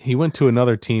he went to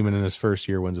another team and in his first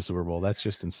year wins a Super Bowl. That's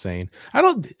just insane.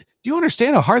 Do you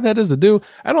understand how hard that is to do?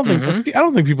 I don't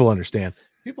think people understand.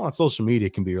 People on social media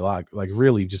can be like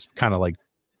really just kind of like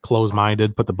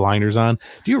close-minded, put the blinders on.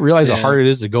 Do you realize how hard it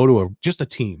is to go to just a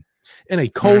team in a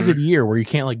COVID year where you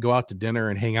can't like go out to dinner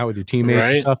and hang out with your teammates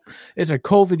and stuff? It's a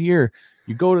COVID year.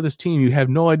 You go to this team, you have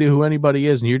no idea who anybody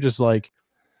is, and you're just like,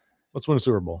 let's win a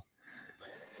Super Bowl.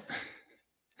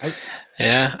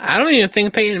 I don't even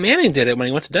think Peyton Manning did it when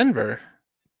he went to Denver.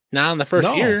 Not in the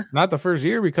first year. Not the first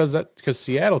year because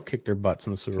Seattle kicked their butts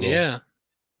in the Super Bowl. Yeah.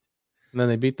 And then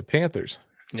they beat the Panthers.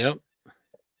 Yep.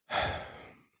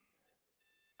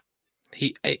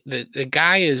 The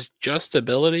guy is just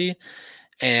ability,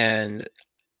 and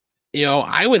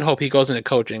I would hope he goes into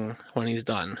coaching when he's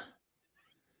done.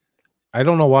 I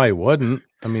don't know why he wouldn't.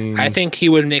 I mean, I think he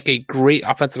would make a great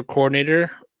offensive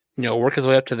coordinator, work his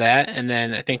way up to that, and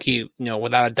then I think he,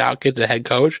 without a doubt, get the head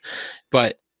coach.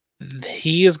 But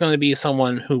he is going to be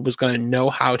someone who was going to know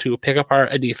how to pick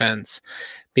apart a defense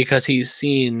because he's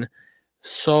seen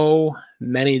so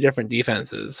many different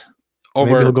defenses.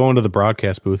 Maybe he'll go into the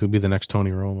broadcast booth. He'll be the next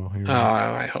Tony Romo.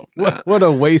 I hope not. What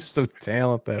a waste of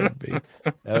talent that would be.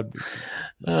 That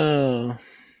would be.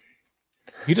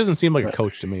 He doesn't seem like a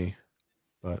coach to me,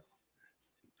 but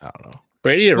I don't know.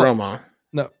 Brady or Romo?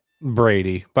 No,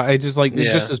 Brady. But I just like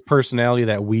just his personality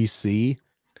that we see.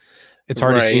 It's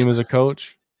hard to see him as a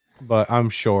coach. But I'm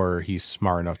sure he's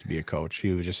smart enough to be a coach.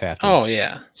 He would just have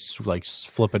to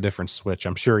flip a different switch.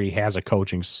 I'm sure he has a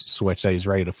coaching switch that he's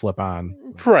ready to flip on.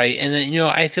 Right. And then,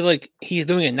 I feel like he's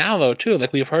doing it now, though, too.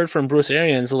 Like we've heard from Bruce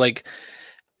Arians, like,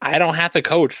 I don't have to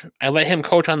coach. I let him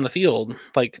coach on the field.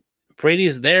 Like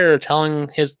Brady's there telling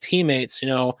his teammates,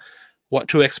 what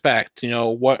to expect,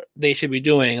 what they should be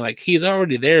doing. Like he's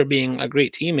already there being a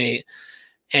great teammate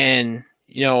and,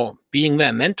 being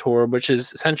that mentor, which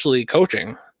is essentially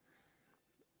coaching.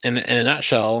 In a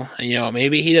nutshell,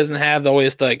 maybe he doesn't have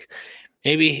always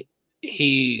maybe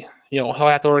he, he'll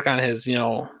have to work on his,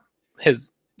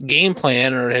 his game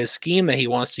plan or his scheme that he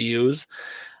wants to use.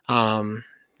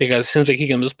 Because it seems like he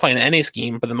can just play in any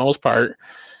scheme for the most part.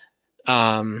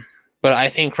 But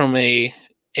I think from a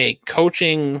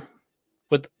coaching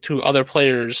to other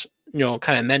players, kind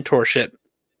of mentorship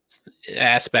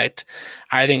aspect,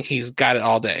 I think he's got it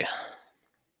all day.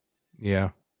 Yeah,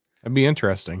 it'd be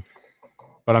interesting.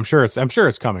 But I'm sure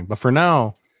it's coming. But for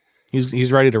now,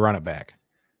 he's ready to run it back,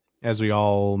 as we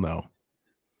all know.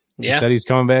 Yeah. He said he's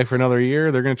coming back for another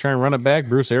year. They're going to try and run it back.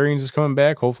 Bruce Arians is coming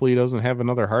back. Hopefully, he doesn't have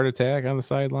another heart attack on the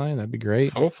sideline. That'd be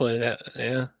great. Hopefully that.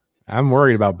 Yeah. I'm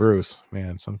worried about Bruce,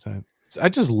 man. Sometimes I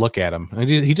just look at him.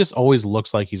 He just always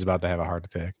looks like he's about to have a heart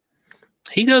attack.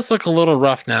 He does look a little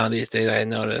rough now these days. I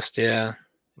noticed. Yeah.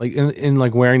 Like in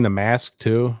like wearing the mask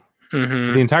too.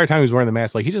 Mm-hmm. The entire time he's wearing the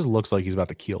mask, like he just looks like he's about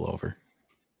to keel over.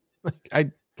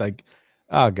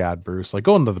 Oh God, Bruce, like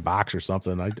go into the box or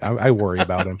something. I worry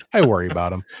about him. I worry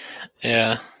about him.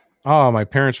 Yeah. Oh, my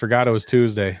parents forgot it was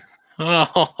Tuesday.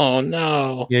 Oh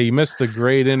no. Yeah, you missed the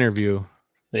great interview.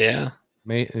 Yeah.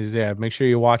 Make sure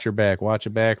you watch it back,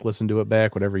 listen to it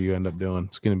back, whatever you end up doing.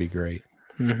 It's going to be great.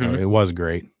 Mm-hmm. It was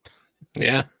great.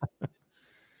 Yeah.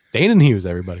 Dane and Hughes,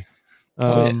 everybody.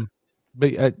 Yeah.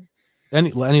 But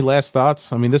any last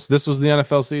thoughts? I mean, this was the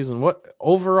NFL season. What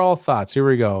overall thoughts? Here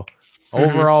we go.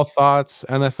 Overall thoughts,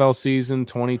 NFL season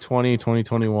 2020,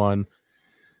 2021.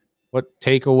 What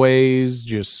takeaways?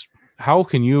 Just how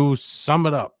can you sum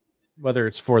it up? Whether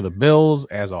it's for the Bills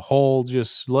as a whole,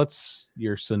 just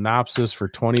your synopsis for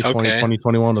 2020,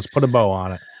 2021. Let's put a bow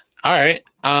on it. All right.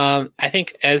 I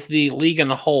think as the league in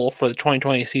a whole for the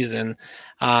 2020 season,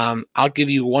 I'll give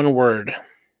you one word: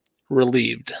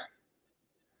 relieved.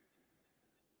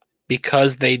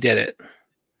 Because they did it.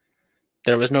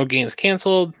 There was no games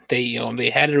canceled. They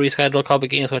had to reschedule a couple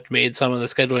of games, which made some of the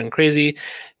scheduling crazy.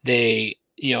 They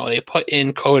put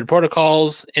in COVID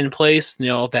protocols in place,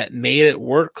 that made it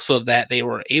work so that they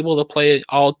were able to play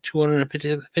all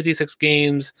 256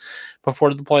 games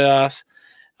before the playoffs.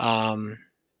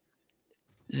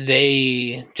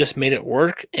 They just made it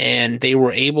work, and they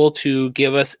were able to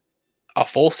give us a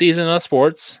full season of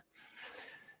sports.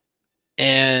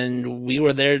 And we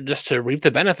were there just to reap the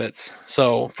benefits.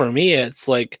 So for me, it's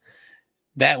like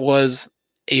that was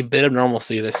a bit of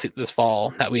normalcy this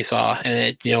fall that we saw,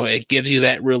 and it gives you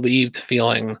that relieved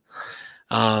feeling,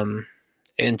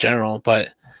 in general. But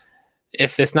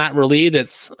if it's not relieved,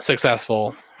 it's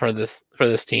successful for this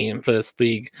team, for this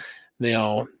league. They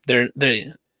aren't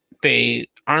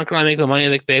going to make the money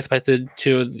that they expected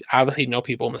to. Obviously, no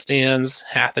people in the stands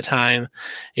half the time,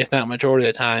 if not majority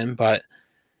of the time, but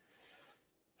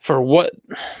for what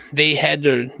they had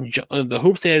to, the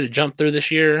hoops they had to jump through this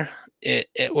year, it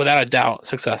without a doubt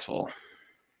successful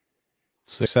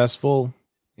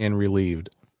and relieved.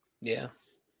 Yeah,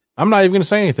 I'm not even going to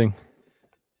say anything.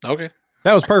 Okay,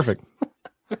 that was perfect.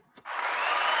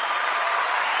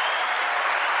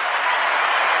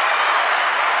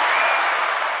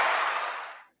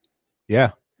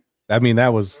 Yeah, I mean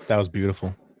that was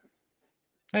beautiful.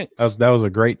 Thanks. That was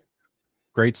a great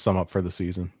sum up for the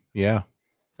season. Yeah.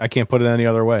 I can't put it any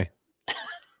other way.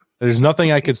 There's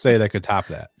nothing I could say that could top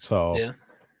that. So yeah,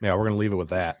 we're gonna leave it with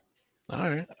that. All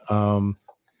right. And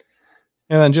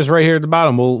then just right here at the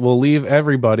bottom, we'll leave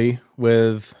everybody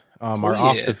with our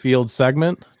off the field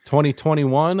segment.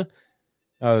 2021,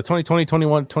 the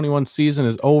 2020-21 season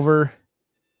is over,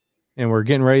 and we're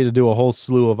getting ready to do a whole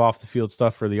slew of off the field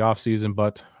stuff for the off season.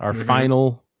 But our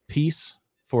final piece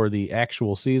for the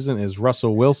actual season is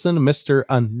Russell Wilson, Mr.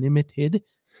 Unlimited,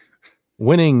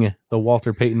 winning the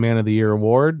Walter Payton Man of the Year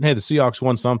award. Hey, the Seahawks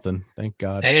won something. Thank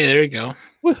God. Hey, there you go.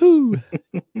 Woohoo!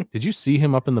 Did you see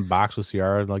him up in the box with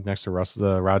Ciara, like next to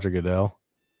Roger Goodell?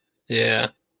 Yeah.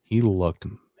 He looked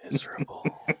miserable.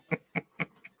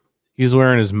 He's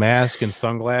wearing his mask and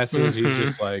sunglasses. He's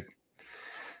just like,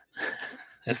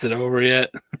 is it over yet?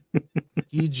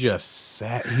 He just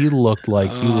sat. He looked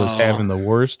like he was having the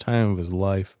worst time of his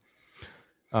life.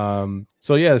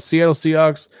 So yeah, Seattle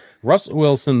Seahawks, Russell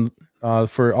Wilson,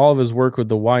 for all of his work with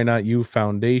the Why Not You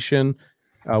Foundation.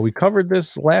 We covered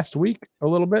this last week a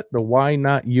little bit, the Why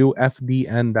Not You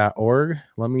FDN.org.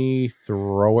 Let me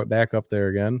throw it back up there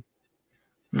again.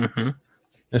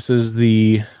 This is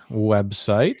the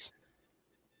website.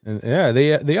 And yeah,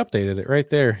 they updated it right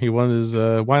there. He won his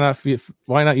Why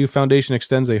Not You Foundation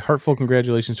extends a heartfelt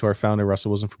congratulations to our founder,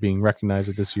 Russell Wilson, for being recognized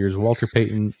at this year's Walter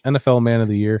Payton NFL Man of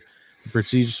the Year. The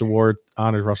prestigious award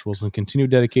honors Russell Wilson's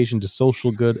continued dedication to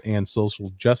social good and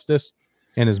social justice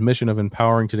and his mission of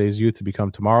empowering today's youth to become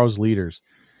tomorrow's leaders.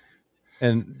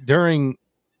 And during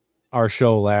our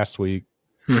show last week,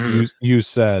 you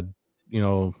said,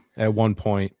 at one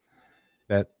point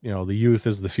that, the youth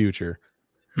is the future.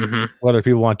 Whether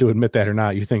people want to admit that or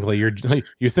not, you think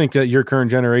you think that your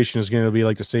current generation is going to be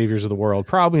like the saviors of the world.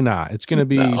 Probably not. It's going to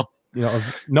be,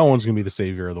 no one's going to be the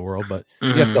savior of the world, but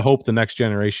you have to hope the next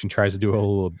generation tries to do a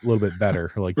little bit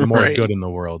better, like more good in the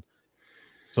world.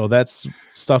 So that's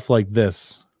stuff like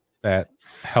this that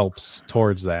helps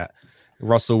towards that.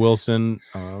 Russell Wilson,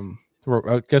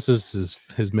 I guess this is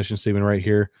his mission statement right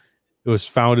here. It was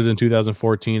founded in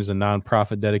 2014 as a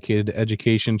nonprofit dedicated to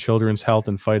education, children's health,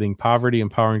 and fighting poverty,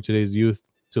 empowering today's youth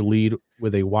to lead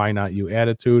with a why not you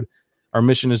attitude. Our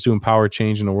mission is to empower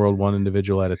change in the world, one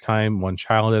individual at a time, one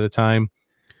child at a time.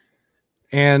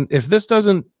 And if this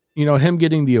doesn't, him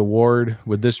getting the award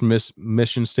with this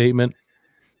mission statement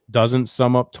doesn't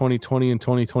sum up 2020 and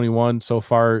 2021 so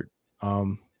far,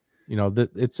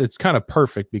 it's kind of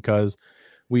perfect, because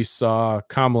we saw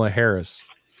Kamala Harris,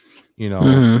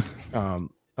 a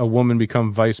woman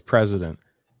become vice president,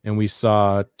 and we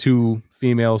saw 2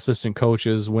 female assistant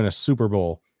coaches win a Super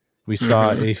Bowl. We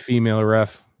saw a female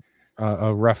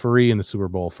a referee in the Super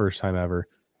Bowl, first time ever.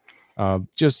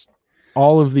 Just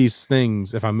all of these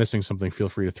things. If I'm missing something, feel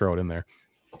free to throw it in there.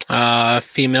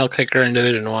 Female kicker in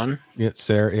Division I. Yeah,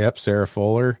 Sarah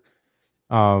Fuller.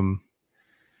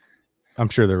 I'm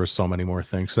sure there was so many more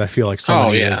things. I feel like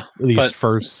many of these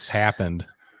firsts happened.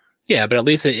 Yeah, but at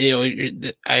least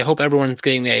I hope everyone's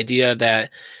getting the idea that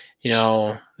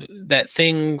that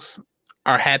things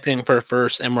are happening for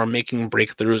first, and we're making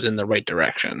breakthroughs in the right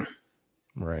direction.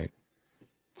 Right.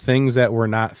 Things that were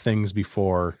not things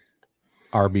before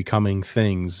are becoming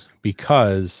things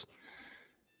because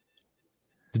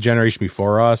the generation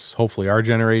before us, hopefully our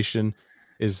generation,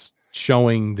 is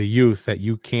showing the youth that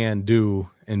you can do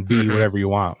and be whatever you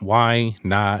want. Why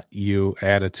not you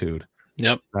attitude?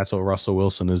 Yep. That's what Russell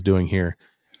Wilson is doing here.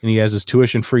 And he has his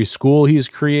tuition-free school he's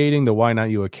creating, the Why Not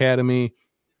You Academy.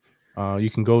 You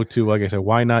can go to, like I said,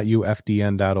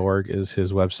 whynotufdn.org is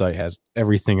his website, has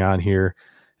everything on here.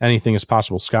 Anything is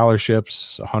possible.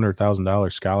 Scholarships,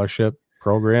 $100,000 scholarship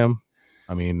program.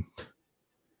 I mean,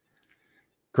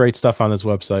 great stuff on this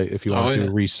website if you want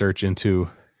to research into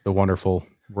the wonderful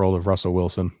world of Russell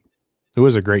Wilson, who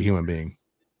is a great human being.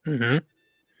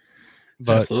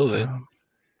 But, absolutely.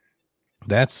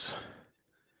 That's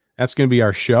going to be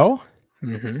our show.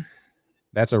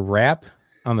 That's a wrap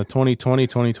on the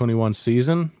 2020-2021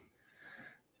 season.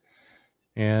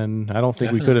 And I don't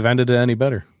think we could have ended it any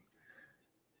better.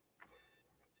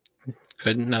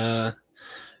 Don't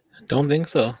think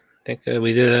so. I think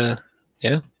we did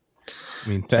yeah. I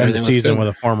mean, to end the season with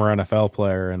a former NFL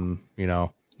player and,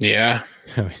 Yeah.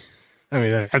 I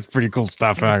mean, that's pretty cool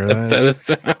stuff. Can't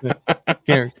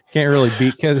really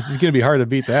beat. It's going to be hard to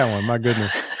beat that one. My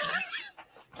goodness.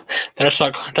 Better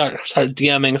start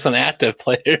DMing some active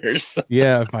players.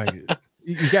 Yeah,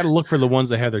 you got to look for the ones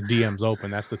that have their DMs open.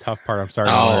 That's the tough part. I'm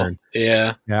starting to learn.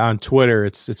 Yeah. On Twitter,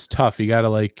 it's tough. You got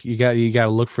to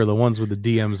look for the ones with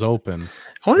the DMs open.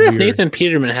 I wonder if Nathan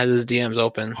Peterman has his DMs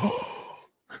open.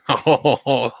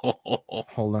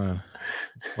 Hold on.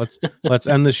 Let's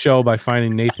end the show by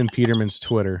finding Nathan Peterman's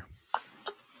Twitter.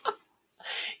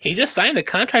 He just signed a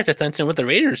contract extension with the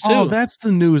Raiders too. Oh, that's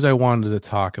the news I wanted to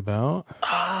talk about.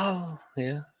 Oh,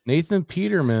 yeah. Nathan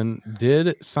Peterman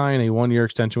did sign a 1-year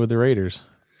extension with the Raiders.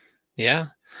 Yeah.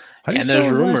 And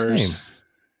there's rumors.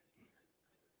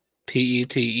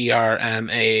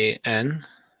 Peterman.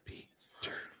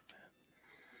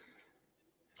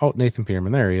 Oh, Nathan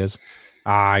Peterman. There he is.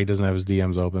 He doesn't have his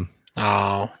DMs open.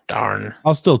 Oh, darn.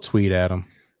 I'll still tweet at him.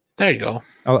 There you go.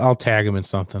 I'll tag him in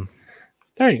something.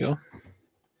 There you go.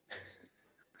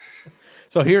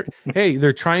 So here, hey,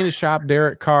 they're trying to shop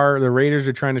Derek Carr. The Raiders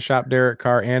are trying to shop Derek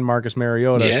Carr and Marcus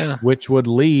Mariota, which would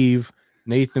leave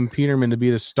Nathan Peterman to be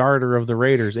the starter of the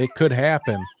Raiders. It could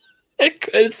happen. It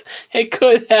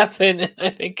could happen.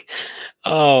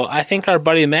 I think our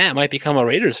buddy Matt might become a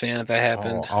Raiders fan if that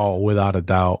happened. Oh, without a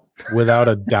doubt. Without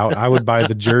a doubt. I would buy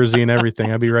the jersey and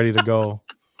everything. I'd be ready to go.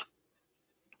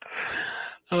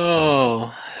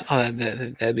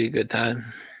 That'd be a good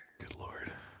time. Good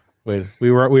Lord. Wait, we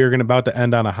were about to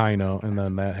end on a high note, and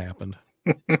then that happened.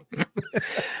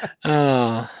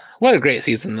 What a great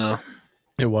season, though.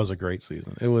 It was a great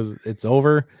season. It's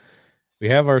over. We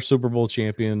have our Super Bowl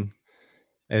champion,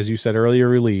 as you said earlier,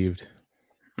 relieved.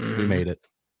 We made it.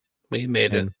 We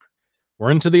made it.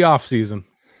 We're into the off season.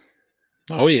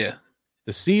 Oh yeah.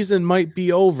 The season might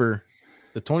be over.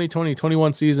 The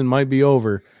 2020-21 season might be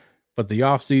over, but the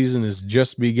off season is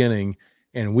just beginning,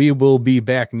 and we will be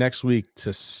back next week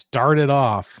to start it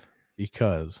off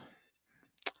because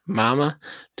Mama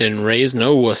didn't raise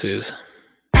no wussies.